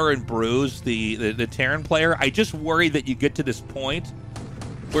batter and bruise the Terran player, I just worry that you get to this point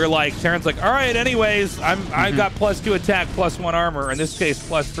where, like, Terran's like, all right, anyways, I got +2 attack, +1 armor. In this case,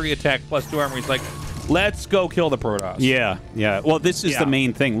 +3 attack, +2 armor. He's like, let's go kill the Protoss. Yeah, yeah. Well, this is the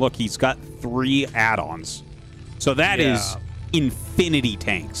main thing. Look, he's got 3 add-ons. So that is infinity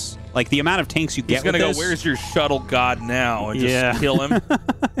tanks. Like, the amount of tanks you get with this... He's going to go, where's your shuttle god now? And just kill him.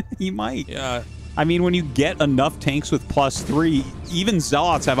 He might. Yeah. I mean, when you get enough tanks with +3, even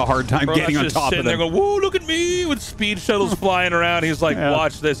Zealots have a hard time getting on top of them. There going, whoa, look at me, with speed shuttles flying around. He's like,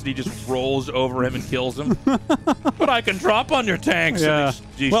 watch this, and he just rolls over him and kills him. But I can drop on your tanks. Yeah.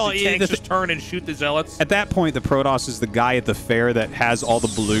 And the tanks just turn and shoot the Zealots. At that point, the Protoss is the guy at the fair that has all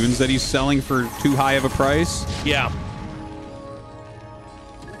the balloons that he's selling for too high of a price. Yeah.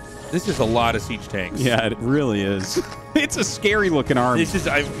 This is a lot of siege tanks. Yeah, it really is. It's a scary-looking army. This is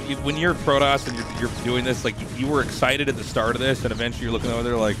when you're Protoss and you're doing this, like, you were excited at the start of this, and eventually you're looking over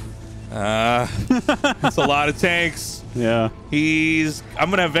there like, it's a lot of tanks. Yeah. I'm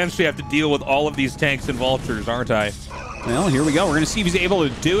going to eventually have to deal with all of these tanks and vultures, aren't I? Well, here we go. We're going to see if he's able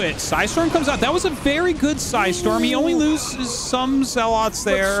to do it. Psystorm comes out. That was a very good Psystorm. He only loses some Zealots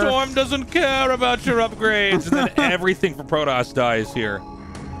there. But Storm doesn't care about your upgrades. And then everything for Protoss dies here.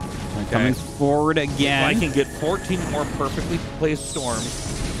 Okay. Coming forward again. If I can get 14 more perfectly placed storms.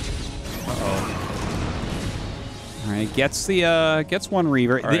 All right, gets one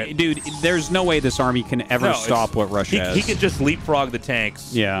Reaver. Right. Dude, there's no way this army can ever stop what Rush has. He can just leapfrog the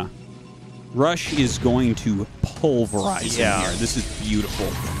tanks. Yeah. Rush is going to pulverize in here. This is beautiful.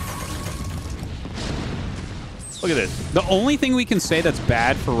 Look at this. The only thing we can say that's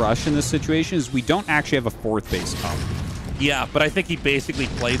bad for Rush in this situation is we don't actually have a 4th base up. Yeah, but I think he basically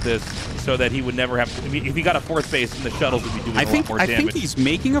played this so that he would never have to... I mean, if he got a 4th base, then the shuttles would be doing a lot more damage. I think he's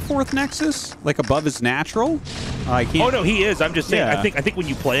making a 4th Nexus, like above his natural. I can't... Oh, no, he is. I'm just saying, I think when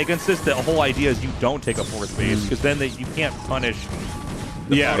you play against this, the whole idea is you don't take a 4th base, because then you can't punish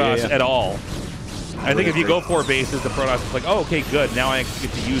the Protoss at all. I think if you go 4 bases, the Protoss is like, oh, okay, good. Now I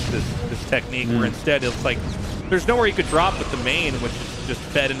get to use this technique, where instead it's like, there's nowhere you could drop but the main, which is just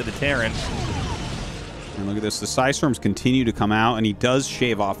fed into the Terran. And look at this. The Psystorms continue to come out, and he does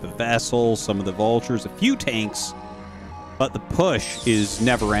shave off the vessels, some of the vultures, a few tanks, but the push is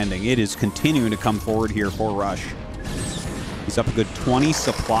never-ending. It is continuing to come forward here for Rush. He's up a good 20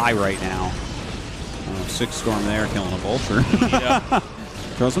 supply right now. 6 Storm there, killing a vulture. Yeah.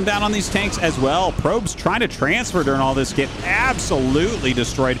 Throws him down on these tanks as well. Probes trying to transfer during all this get absolutely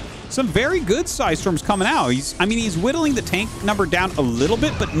destroyed. Some very good Psystorms coming out. He's whittling the tank number down a little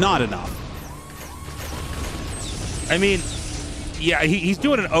bit, but not enough. I mean, yeah, he's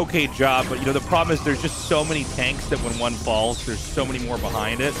doing an okay job, but, you know, the problem is there's just so many tanks that when one falls, there's so many more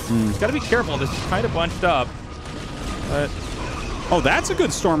behind it. He's got to be careful. This is kind of bunched up. But... Oh, that's a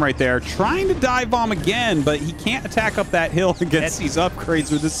good Storm right there. Trying to dive bomb again, but he can't attack up that hill against these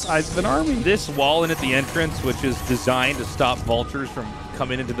upgrades with this size of an army. This wall in at the entrance, which is designed to stop vultures from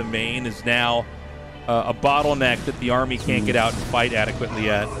coming into the main, is now a bottleneck that the army can't get out and fight adequately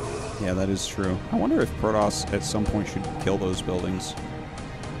at. Yeah, that is true. I wonder if Protoss at some point should kill those buildings.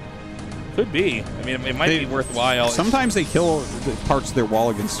 Could be. I mean, it might be worthwhile. Sometimes they kill the parts of their wall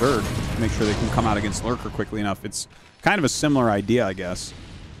against Zerg to make sure they can come out against Lurker quickly enough. It's kind of a similar idea, I guess.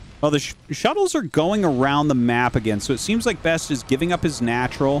 Well, the shuttles are going around the map again, so it seems like Best is giving up his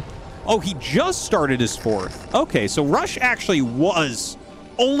natural. Oh, he just started his 4th. Okay, so Rush actually was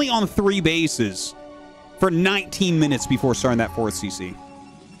only on 3 bases for 19 minutes before starting that 4th CC.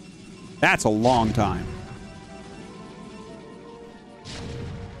 That's a long time.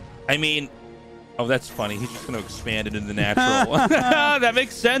 I mean, oh, that's funny. He's just going to expand it into the natural. That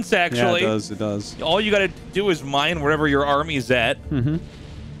makes sense, actually. Yeah, it does. It does. All you got to do is mine wherever your army's at. Mm-hmm.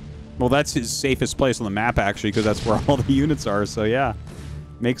 Well, that's his safest place on the map, actually, because that's where all the units are. So, yeah,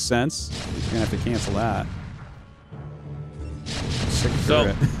 makes sense. He's going to have to cancel that. Sick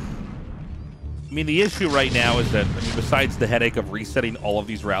turret. I mean, the issue right now is that, I mean, besides the headache of resetting all of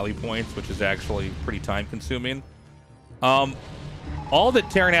these rally points, which is actually pretty time-consuming, all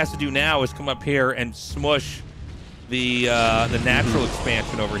that Terran has to do now is come up here and smush the natural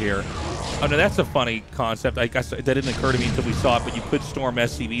expansion over here. Oh, no, that's a funny concept. I guess that didn't occur to me until we saw it, but you could storm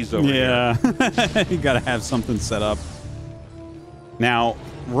SCVs over here. Yeah, you got to have something set up. Now,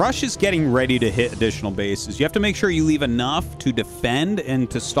 Rush is getting ready to hit additional bases. You have to make sure you leave enough to defend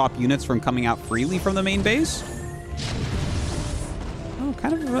and to stop units from coming out freely from the main base. Oh,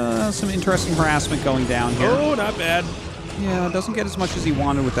 kind of some interesting harassment going down here. Oh, not bad. Yeah, doesn't get as much as he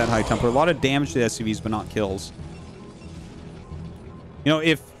wanted with that high tempo. A lot of damage to the SCVs, but not kills. You know,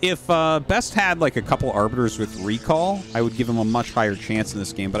 if Best had like a couple arbiters with recall, I would give him a much higher chance in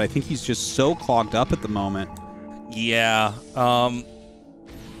this game. But I think he's just so clogged up at the moment. Yeah.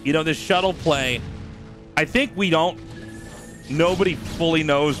 You know, this shuttle play, I think nobody fully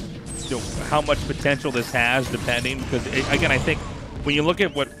knows, you know, how much potential this has, depending, because, again, I think when you look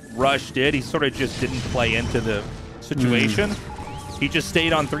at what Rush did, he sort of just didn't play into the situation. He just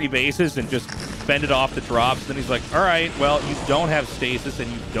stayed on 3 bases and just fended off the drops. Then he's like, all right, well, you don't have stasis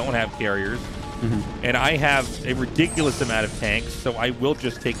and you don't have carriers, and I have a ridiculous amount of tanks, so I will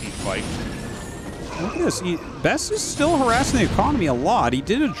just take these fights. Look at this. Best is still harassing the economy a lot. He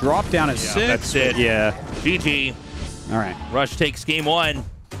did a drop down at 6. That's it. Yeah. GG. All right. Rush takes game 1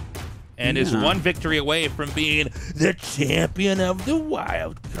 and is 1 victory away from being the champion of the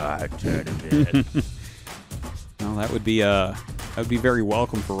wild card tournament. Well, that would be very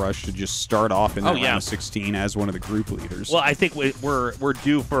welcome for Rush to just start off in that round of 16 as one of the group leaders. Well, I think we're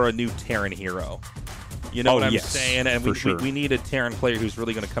due for a new Terran hero. You know what I'm saying? And we need a Terran player who's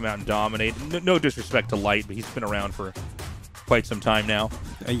really going to come out and dominate. No disrespect to Light, but he's been around for quite some time now.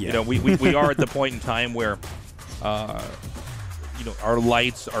 You know, we are at the point in time where, you know, our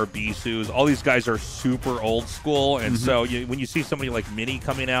Lights, our Bisus, all these guys are super old school. And so when you see somebody like Mini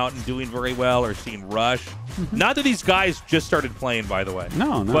coming out and doing very well, or seeing Rush, not that these guys just started playing, by the way.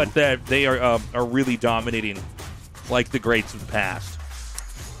 No. But that they are really dominating like the greats of the past.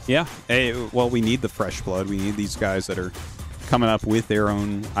 Yeah. Hey, well, we need the fresh blood. We need these guys that are coming up with their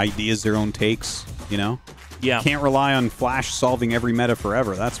own ideas, their own takes, you know? Yeah. Can't rely on Flash solving every meta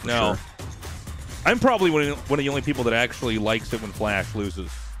forever, that's for sure. I'm probably one of the only people that actually likes it when Flash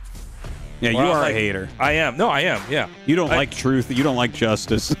loses. Yeah, you are a hater. I am. No, I am, yeah. You don't like truth. You don't like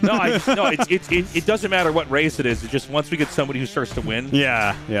justice. No, it doesn't matter what race it is. It's just once we get somebody who starts to win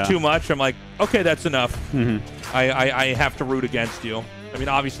too much, I'm like, okay, that's enough. I have to root against you. I mean,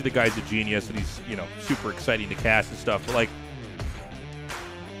 obviously the guy's a genius and he's, you know, super exciting to cast and stuff. But like,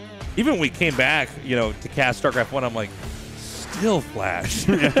 even when we came back, you know, to cast StarCraft 1, I'm like, still Flash.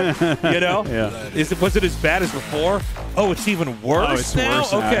 You know? Yeah. Was it as bad as before? Oh, it's even worse now?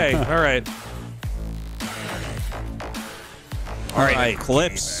 It's worse now. Okay, all right. All right,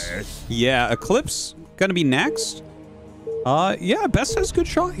 Eclipse. Gamers. Yeah, Eclipse going to be next. Yeah, Best has a good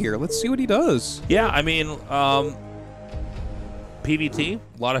shot here. Let's see what he does. Yeah, I mean, PvT,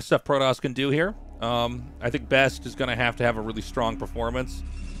 a lot of stuff Protoss can do here. I think Best is going to have a really strong performance.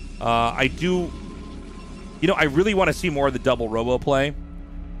 I really want to see more of the double robo play.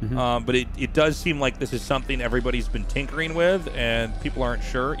 But it does seem like this is something everybody's been tinkering with, and people aren't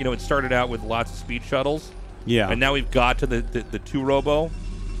sure. You know, it started out with lots of speed shuttles. Yeah. And now we've got to the 2 robo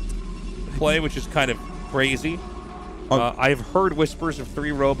play, which is kind of crazy. I've heard whispers of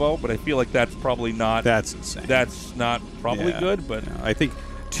 3 robo, but I feel like that's probably not. That's insane. That's not probably good, but I think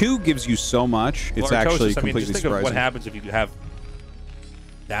 2 gives you so much. It's actually completely just think surprising. of what happens if you have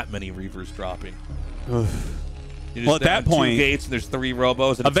that many Reavers dropping. Well, at that point, 2 gates and there's 3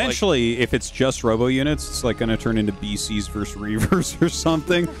 robos. And eventually, if it's just robo units, it's like going to turn into BCs versus Reavers or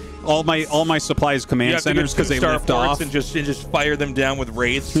something. All my supplies command centers because they lift off and just fire them down with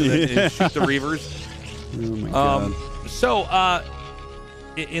wraiths and then shoot the Reavers. Oh my god. So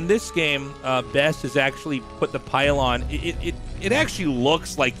in this game, Best has actually put the pylon. It actually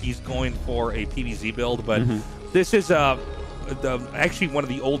looks like he's going for a PvZ build, but this is actually one of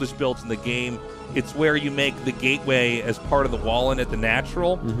the oldest builds in the game. It's where you make the gateway as part of the wall-in at the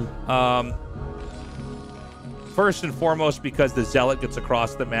natural. First and foremost, because the Zealot gets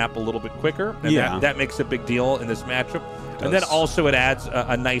across the map a little bit quicker, and that makes a big deal in this matchup. And then also it adds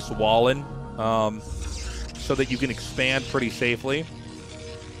a nice wall-in so that you can expand pretty safely.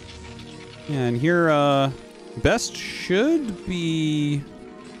 Yeah, and here, Best should be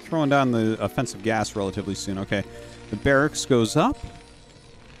throwing down the offensive gas relatively soon. Okay, the barracks goes up.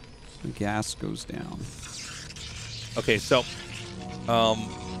 The gas goes down. Okay, so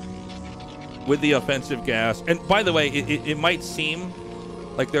with the offensive gas, and by the way, it might seem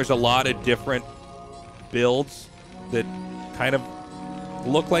like there's a lot of different builds that kind of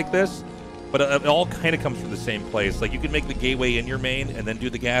look like this, but it all kind of comes from the same place. Like, you can make the gateway in your main and then do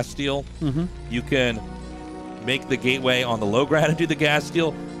the gas steal. You can make the gateway on the low ground and do the gas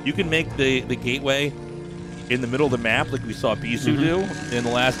steal. You can make the gateway in the middle of the map, like we saw Bisu do in the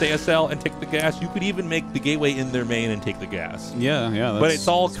last ASL, and take the gas. You could even make the gateway in their main and take the gas. Yeah. But it's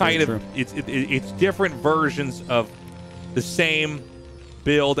all kind of it's different versions of the same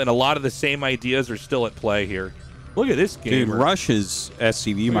build, and a lot of the same ideas are still at play here. Look at this game. Dude, Rush's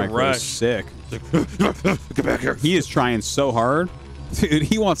SCV micro is sick. Get back here. He is trying so hard. Dude,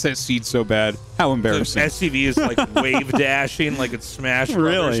 he wants that seed so bad. How embarrassing. The SCV is like wave dashing like it's Smash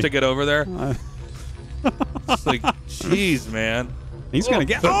Brothers to get over there. It's like, jeez, man. He's going to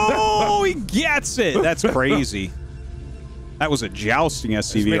get... Oh, he gets it. That's crazy. That was a jousting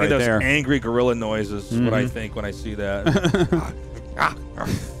SCV right those there. Angry gorilla noises is what I think when I see that.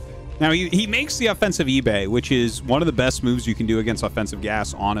 Now, he makes the offensive eBay, which is one of the best moves you can do against offensive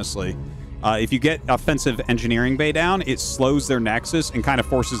gas, honestly. If you get offensive engineering bay down, it slows their nexus and kind of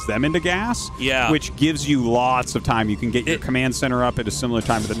forces them into gas, which gives you lots of time. You can get your command center up at a similar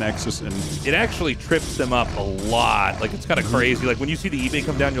time to the nexus. And it actually trips them up a lot. Like, it's kind of crazy. Like, when you see the eBay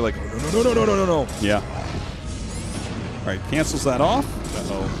come down, you're like, oh, no. Yeah. All right, cancels that off.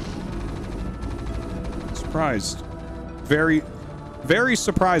 Uh-oh. Surprised. Very, very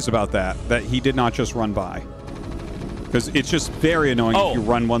surprised about that he did not just run by. Because it's just very annoying if you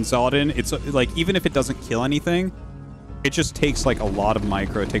run one Zealot in. It's like, even if it doesn't kill anything, it just takes like a lot of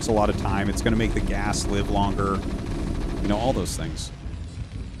micro. It takes a lot of time. It's going to make the gas live longer. You know, all those things.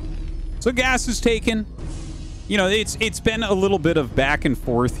 So gas is taken. You know, it's been a little bit of back and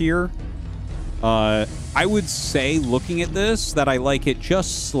forth here. I would say, looking at this, that I like it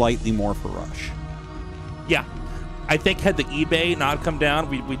just slightly more for Rush. Yeah. I think had the eBay not come down,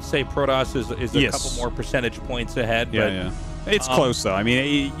 we'd say Protoss is a couple more percentage points ahead. Yeah. It's close, though. I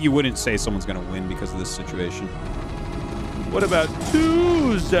mean, you wouldn't say someone's going to win because of this situation. What about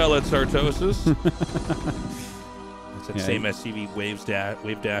 2 Zealots, Tastosis? It's that same SCV wave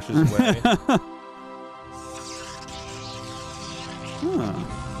dashes away.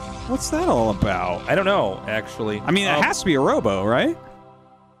 What's that all about? I don't know, actually. I mean, it has to be a robo, right?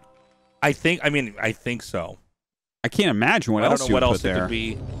 I think so. I can't imagine what else you would put there. It could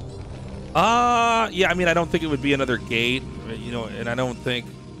be. Yeah, I mean, I don't think it would be another gate, you know, and I don't think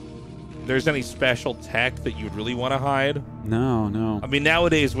there's any special tech that you'd really want to hide. No. I mean,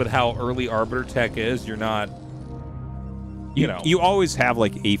 nowadays with how early Arbiter tech is, you're not, you know. You always have,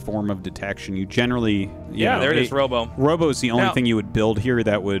 like, a form of detection. You generally... You know, there it is, Robo. Robo is the only thing you would build here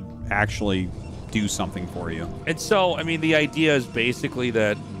that would actually do something for you. And so, I mean, the idea is basically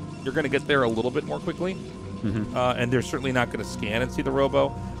that you're going to get there a little bit more quickly. And they're certainly not going to scan and see the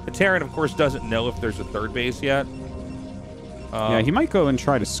Robo. The Terran, of course, doesn't know if there's a third base yet. Yeah, he might go and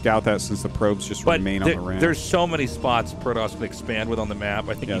try to scout that since the probes just remain on the ramp. There's so many spots Protoss can expand with on the map.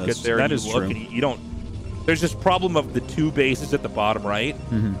 I think you get there and you look and you don't... There's this problem of the 2 bases at the bottom right,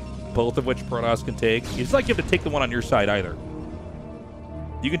 both of which Protoss can take. It's like you have to take the one on your side either.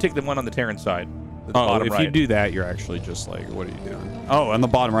 You can take the one on the Terran side. If you do that, you're actually just like, what are you doing? Oh, on the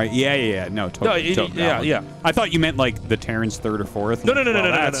bottom right. Yeah. No, totally. Yeah. I thought you meant like the Terran's 3rd or 4th.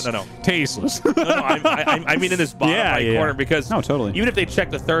 No. Tasteless. I mean in this bottom right corner because totally. Even if they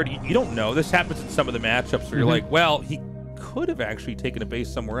check the 3rd, you don't know. This happens in some of the matchups where you're like, well, he could have actually taken a base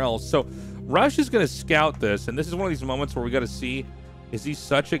somewhere else. So Rush is going to scout this, and this is one of these moments where we got to see, is he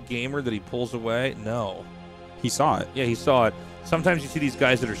such a gamer that he pulls away? No. He saw it. Yeah, he saw it. Sometimes you see these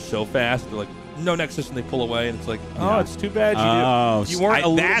guys that are so fast, they're like, no nexus, and they pull away, and it's like, it's too bad you weren't a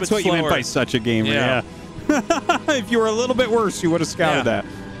little bit That's what slower. you meant by such a gamer, yeah. If you were a little bit worse, you would have scouted that.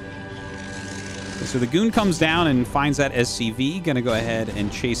 So the Goon comes down and finds that SCV, going to go ahead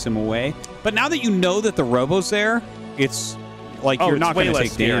and chase him away. But now that you know that the Robo's there, it's like you're not going to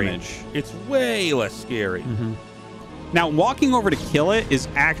take damage. It's way less scary. Now, walking over to kill it is...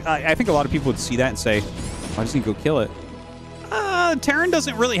 I think a lot of people would see that and say, why doesn't he go kill it? Terran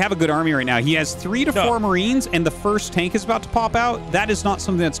doesn't really have a good army right now. He has 3 to 4 Marines, and the first tank is about to pop out. That is not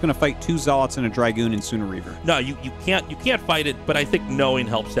something that's going to fight 2 Zealots and a Dragoon and soon a Reaver. No, you can't fight it, but I think knowing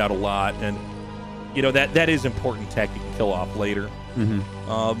helps out a lot, and you know that is important tech you can kill off later.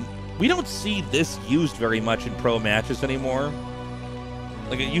 We don't see this used very much in pro matches anymore.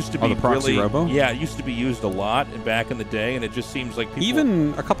 Like, it used to be the proxy Robo? Yeah, it used to be used a lot and back in the day, and it just seems like people...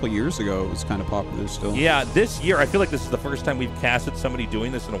 Even a couple of years ago, it was kind of popular still. Yeah, this year, I feel like this is the first time we've casted somebody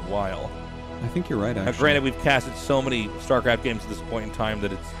doing this in a while. I think you're right, actually. Now, granted, we've casted so many StarCraft games at this point in time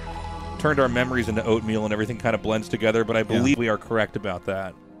that it's turned our memories into oatmeal and everything kind of blends together, but I believe we are correct about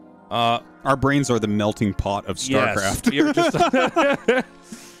that. Our brains are the melting pot of StarCraft. Yes,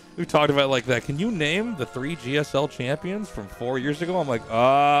 we talked about it like that. Can you name the 3 GSL champions from 4 years ago? I'm like,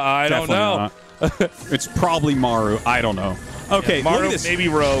 I don't know. It's probably Maru. I don't know. Okay, yeah, Maru, look at this. maybe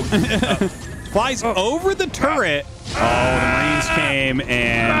Rogue. Flies over the turret. Oh, the Marines came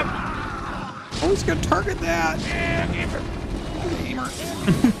and... Oh, he's going to target that.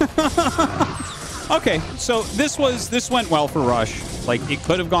 Okay, so this went well for Rush. Like, it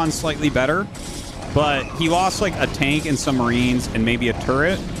could have gone slightly better, but he lost, like, a tank and some Marines and maybe a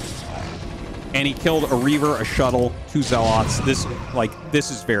turret. And he killed a Reaver, a Shuttle, 2 Zealots. This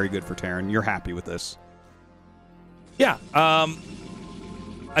is very good for Terran. You're happy with this. Yeah.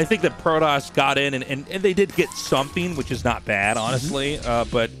 I think that Protoss got in, and they did get something, which is not bad, honestly.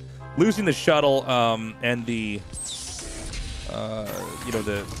 But losing the Shuttle and the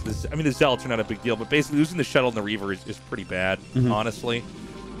Zealots are not a big deal, but basically losing the Shuttle and the Reaver is pretty bad, honestly.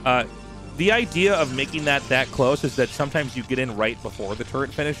 The idea of making that close is that sometimes you get in right before the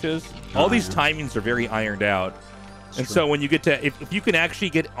turret finishes. All these timings are very ironed out. And so when you get to, if you can actually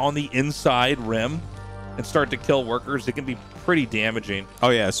get on the inside rim and start to kill workers, it can be pretty damaging. Oh,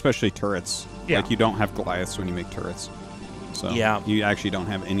 yeah, especially turrets. Yeah. Like, you don't have Goliaths when you make turrets. So yeah, you actually don't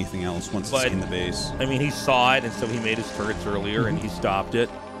have anything else once it's in the base. I mean, he saw it, and so he made his turrets earlier, and he stopped it.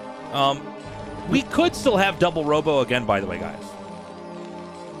 We could still have double Robo again, by the way, guys.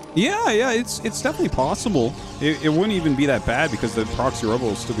 Yeah, it's definitely possible. It wouldn't even be that bad because the proxy Robo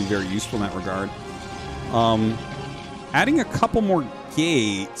will still be very useful in that regard. Adding a couple more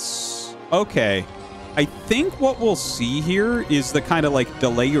gates. Okay. I think what we'll see here is the kind of like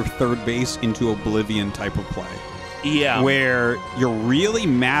delay your third base into Oblivion type of play. Yeah. Where you're really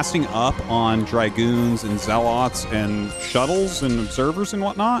massing up on Dragoons and Zealots and Shuttles and Observers and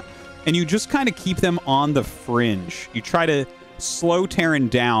whatnot, and you just kind of keep them on the fringe. You try to slow Terran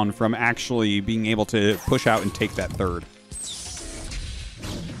down from actually being able to push out and take that third.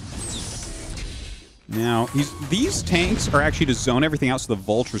 Now, these tanks are actually to zone everything out so the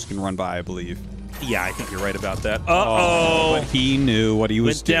Vultures can run by, I believe. Yeah, I think you're right about that. Uh-oh. But he knew what he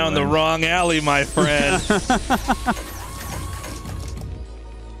was doing. Went down the wrong alley, my friend.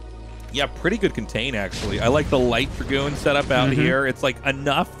 Yeah, pretty good contain, actually. I like the light Dragoon setup out here. It's like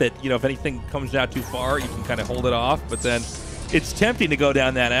enough that, if anything comes out too far, you can kind of hold it off. But then it's tempting to go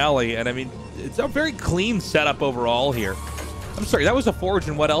down that alley. And, I mean, it's a very clean setup overall here. I'm sorry, that was a Forge,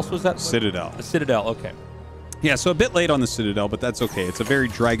 and what else was that? Citadel. A Citadel, okay. Yeah, so a bit late on the Citadel, but that's okay. It's a very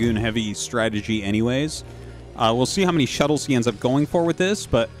Dragoon-heavy strategy anyways. We'll see how many shuttles he ends up going for with this,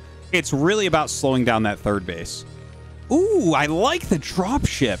 but it's really about slowing down that third base. Ooh, I like the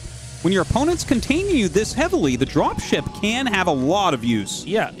dropship. When your opponent's containing you this heavily, the dropship can have a lot of use.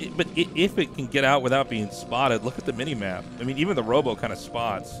 Yeah, but if it can get out without being spotted, look at the mini-map. I mean, even the Robo kind of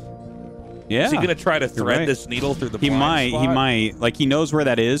spots. Yeah. Is he going to try to thread this needle through the blind spot? He might. Like, he knows where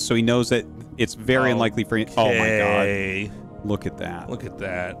that is, so he knows that it's very unlikely for him. Oh, my God. Look at that. Look at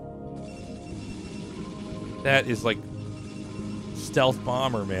that. That is like stealth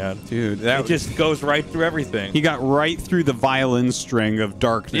bomber, man. Dude, it just goes right through everything. He got right through the violin string of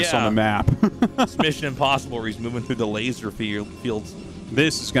darkness on the map. It's Mission Impossible where he's moving through the laser fields.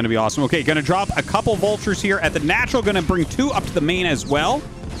 This is going to be awesome. Okay, going to drop a couple Vultures here at the natural. Going to bring 2 up to the main as well.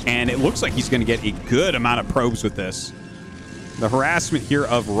 And it looks like he's going to get a good amount of probes with this. The harassment here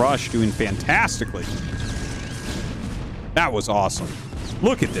of Rush doing fantastically. That was awesome.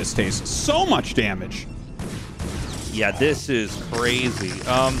 Look at this, Taste. So much damage. Yeah, this is crazy.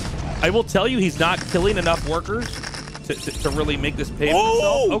 I will tell you, he's not killing enough workers to really make this pay for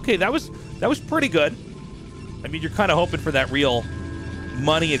itself. Okay, that was pretty good. I mean, you're kind of hoping for that real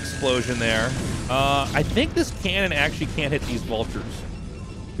money explosion there. I think this cannon actually can't hit these Vultures.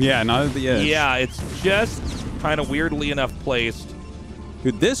 Yeah, not at the edge. Yeah, it's just kind of weirdly enough placed.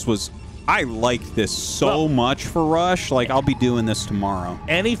 Dude, this was... I liked this so much for Rush. Like, I'll be doing this tomorrow.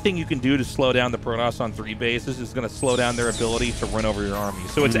 Anything you can do to slow down the Protoss on 3 bases is going to slow down their ability to run over your army.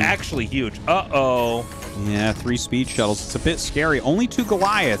 So it's actually huge. Uh-oh. Yeah, 3 speed shuttles. It's a bit scary. Only 2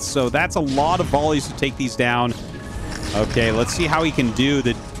 Goliaths, so that's a lot of volleys to take these down. Okay, let's see how he can do.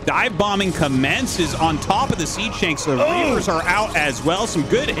 The dive bombing commences on top of the siege tanks. The Reavers are out as well. Some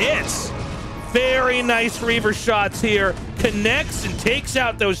good hits. Very nice Reaver shots here. Connects and takes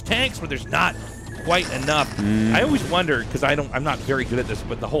out those tanks, but there's not quite enough. I always wonder, because I'm not very good at this,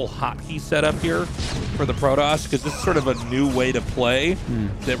 but the whole hotkey setup here for the Protoss, because this is sort of a new way to play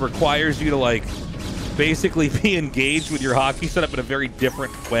that requires you to, like, basically be engaged with your hotkey setup in a very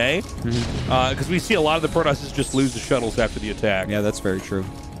different way. Because we see a lot of the Protosses just lose the shuttles after the attack. Yeah, that's very true.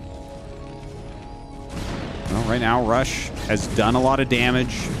 Well, right now, Rush has done a lot of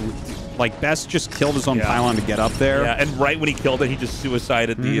damage. Like, Best just killed his own pylon to get up there. Yeah, and right when he killed it, he just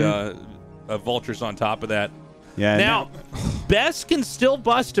suicided the vultures on top of that. Yeah. Now, Best can still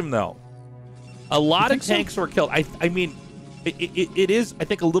bust him, though. A lot of tanks were killed. I mean, it is, I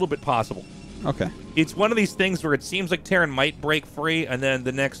think, a little bit possible. Okay. It's one of these things where it seems like Terran might break free, and then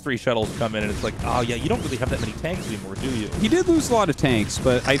the next 3 shuttles come in, and it's like, oh, yeah, you don't really have that many tanks anymore, do you? He did lose a lot of tanks,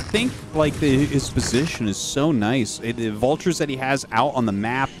 but I think, like, his position is so nice. The vultures that he has out on the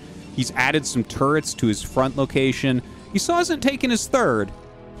map, he's added some turrets to his front location. He still hasn't taken his 3rd,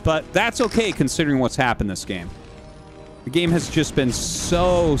 but that's okay considering what's happened this game. The game has just been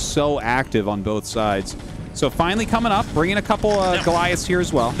so active on both sides. So finally coming up, bringing a couple Goliaths here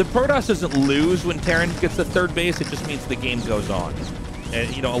as well. The Protoss doesn't lose when Terran gets the 3rd base. It just means the game goes on.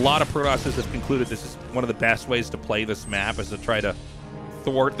 And, you know, a lot of Protosses have concluded this is one of the best ways to play this map is to try to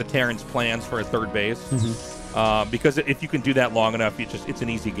thwart the Terran's plans for a 3rd base. Because if you can do that long enough, it's an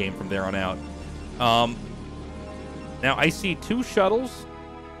easy game from there on out. Now, I see 2 shuttles.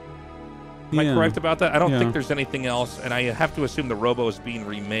 Am I correct about that? I don't think there's anything else, and I have to assume the Robo is being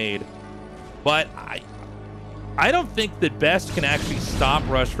remade. But I don't think that Best can actually stop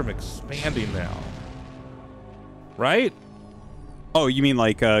Rush from expanding now. Right? Oh, you mean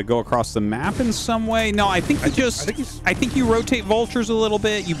like go across the map in some way? No, I think I think you rotate vultures a little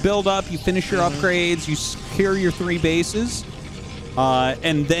bit. You build up, you finish your upgrades, you secure your 3 bases,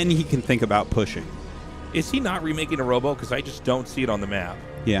 and then he can think about pushing. Is he not remaking a Robo? Because I just don't see it on the map.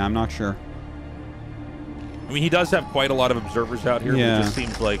 Yeah, I'm not sure. I mean, he does have quite a lot of observers out here. Yeah. But it just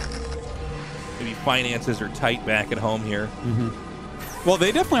seems like maybe finances are tight back at home here. Well,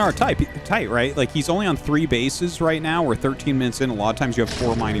 they definitely are tight, right? Like, he's only on 3 bases right now. We're 13 minutes in. A lot of times you have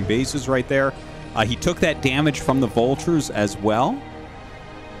 4 mining bases right there. He took that damage from the vultures as well.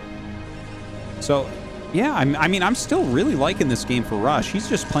 So, yeah, I mean, I'm still really liking this game for Rush. He's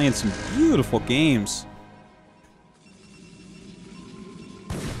just playing some beautiful games.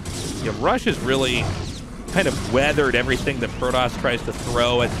 Yeah, Rush has really kind of weathered everything that Protoss tries to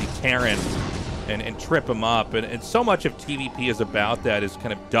throw at the Terran and trip him up. And so much of TVP is about that, is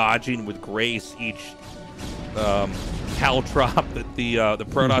kind of dodging with grace each caltrop that the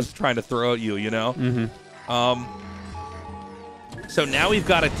Protoss is trying to throw at you, you know? So now we've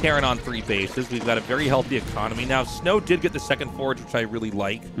got a Terran on 3 bases. We've got a very healthy economy. Now, Snow did get the 2nd Forge, which I really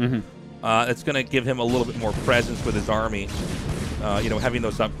like. It's going to give him a little bit more presence with his army, you know, having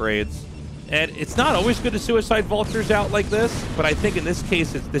those upgrades. And it's not always good to suicide vultures out like this, but I think in this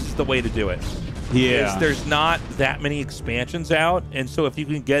case, this is the way to do it. Yeah. There's not that many expansions out, and so if you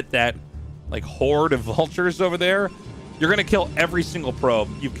can get that, like, horde of vultures over there, you're going to kill every single probe.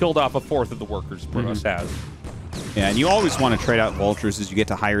 You've killed off 1/4 of the workers Protoss has. Yeah, and you always want to trade out vultures as you get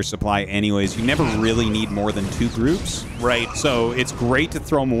to higher supply anyways. You never really need more than 2 groups. Right. So it's great to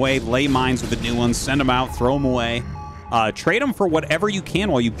throw them away, lay mines with the new ones, send them out, throw them away. Trade them for whatever you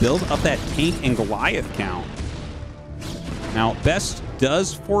can while you build up that tank and Goliath count. Now, Best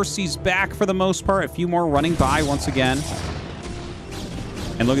does force these back for the most part. A few more running by once again.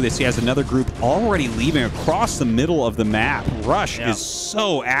 And look at this. He has another group already leaving across the middle of the map. Rush is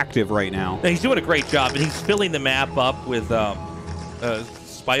so active right now. He's doing a great job, and he's filling the map up with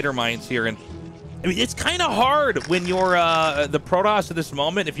spider mines here. And I mean, it's kind of hard when you're the Protoss at this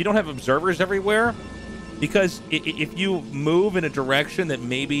moment if you don't have observers everywhere. Because if you move in a direction that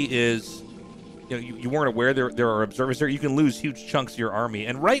maybe is, you know, you weren't aware there are observers there, you can lose huge chunks of your army.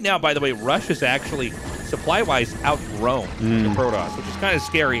 And right now, by the way, Rush is actually, supply-wise, outgrown the Protoss, which is kind of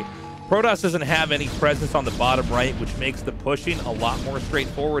scary. Protoss doesn't have any presence on the bottom right, which makes the pushing a lot more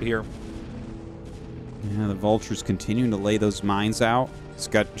straightforward here. Yeah, the Vulture's continuing to lay those mines out. It's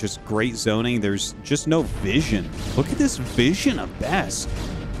got just great zoning. There's just no vision. Look at this vision of Best.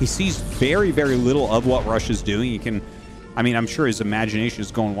 He sees very, very little of what Rush is doing. He can, I mean, I'm sure his imagination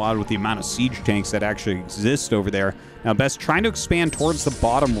is going wild with the amount of siege tanks that actually exist over there. Now, Best trying to expand towards the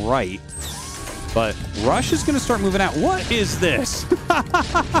bottom right, but Rush is going to start moving out. What is this?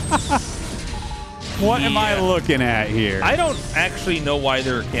 What am I looking at here? I don't actually know why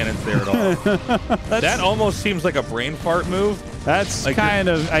there are cannons there at all. That almost seems like a brain fart move. That's like kind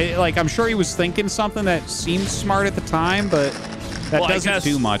of, I'm sure he was thinking something that seemed smart at the time, but that doesn't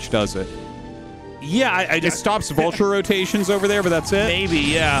do much, does it? Yeah, it stops vulture rotations over there, but that's it? Maybe,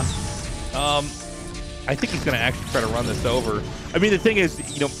 yeah. I think he's going to actually try to run this over. I mean, the thing is,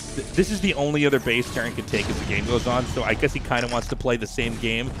 you know, this is the only other base Terran can take as the game goes on, so I guess he kind of wants to play the same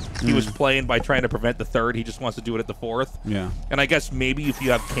game he was playing by trying to prevent the 3rd. He just wants to do it at the 4th. Yeah. And I guess maybe if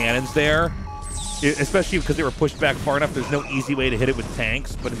you have cannons there, especially because they were pushed back far enough. There's no easy way to hit it with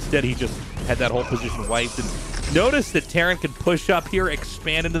tanks, but instead he just had that whole position wiped. And notice that Terran can push up here,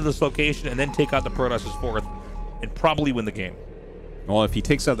 expand into this location, and then take out the Protoss' fourth and probably win the game. Well, if he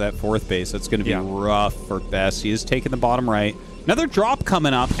takes out that fourth base, that's going to be rough for Best. He is taking the bottom right. Another drop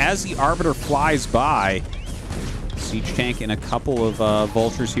coming up as the Arbiter flies by. Siege tank and a couple of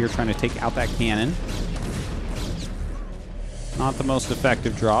vultures here trying to take out that cannon. Not the most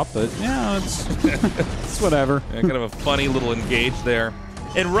effective drop, but yeah, it's, it's whatever. Yeah, kind of a funny little engage there.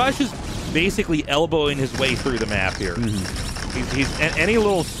 And Rush is basically elbowing his way through the map here. He's any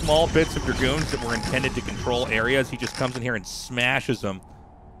little small bits of Dragoons that were intended to control areas, he just comes in here and smashes them.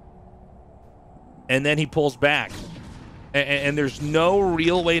 And then he pulls back. And there's no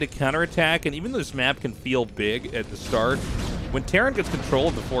real way to counterattack, and even though this map can feel big at the start, when Terran gets control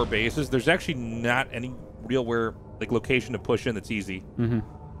of the 4 bases, there's actually not any real location to push in that's easy.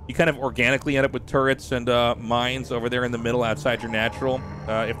 You kind of organically end up with turrets and mines over there in the middle outside your natural.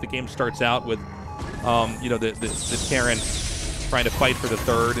 If the game starts out with, you know, the Terran trying to fight for the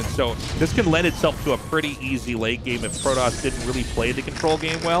third, and so this can lend itself to a pretty easy late game if Protoss didn't really play the control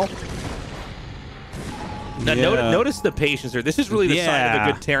game well. Now, notice the patience there. This is really the sign of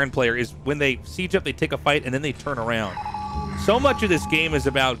a good Terran player, is when they siege up, they take a fight, and then they turn around. So much of this game is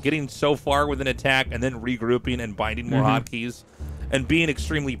about getting so far with an attack and then regrouping and binding more hotkeys and being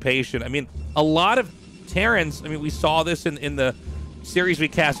extremely patient. I mean, a lot of Terrans, I mean, we saw this in the series we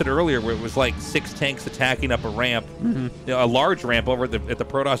casted earlier where it was like 6 tanks attacking up a ramp, you know, a large ramp over at the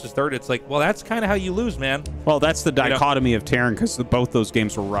Protoss' third. It's like, well, that's kind of how you lose, man. Well, that's the dichotomy of Terran, because both those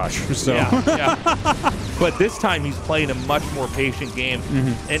games were Rush. So. But this time he's playing a much more patient game.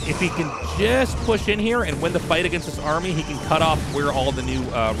 And if he can just push in here and win the fight against this army, he can cut off where all the new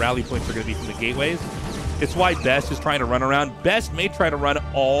rally points are going to be from the gateways. It's why Best is trying to run around. Best may try to run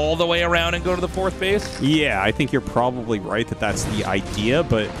all the way around and go to the 4th base. Yeah, I think you're probably right that that's the idea,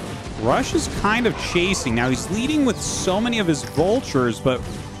 but Rush is kind of chasing. Now, he's leading with so many of his vultures, but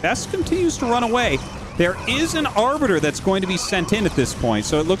Best continues to run away. There is an Arbiter that's going to be sent in at this point,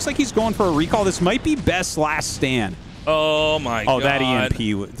 so it looks like he's going for a recall. This might be Best's last stand. Oh, my God. Oh, that EMP.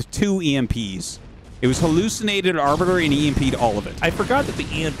 The 2 EMPs. It was hallucinated Arbiter and EMP'd all of it. I forgot that the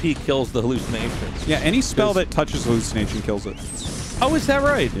EMP kills the hallucinations. Yeah, any spell that touches hallucination kills it. Oh, is that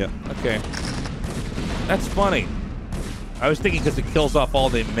right? Yeah. Okay. That's funny. I was thinking because it kills off all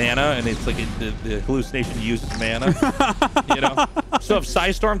the mana, and it's like the hallucination uses mana. You know. So if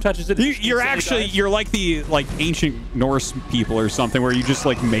Psystorm touches it, you're like the ancient Norse people or something, where you just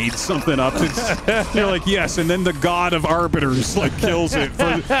like made something up. You're like, yes, and then the god of arbiters like kills it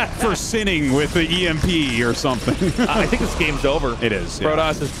for sinning with the EMP or something. I think this game's over. It is.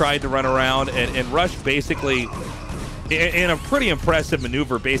 Protoss has tried to run around, and Rush basically, in a pretty impressive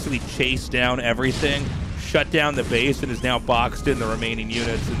maneuver, basically chased down everything, shut down the base, and is now boxed in the remaining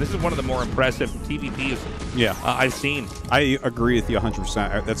units. And this is one of the more impressive TVPs I've seen. I agree with you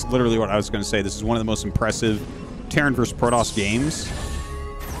 100%. That's literally what I was going to say. This is one of the most impressive Terran versus Protoss games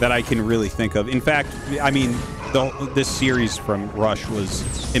that I can really think of. In fact, I mean, this series from Rush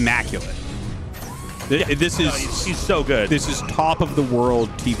was immaculate. He's so good. This is top of the world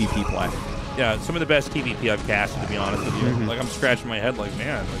TVP play. Yeah, some of the best TVP I've casted, to be honest with you. Like, I'm scratching my head like,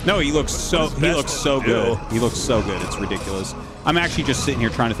 man. No, he looks so good. He looks so good. It's ridiculous. I'm actually just sitting here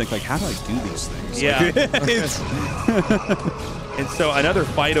trying to think, like, how do I do these things? Yeah. And so another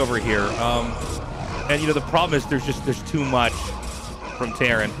fight over here. And, you know, the problem is there's too much from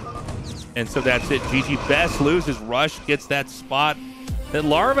Terran. And so that's it. GG Best loses. Rush gets that spot that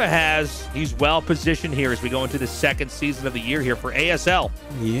Larva has. He's well positioned here as we go into the 2nd season of the year here for ASL.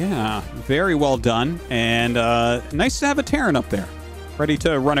 Yeah, very well done. And nice to have a Terran up there, ready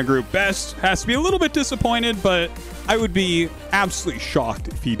to run a group. Best has to be a little bit disappointed, but I would be absolutely shocked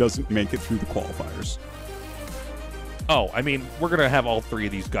if he doesn't make it through the qualifiers. Oh, I mean, we're going to have all 3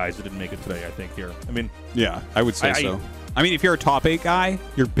 of these guys that didn't make it today, I think, here. I mean... Yeah, I would say so. I mean, if you're a top 8 guy,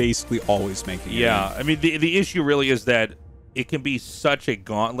 you're basically always making it. Yeah, I mean, the issue really is that it can be such a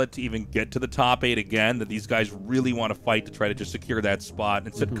gauntlet to even get to the top 8 again that these guys really want to fight to try to just secure that spot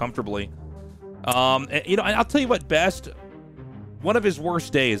and sit comfortably. And, you know, I'll tell you what, Best, one of his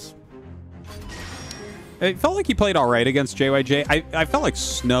worst days. It felt like he played all right against JYJ. I felt like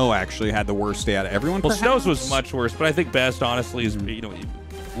Snow actually had the worst day out of everyone. Well, Snow's was much worse, but I think Best, honestly, is, you know,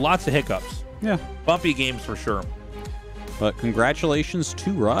 lots of hiccups. Yeah. Bumpy games for sure. But congratulations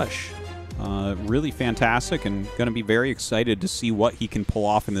to Rush. Really fantastic, and going to be very excited to see what he can pull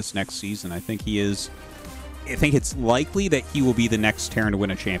off in this next season. I think it's likely that he will be the next Terran to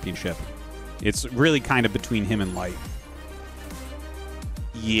win a championship. It's really kind of between him and Light.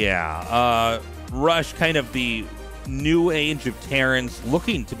 Yeah. Rush, kind of the new age of Terrans,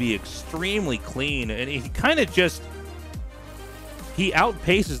 looking to be extremely clean, and he kind of just he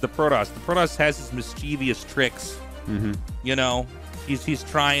outpaces the Protoss. The Protoss has his mischievous tricks. You know, he's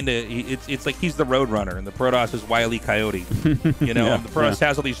trying to. It's like he's the Roadrunner, and the Protoss is Wile E. Coyote. You know, the Protoss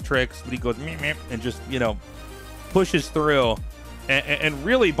has all these tricks, but he goes meh, meh, and just pushes through. And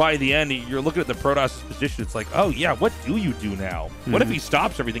really, by the end, you're looking at the Protoss position. It's like, oh yeah, what do you do now? What if he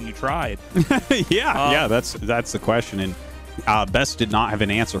stops everything you tried? Yeah, that's the question, and Best did not have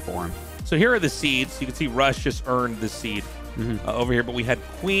an answer for him. So here are the seeds. You can see Rush just earned the seed over here, but we had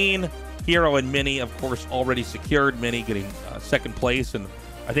Queen, Hero, and Mini, of course, already secured. Mini getting second place, and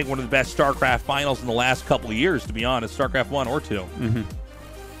I think one of the best StarCraft finals in the last couple of years, to be honest, StarCraft 1 or 2.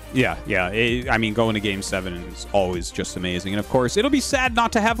 Yeah. I mean, going to Game 7 is always just amazing. And, of course, it'll be sad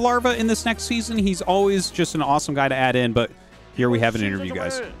not to have Larva in this next season. He's always just an awesome guy to add in, but here we have an interview,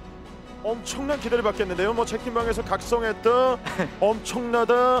 guys. 엄청난 기대를 받겠는데요. 뭐 채팅방에서 각성했다,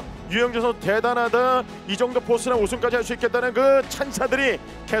 엄청나다, 유영진 선수 대단하다, 이 정도 포스랑 우승까지 할 수 있겠다는 그 찬사들이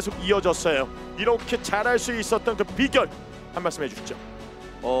계속 이어졌어요. 이렇게 잘할 수 있었던 그 비결 한 말씀 해주시죠.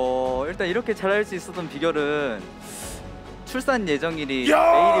 일단 이렇게 잘할 수 있었던 비결은 출산 예정일이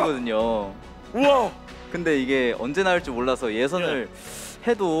내일이거든요. 우와. 근데 이게 언제 나올지 몰라서 예선을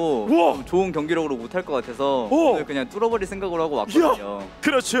해도 좀 좋은 경기력으로 못할 것 같아서 오늘 그냥 뚫어버릴 생각으로 하고 왔거든요.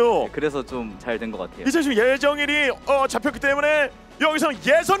 그렇죠. 그래서 좀 잘 된 것 같아요. 이제 지금 예정일이 잡혔기 때문에 여기서는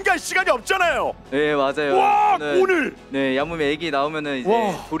예선 갈 시간이 없잖아요. 네, 맞아요. 와, 오늘. 네, 야무미 애기 나오면은 이제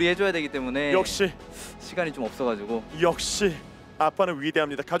조리해줘야 되기 때문에 역시 시간이 좀 없어가지고. 역시 아빠는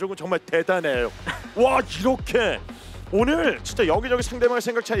위대합니다. 가족은 정말 대단해요. 와, 이렇게. 오늘 진짜 여기저기 상대방의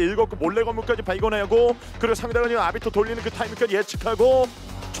생각 잘 읽었고 몰래 건물까지 발견하고 그리고 상대방이 아비토 돌리는 그 타이밍까지 예측하고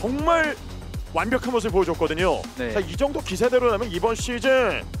정말 완벽한 모습을 보여줬거든요. 네. 자, 이 정도 기세대로라면 이번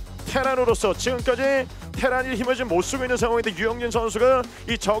시즌 테란으로서 지금까지 테란이 힘을 좀 못 쓰고 있는 상황인데 유영진 선수가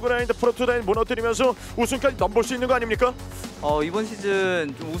이 저그라인드 프로토다인 무너뜨리면서 우승까지 넘볼 수 있는 거 아닙니까? 이번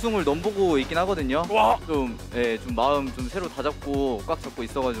시즌 좀 우승을 넘보고 있긴 하거든요. 좀 마음 좀 새로 다잡고 꽉 잡고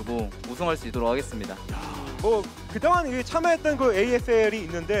있어가지고 우승할 수 있도록 하겠습니다. 뭐 그동안 참여했던 그 ASL이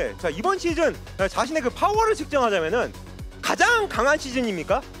있는데 자 이번 시즌 자신의 그 파워를 측정하자면은 가장 강한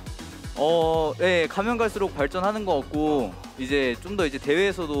시즌입니까? 네, 가면 갈수록 발전하는 것 같고 이제 좀 더 이제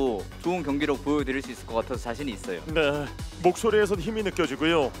대회에서도 좋은 경기력 보여드릴 수 있을 것 같아서 자신이 있어요. 네, 목소리에서도 힘이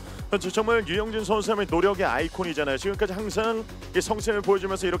느껴지고요. 정말 유영진 선수의 노력의 아이콘이잖아요. 지금까지 항상 이 성실을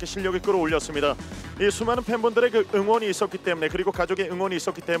보여주면서 이렇게 실력을 끌어올렸습니다. 이 수많은 팬분들의 그 응원이 있었기 때문에 그리고 가족의 응원이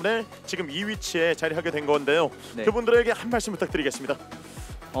있었기 때문에 지금 이 위치에 자리하게 된 건데요. 네. 그분들에게 한 말씀 부탁드리겠습니다.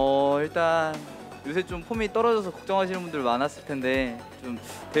 일단 요새 좀 폼이 떨어져서 걱정하시는 분들 많았을 텐데 좀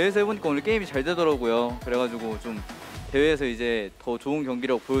대회에서 해보니까 오늘 게임이 잘 되더라고요. 그래가지고 좀 대회에서 이제 더 좋은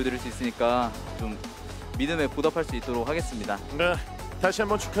경기력 보여드릴 수 있으니까 좀 믿음에 보답할 수 있도록 하겠습니다. 네, 다시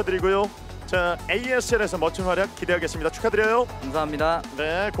한번 축하드리고요. 자, ASL에서 멋진 활약 기대하겠습니다. 축하드려요. 감사합니다.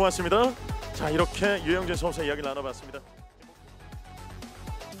 네, 고맙습니다. 자, 이렇게 유영진 선수의 이야기를 나눠봤습니다.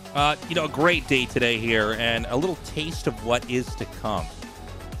 A great day today here, and a little taste of what is to come.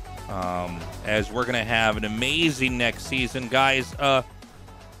 As we're going to have an amazing next season. Guys,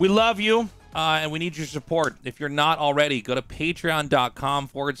 we love you, and we need your support. If you're not already, go to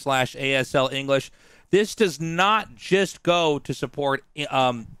patreon.com/ASL English. This does not just go to support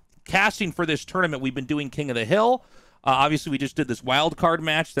casting for this tournament. We've been doing King of the Hill. Obviously, we just did this wild card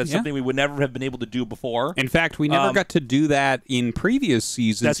match. That's something we would never have been able to do before. In fact, we never got to do that in previous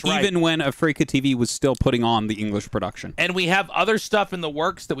seasons, that's right. Even when AfreecaTV was still putting on the English production. And we have other stuff in the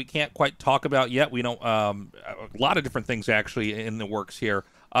works that we can't quite talk about yet. We don't, a lot of different things actually in the works here.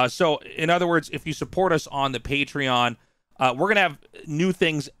 So, in other words, if you support us on the Patreon, we're going to have new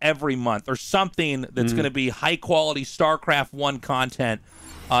things every month or something that's going to be high-quality StarCraft 1 content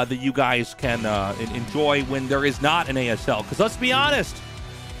that you guys can enjoy when there is not an ASL. Because let's be honest,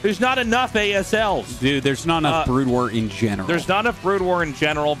 there's not enough ASLs. Dude, there's not enough Brood War in general. There's not enough Brood War in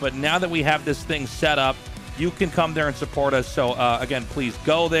general, but now that we have this thing set up, you can come there and support us. So, again, please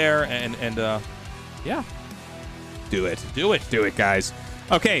go there and yeah. Do it. Do it. Do it, guys.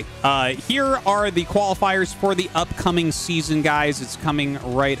 Okay, here are the qualifiers for the upcoming season, guys. It's coming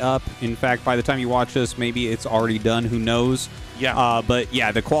right up. In fact, by the time you watch this, maybe it's already done. Who knows? Yeah. But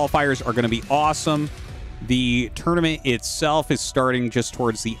yeah, the qualifiers are going to be awesome. The tournament itself is starting just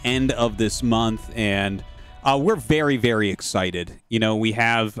towards the end of this month, and we're very, very excited. You know, we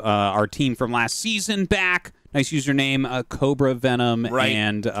have our team from last season back. Nice username, Cobra Venom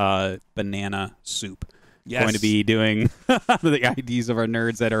and Banana Soup. Yes. Going to be doing the IDs of our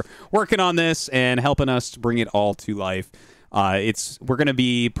nerds that are working on this and helping us to bring it all to life. we're going to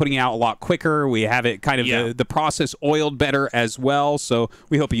be putting out a lot quicker. We have it kind of the process oiled better as well. So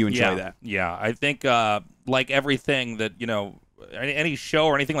we hope you enjoy that. Yeah, I think like everything that, you know, any show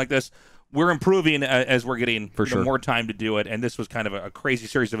or anything like this, we're improving as we're getting more time to do it, and this was kind of a crazy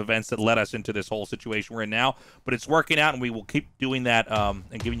series of events that led us into this whole situation we're in now. But it's working out, and we will keep doing that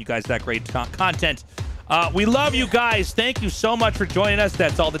and giving you guys that great content. We love you guys. Thank you so much for joining us.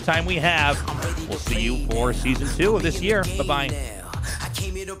 That's all the time we have. We'll see you for Season 2 of this year. Bye-bye. I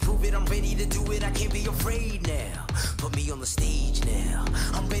came here to prove it, I'm ready to do it, I can't be afraid now. Put me on the stage now,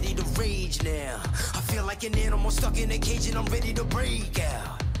 I'm ready to rage now. I feel like an animal stuck in a cage and I'm ready to break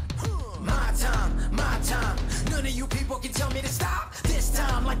out. My time, none of you people can tell me to stop. This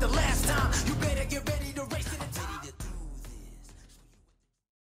time, like the last time, you better get ready.